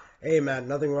fair. Hey, man,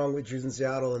 nothing wrong with choosing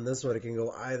Seattle in this one. It can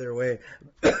go either way.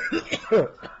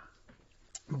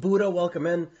 Buddha, welcome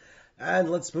in.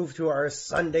 And let's move to our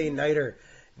Sunday nighter.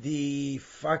 The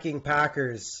fucking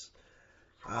Packers.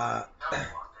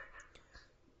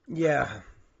 Yeah.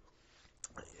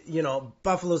 You know,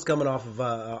 Buffalo's coming off of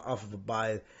a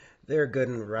bye. They're good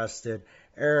and rested.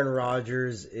 Aaron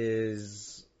Rodgers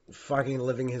is fucking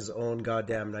living his own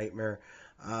goddamn nightmare.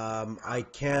 I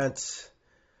can't,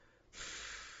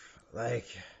 like,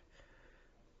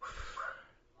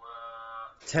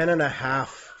 10.5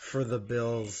 for the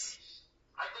Bills.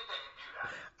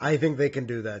 I think they can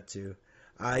do that too.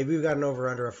 We've got an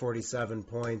over-under of 47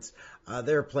 points.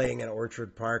 They're playing at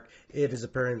Orchard Park. It is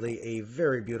apparently a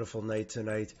very beautiful night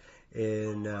tonight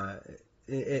in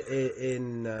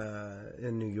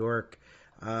New York.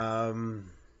 I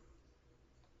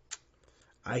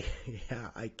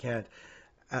can't.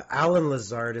 Alan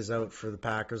Lazard is out for the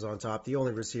Packers on top. The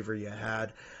only receiver you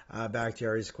had.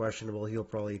 Bakhtiari's questionable. He'll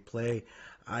probably play.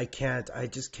 I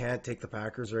just can't take the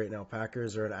Packers right now.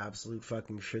 Packers are an absolute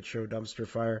fucking shit show, dumpster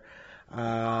fire.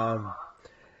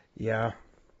 Yeah.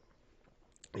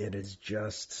 It is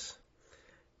just...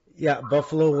 Yeah,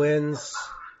 Buffalo wins.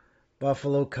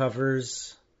 Buffalo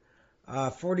covers.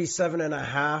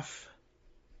 47.5.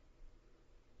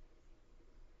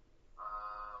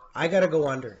 I gotta go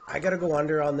under. I gotta go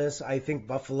under on this. I think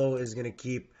Buffalo is gonna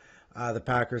keep the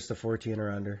Packers to 14 or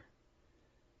under.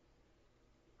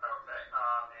 Okay, and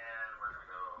we're gonna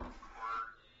go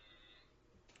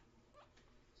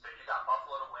So you got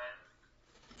Buffalo to win.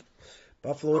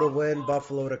 Buffalo to win,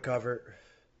 Buffalo to cover.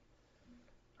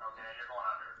 Okay, you're going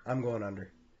under. I'm going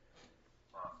under.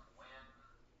 Win,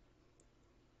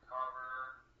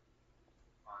 cover,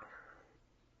 under.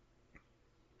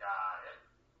 Got it.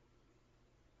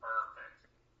 Perfect.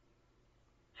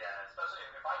 Yeah, especially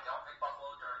if I don't pick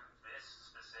Buffalo during this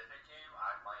specific game,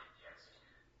 I might be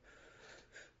executed.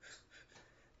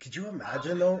 Could you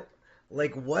imagine, though?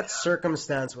 Like, what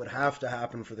circumstance would have to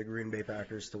happen for the Green Bay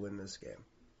Packers to win this game?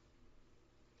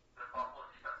 The Buffalo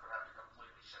defense would have to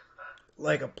completely shit the bed.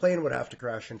 Like, a plane would have to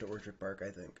crash into Orchard Park,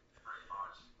 I think.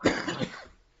 Pretty much.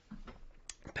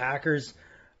 Packers,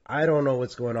 I don't know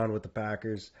what's going on with the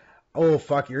Packers. Oh,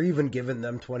 fuck, you're even giving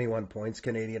them 21 points,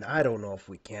 Canadian. I don't know if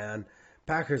we can.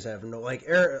 Packers have no... Like,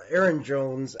 Aaron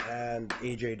Jones and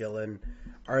A.J. Dillon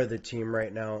are the team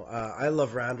right now. I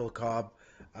love Randall Cobb,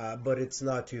 but it's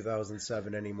not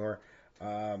 2007 anymore.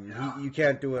 You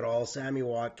can't do it all. Sammy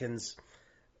Watkins,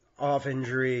 off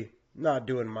injury, not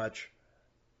doing much.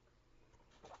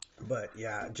 But,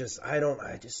 yeah,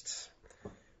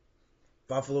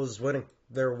 Buffalo's winning.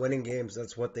 They're winning games.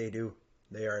 That's what they do.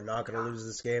 They are not going to lose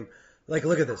this game. Like,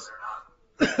 look at this.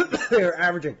 They are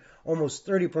averaging almost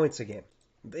 30 points a game.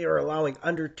 They are allowing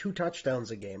under 2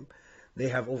 touchdowns a game. They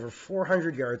have over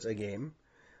 400 yards a game.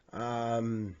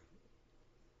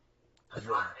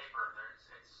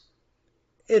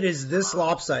 It is this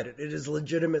lopsided. It is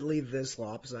legitimately this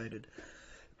lopsided.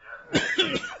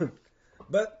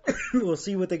 But we'll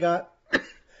see what they got.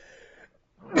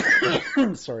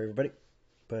 Sorry, everybody.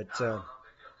 But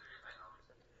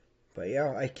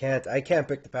yeah, I can't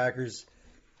pick the Packers.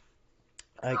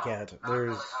 I can't.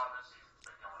 There's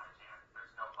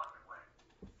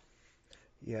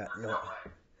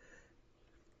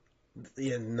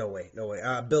no way.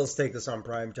 Bills take this on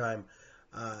prime time,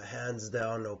 hands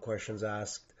down, no questions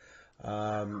asked.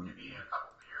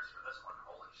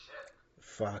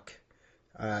 Fuck.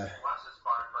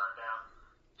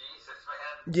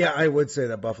 Yeah, I would say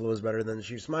that Buffalo is better than the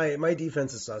Chiefs. My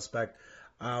defense is suspect.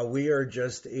 We are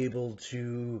just able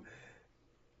to...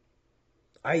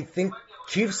 I think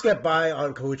Chiefs get by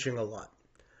on coaching a lot.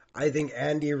 I think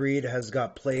Andy Reid has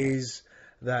got plays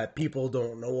that people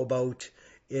don't know about.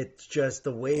 It's just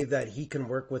the way that he can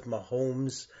work with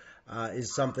Mahomes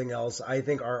is something else. I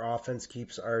think our offense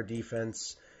keeps our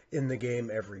defense in the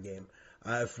game every game.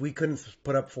 If we couldn't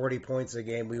put up 40 points a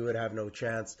game, we would have no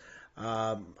chance.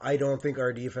 I don't think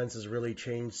our defense has really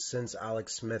changed since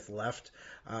Alex Smith left.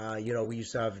 We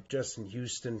used to have Justin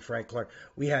Houston, Frank Clark.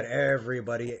 We had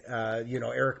everybody,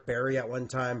 Eric Berry at one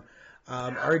time.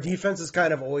 Our defense has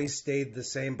kind of always stayed the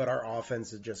same, but our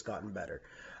offense has just gotten better.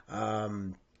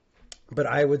 But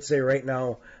I would say right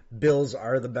now, Bills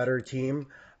are the better team.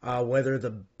 Whether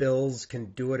the Bills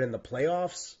can do it in the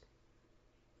playoffs,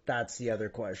 that's the other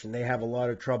question. They have a lot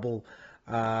of trouble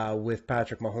with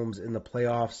Patrick Mahomes in the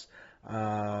playoffs.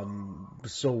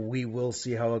 So we will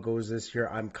see how it goes this year.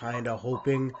 I'm kind of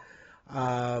hoping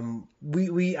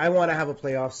I want to have a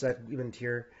playoff segment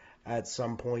here at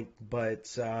some point, but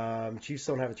Chiefs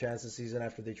don't have a chance this season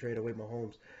after they trade away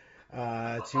Mahomes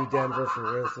to Denver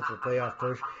for playoff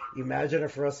push. Imagine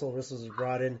if Russell Wilson was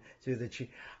brought in to the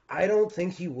Chiefs. I don't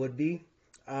think he would be,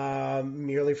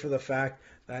 merely for the fact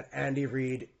that Andy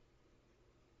Reid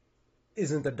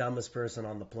isn't the dumbest person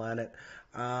on the planet.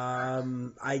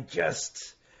 I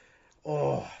just,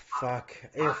 oh fuck, Hot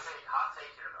take here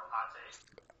though. Hot take.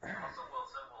 Russell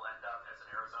Wilson will end up as an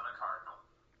Arizona Cardinal,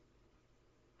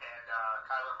 and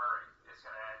Kyler Murray is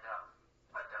going to end up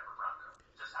a Denver Bronco.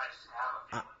 I just have a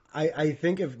feeling. I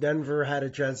think if Denver had a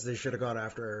chance, they should have gone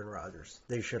after Aaron Rodgers.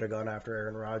 They should have gone after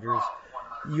Aaron Rodgers. Oh,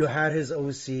 You had his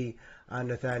OC,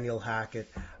 Nathaniel Hackett,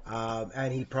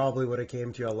 and he probably would have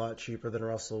came to you a lot cheaper than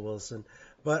Russell Wilson.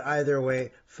 But either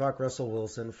way, fuck Russell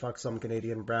Wilson, fuck some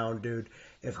Canadian brown dude.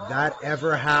 If that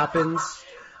ever happens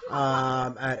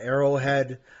at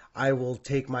Arrowhead, I will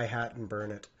take my hat and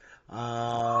burn it.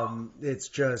 It's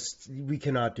just, we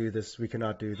cannot do this. We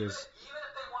cannot do this. Even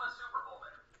if they won a Super Bowl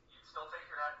there, you'd still take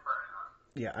your hat and burn it, huh?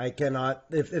 Yeah, I cannot.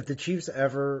 If the Chiefs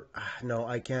ever, no,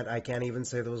 I can't even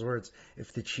say those words.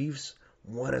 If the Chiefs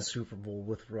won a Super Bowl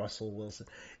with Russell Wilson,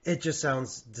 it just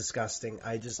sounds disgusting.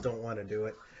 I just don't want to do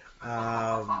it.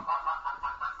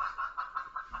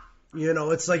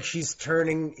 It's like she's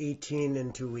turning 18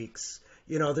 in 2 weeks.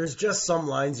 There's just some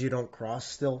lines you don't cross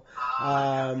still.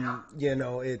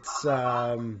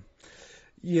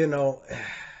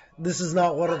 This is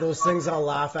not one of those things I'll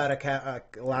laugh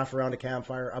around a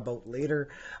campfire about later.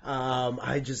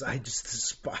 I just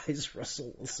despise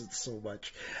Russell Wilson so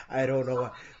much. I don't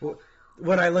know.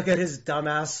 When I look at his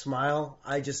dumbass smile,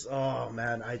 I just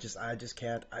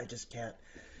can't.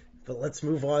 But let's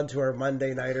move on to our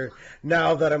Monday nighter.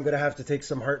 Now that I'm going to have to take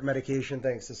some heart medication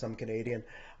thanks to some Canadian.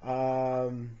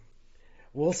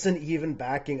 Wilson even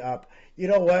backing up. You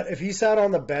know what? If he sat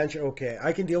on the bench, okay,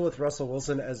 I can deal with Russell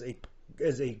Wilson as a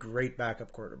great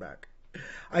backup quarterback.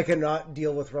 I cannot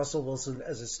deal with Russell Wilson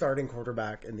as a starting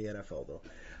quarterback in the NFL, though.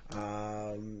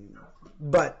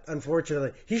 But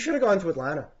unfortunately, he should have gone to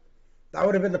Atlanta. That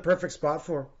would have been the perfect spot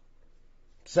for him.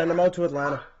 Send him out to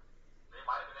Atlanta.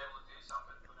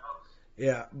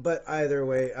 Yeah, but either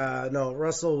way, no,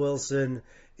 Russell Wilson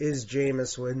is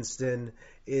Jameis Winston,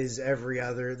 is every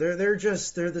other. They're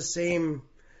the same.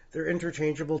 They're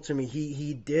interchangeable to me.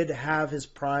 He did have his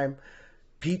prime.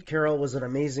 Pete Carroll was an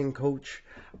amazing coach.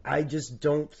 I just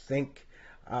don't think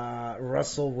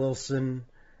Russell Wilson.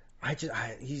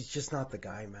 He's just not the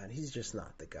guy, man. He's just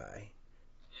not the guy.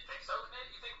 You think so, Nick?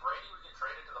 You think Brady would get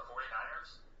traded to the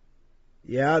 49ers?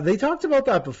 Yeah, they talked about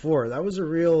that before. That was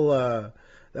real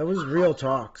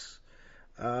talks.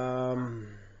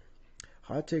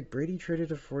 Hot take, Brady traded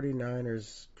to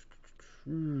 49ers. For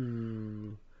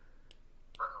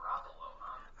Garoppolo,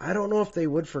 huh? I don't know if they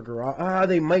would for Garoppolo.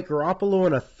 They might Garoppolo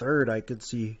in a third, I could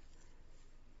see.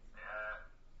 Yeah.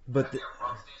 But That'd be a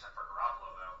rough season for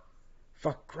Garoppolo, though.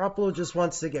 Fuck, Garoppolo just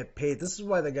wants to get paid. This is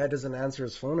why the guy doesn't answer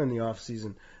his phone in the off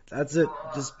season. That's it.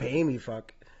 Just pay me,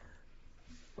 fuck.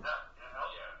 Yeah, hell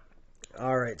yeah.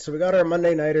 All right, so we got our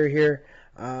Monday nighter here.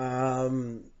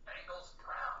 Bengals,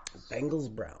 Browns. Bengals,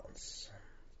 Browns.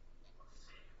 Let's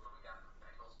see. What do we got for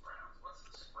Bengals, Browns? What's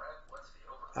the spread? What's the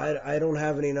over? I don't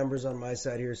have any numbers on my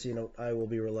side here, so I will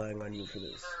be relying on you for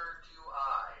this. Neither do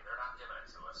I. They're not giving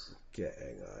it to us. Okay,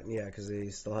 hang on. Yeah, because they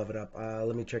still have it up.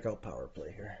 Let me check out Power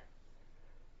Play here.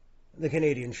 The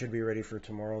Canadians should be ready for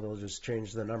tomorrow. They'll just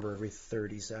change the number every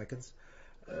 30 seconds.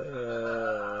 What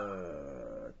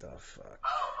the fuck?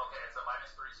 Oh, okay. It's a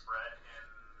 -3 spread in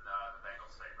the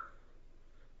Bengals' favor.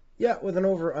 Yeah, with an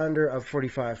over-under of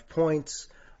 45 points.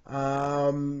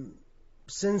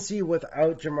 Cincy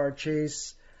without Jamar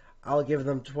Chase, I'll give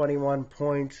them 21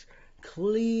 points.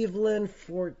 Cleveland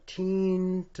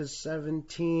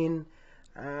 14-17.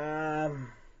 I'll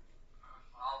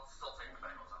still take the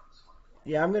Bengals on this one.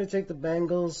 Yeah, I'm going to take the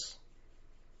Bengals.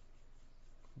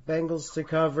 Bengals to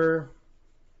cover.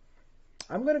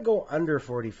 I'm going to go under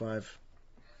 45.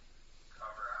 Cover,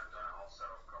 I'm going to also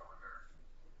go under.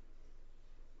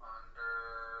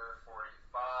 Under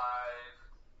 45.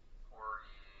 40,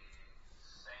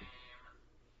 same.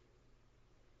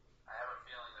 I have a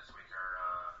feeling this week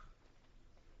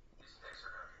these picks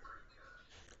are going to be pretty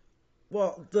good.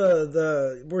 Well,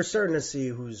 we're starting to see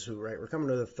who's who, right? We're coming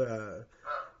to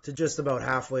to just about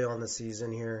halfway on the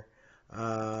season here.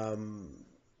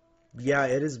 Yeah,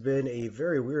 it has been a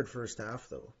very weird first half,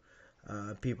 though.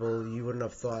 You wouldn't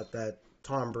have thought that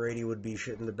Tom Brady would be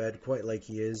shit in the bed quite like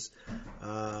he is.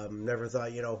 Never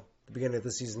thought, the beginning of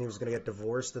the season he was going to get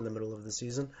divorced in the middle of the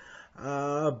season.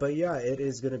 But yeah, it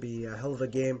is going to be a hell of a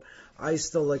game. I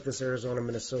still like this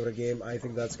Arizona-Minnesota game. I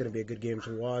think that's going to be a good game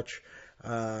to watch.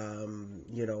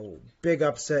 Big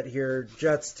upset here.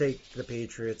 Jets take the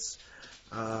Patriots.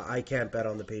 I can't bet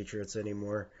on the Patriots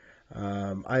anymore.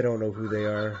 I don't know who they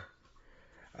are.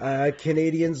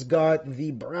 Canadians got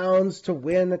the Browns to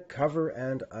win, cover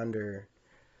and under.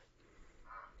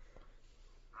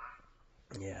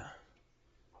 Yeah.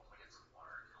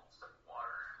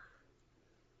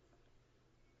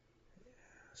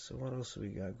 So what else we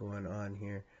got going on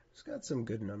here? It's got some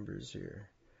good numbers here.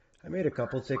 I made a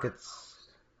couple tickets.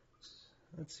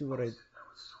 Let's see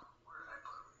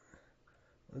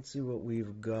what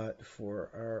we've got for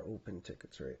our open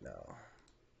tickets right now.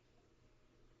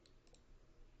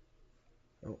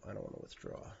 Oh, I don't want to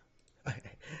withdraw.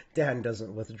 Dan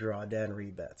doesn't withdraw. Dan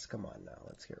rebets. Come on now.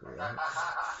 Let's get real.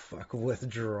 Fuck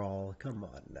withdrawal. Come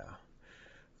on now.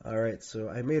 All right, so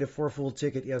I made a 4 full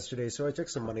ticket yesterday, so I took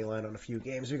some money line on a few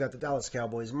games. We got the Dallas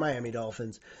Cowboys, Miami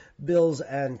Dolphins, Bills,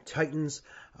 and Titans.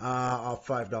 Off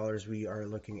 $5, we are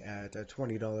looking at a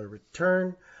 $20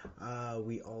 return.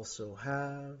 We also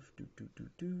have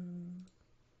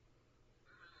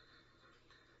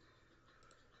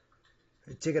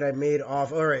a ticket I made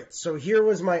off. All right, so here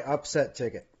was my upset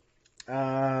ticket.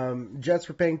 Jets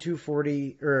were paying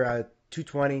 $240 or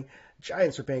 $220.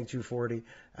 Giants are paying $240,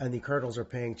 and the Cardinals are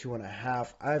paying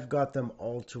 $2.50. I've got them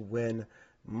all to win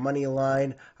money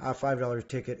line. A $5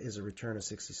 ticket is a return of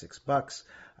 $66.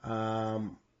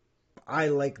 I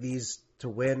like these to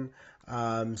win.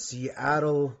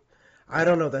 Seattle, I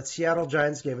don't know, that Seattle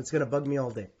Giants game, it's going to bug me all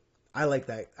day. I like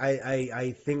that.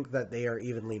 I think that they are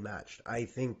evenly matched. I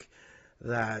think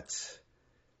that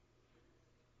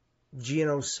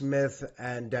Geno Smith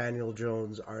and Daniel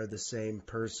Jones are the same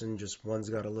person, just one's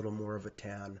got a little more of a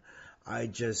tan. I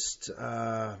just,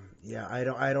 I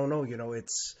don't know.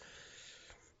 It's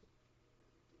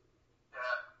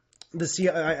the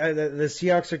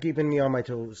Seahawks are keeping me on my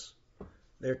toes.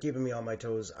 They're keeping me on my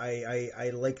toes.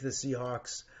 I like the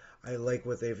Seahawks. I like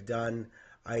what they've done.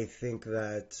 I think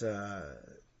that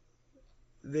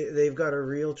they've got a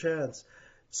real chance.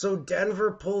 So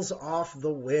Denver pulls off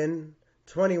the win,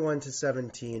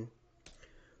 21-17,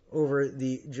 over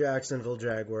the Jacksonville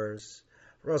Jaguars.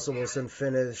 Russell Wilson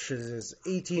finishes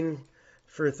 18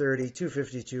 for 30,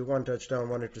 252, 1 touchdown,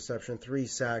 1 interception, 3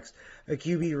 sacks, a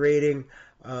QB rating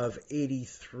of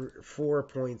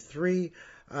 84.3.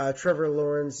 Trevor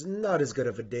Lawrence, not as good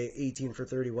of a day, 18 for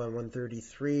 31,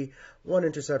 133, 1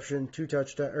 interception, 1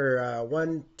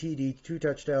 TD, 2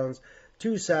 touchdowns,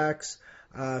 2 sacks,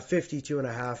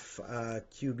 52.5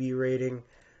 QB rating.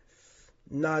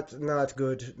 Not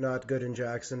good in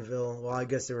Jacksonville. Well, I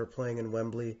guess they were playing in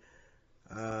Wembley.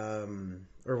 Or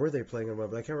were they playing in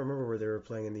Wembley? I can't remember where they were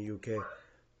playing in the UK. Or is it like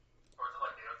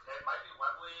it might be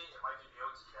Wembley, it might be the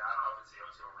O2. I don't know if it's the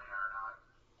O2 Arena or not,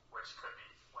 which could be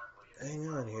Wembley.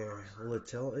 Hang on here. Will it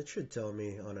tell? It should tell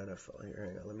me on NFL here.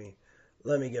 Hang on.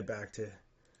 Let me get back to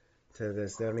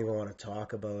this. They don't even want to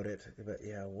talk about it. But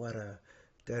yeah, what a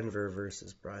Denver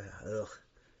versus Brian. Ugh.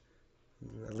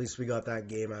 At least we got that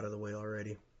game out of the way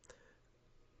already.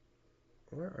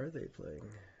 Where are they playing?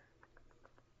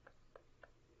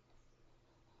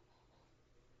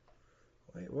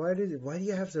 Why do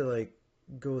you have to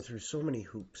go through so many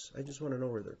hoops? I just want to know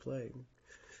where they're playing.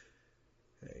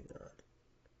 Hang on.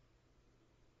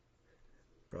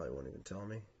 Probably won't even tell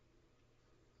me.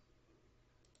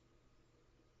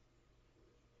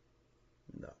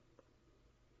 No.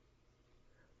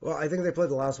 Well, I think they played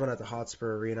the last one at the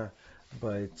Hotspur Arena,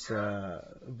 but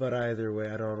either way,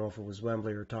 I don't know if it was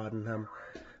Wembley or Tottenham.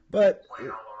 But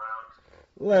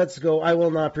let's go. I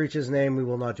will not preach his name. We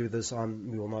will not do this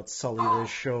we will not sully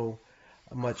this show.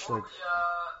 Much like.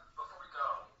 Before we go.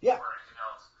 Yeah. Or anything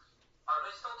else, are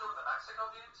they still doing the Mexico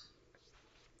games?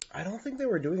 I don't think they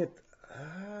were doing it.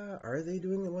 Are they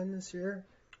doing the one this year?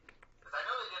 Because I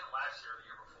know they did it last year, the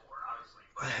year before, obviously.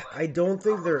 But I don't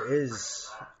think there is.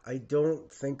 I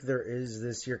don't think there is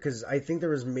this year because I think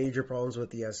there was major problems with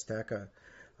the Azteca.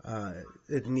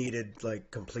 It needed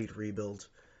complete rebuild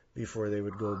before they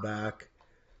would go back.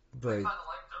 But I kind of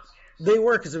like those games. they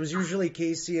were because it was usually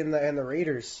Casey and the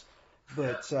Raiders.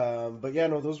 But yeah,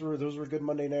 no, those were good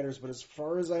Monday nighters. But as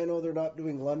far as I know, they're not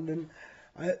doing London.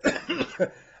 I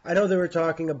know they were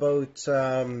talking about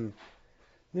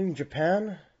maybe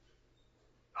Japan.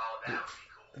 Oh, that would be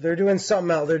cool. They're doing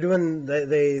something else.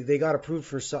 They got approved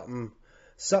for something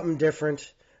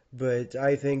different. But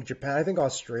I think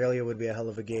Australia would be a hell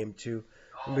of a game too.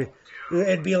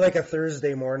 It'd be like a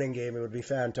Thursday morning game. It would be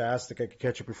fantastic. I could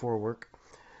catch it before work.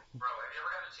 Bro, have you ever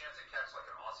had a chance to catch an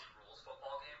Aussie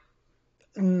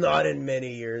Not in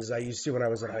many years. I used to when I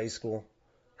was in high school.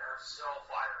 They're so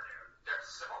fire, dude. They're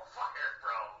so fire,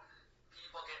 bro.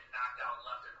 People get knocked out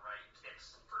left and right,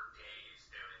 kicks for days,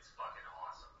 dude. It's fucking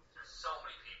awesome. There's so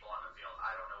many people on the field.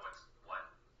 I don't know what.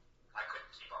 I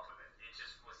couldn't keep up with it.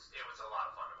 It was a lot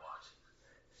of fun to watch.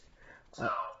 So,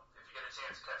 if you get a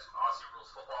chance to catch some Aussie rules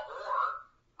football or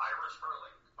Irish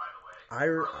hurling, by the way.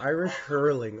 Irish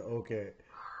hurling, okay.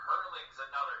 Hurling's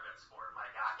another good sport, my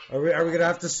guy. Are we gonna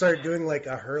have to start doing like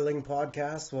a hurling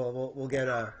podcast? Well, we'll get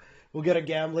a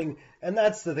gambling, and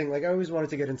that's the thing. Like I always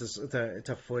wanted to get into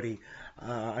to footy.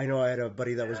 I know I had a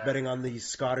buddy that was betting on the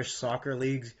Scottish soccer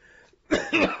leagues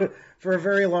for a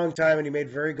very long time, and he made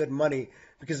very good money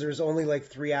because there was only like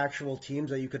 3 actual teams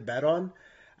that you could bet on,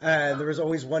 and there was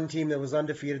always one team that was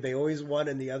undefeated. They always won,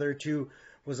 and the other 2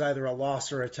 was either a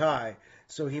loss or a tie.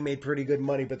 So he made pretty good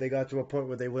money, but they got to a point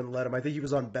where they wouldn't let him. I think he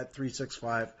was on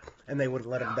Bet365, and they wouldn't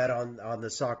let him bet on the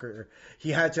soccer.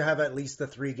 He had to have at least the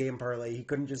 3-game parlay. He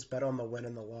couldn't just bet on the win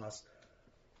and the loss.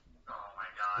 Oh my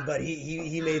god. But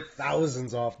he made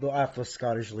thousands off the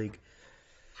Scottish league.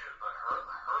 Dude, but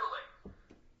hurling,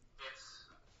 it's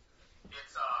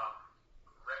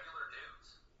regular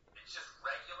dudes. It's just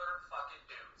regular fucking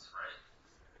dudes, right?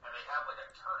 And they have like a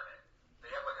tournament.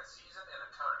 They have like a season and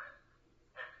a tournament.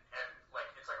 And like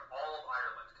it's like all of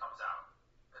Ireland comes out.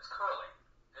 It's curling.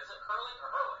 Is it curling or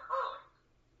hurling? Hurling.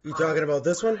 You talking about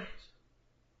this one?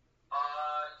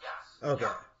 Yes.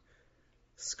 Okay. Yep.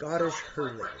 Scottish So it's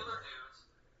hurling. like regular dudes.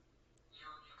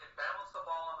 You can balance the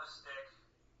ball on the stick.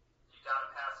 You gotta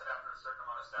pass it after a certain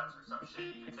amount of steps or some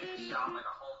shit. You can take a shot like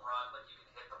a home run, like you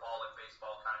can hit the ball like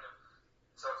baseball kind of.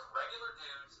 So it's regular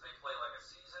dudes. They play like a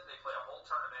season. They play a whole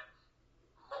tournament.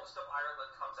 Most of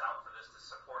Ireland comes out for this to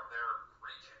support their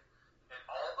region. And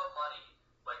all the money,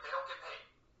 like they don't get paid.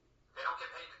 They don't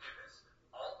get paid to do this.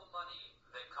 All the money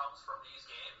that comes from these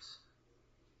games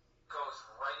goes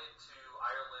right into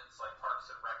Ireland's like Parks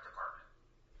and Rec department.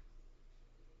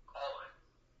 All of it.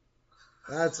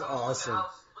 That's awesome.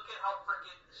 Look at how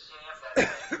freaking jammed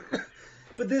that is.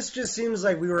 But this just seems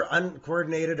like we were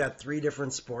uncoordinated at 3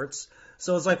 different sports.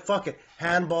 So it's like, fuck it.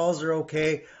 Handballs are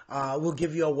okay. We'll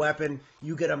give you a weapon.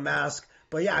 You get a mask.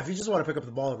 But yeah, if you just want to pick up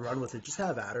the ball and run with it, just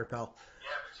have at her, pal. Yeah,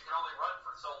 but you can only run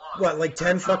for so long. What, like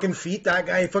 10 fucking feet? That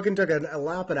guy fucking took a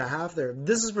lap and a half there.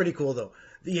 This is pretty cool, though.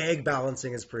 The egg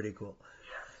balancing is pretty cool.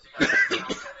 Yeah, so you got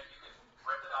to and then you can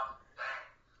rip it up, bang,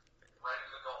 right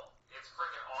into the goal. It's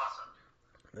freaking awesome,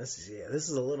 dude. This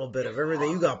is a little bit of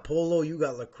everything. You got polo, you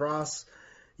got lacrosse,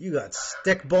 you got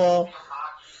stickball.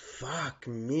 Fuck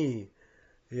me.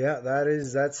 Yeah,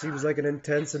 that seems like an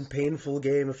intense and painful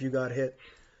game if you got hit.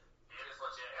 It is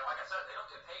legit. And like I said, they don't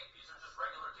get paid. These are just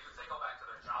regular dudes. They go back to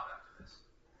their job after this.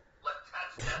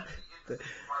 That's the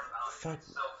part about it. Fuck. It's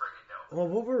so freaking dope. Well,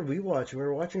 what were we watching? We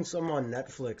were watching some on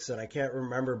Netflix, and I can't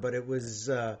remember, but it was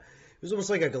almost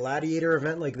like a gladiator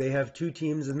event. Like they have 2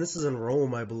 teams, and this is in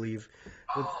Rome, I believe.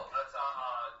 Oh, that's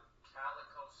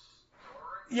Calico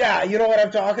Story? Yeah, you know what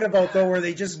I'm talking about, though, where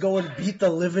they just go and beat the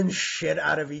living shit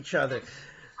out of each other.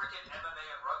 Freaking MMA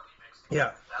and rugby mixed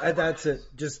together. Yeah, that's it.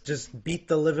 Just beat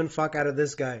the living fuck out of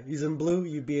this guy. He's in blue,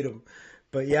 you beat him.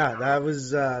 But yeah, that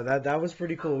was that was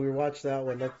pretty cool. We watched that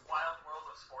one. Wild world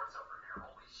of sports over here.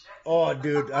 Holy shit. Oh,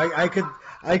 dude,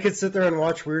 I could sit there and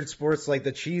watch weird sports like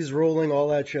the cheese rolling, all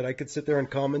that shit. I could sit there and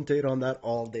commentate on that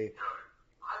all day. Dude,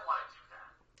 I want to do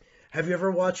that. Have you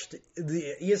ever watched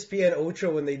the ESPN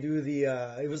Ocho when they do the?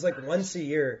 It was like once a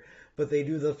year, but they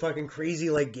do the fucking crazy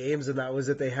like games, and that was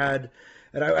it. They had.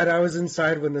 And I was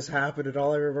inside when this happened, and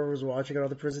all I remember was watching it on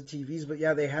the prison TVs. But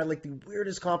yeah, they had like the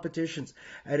weirdest competitions,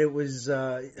 and it was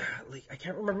like I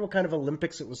can't remember what kind of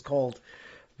Olympics it was called,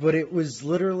 but it was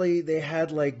literally they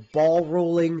had like ball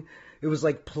rolling. It was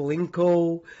like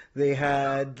plinko. They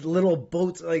had little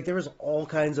boats. Like there was all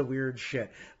kinds of weird shit,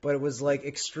 but it was like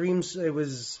extremes. It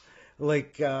was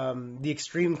like the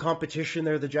extreme competition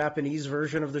there, the Japanese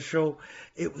version of the show.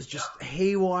 It was just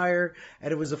haywire,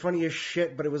 and it was the funniest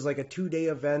shit, but it was like a 2-day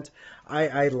event.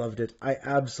 I loved it. I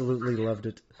absolutely loved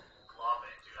it. Love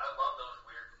it, dude. I love those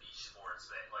weird niche sports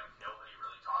that like nobody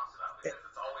really talks about because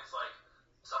it's always like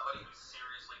somebody who's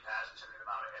seriously passionate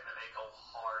about it and then they go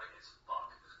hard as fuck.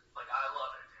 Like I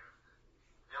love it,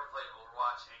 dude. You ever played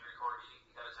Overwatch, Angry Corgi?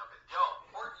 You gotta jump in. Yo,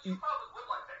 Corgi, you probably would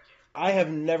like that game. I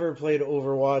have never played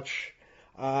Overwatch.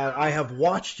 I have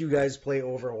watched you guys play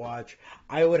Overwatch.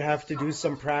 I would have to do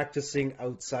some practicing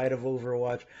outside of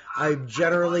Overwatch. I'm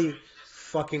generally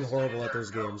fucking horrible at those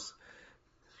games.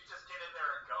 You just get in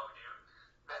there and go, dude.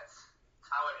 That's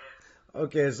how it is.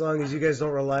 Okay, as long as you guys don't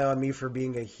rely on me for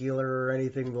being a healer or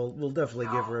anything, we'll definitely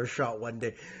give her a shot one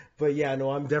day. But yeah,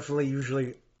 no, I'm definitely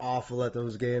usually awful at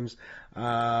those games.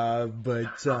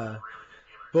 But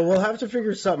we'll have to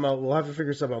figure something out. We'll have to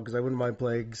figure something out because I wouldn't mind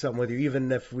playing something with you,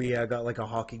 even if we got like a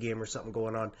hockey game or something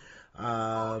going on.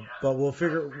 But we'll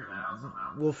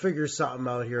figure something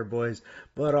out here, boys.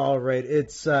 But all right,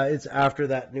 it's after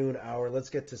that noon hour. Let's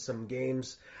get to some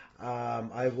games.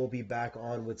 I will be back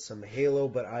on with some Halo,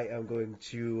 but I am going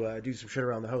to do some shit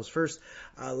around the house first.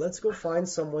 Let's go find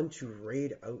someone to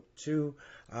raid out to.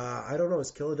 I don't know.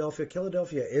 It's Philadelphia.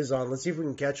 Philadelphia is on. Let's see if we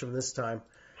can catch him this time.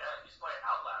 Yeah, he's playing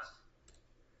Outlast.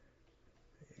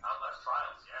 Outlast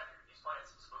Trials, yeah, dude. He's playing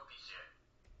some spooky shit.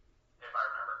 If I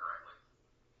remember correctly.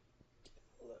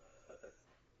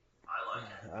 I like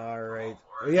it. All right.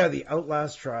 Yeah, the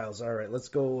Outlast Trials. All right, let's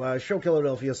go show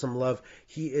Philadelphia some love.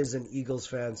 He is an Eagles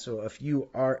fan, so if you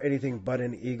are anything but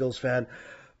an Eagles fan,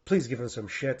 please give him some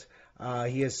shit.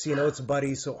 He has seen Oates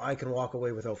Buddy, so I can walk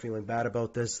away without feeling bad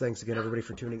about this. Thanks again, everybody,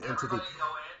 for tuning into the... Everybody go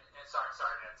in and sorry,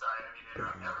 Dan, sorry, I didn't mean to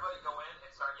interrupt. Everybody go in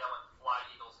and start yelling, "Fly,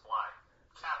 Eagles, fly."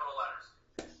 Capital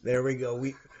letters. There we go.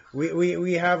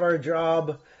 We have our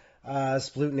job,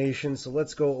 Sploot Nation, so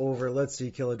let's go over. Let's see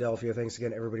Philadelphia. Thanks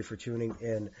again, everybody, for tuning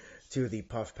in to the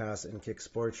Puff Pass and Kick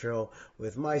Sports Show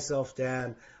with myself,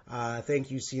 Dan.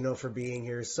 Thank you, Sino, for being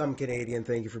here. Some Canadian,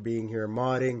 thank you for being here.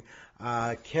 Modding.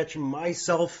 Catch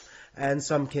myself and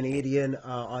Some Canadian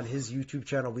on his YouTube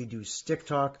channel. We do Stick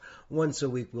Talk once a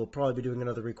week. We'll probably be doing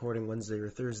another recording Wednesday or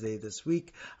Thursday this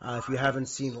week. If you haven't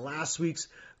seen last week's,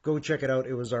 go check it out.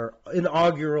 It was our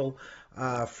inaugural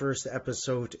first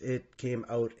episode. It came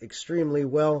out extremely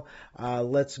well.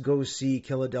 Let's go see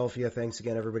Philadelphia. Thanks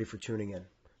again, everybody, for tuning in.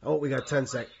 Oh, we got 10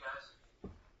 seconds.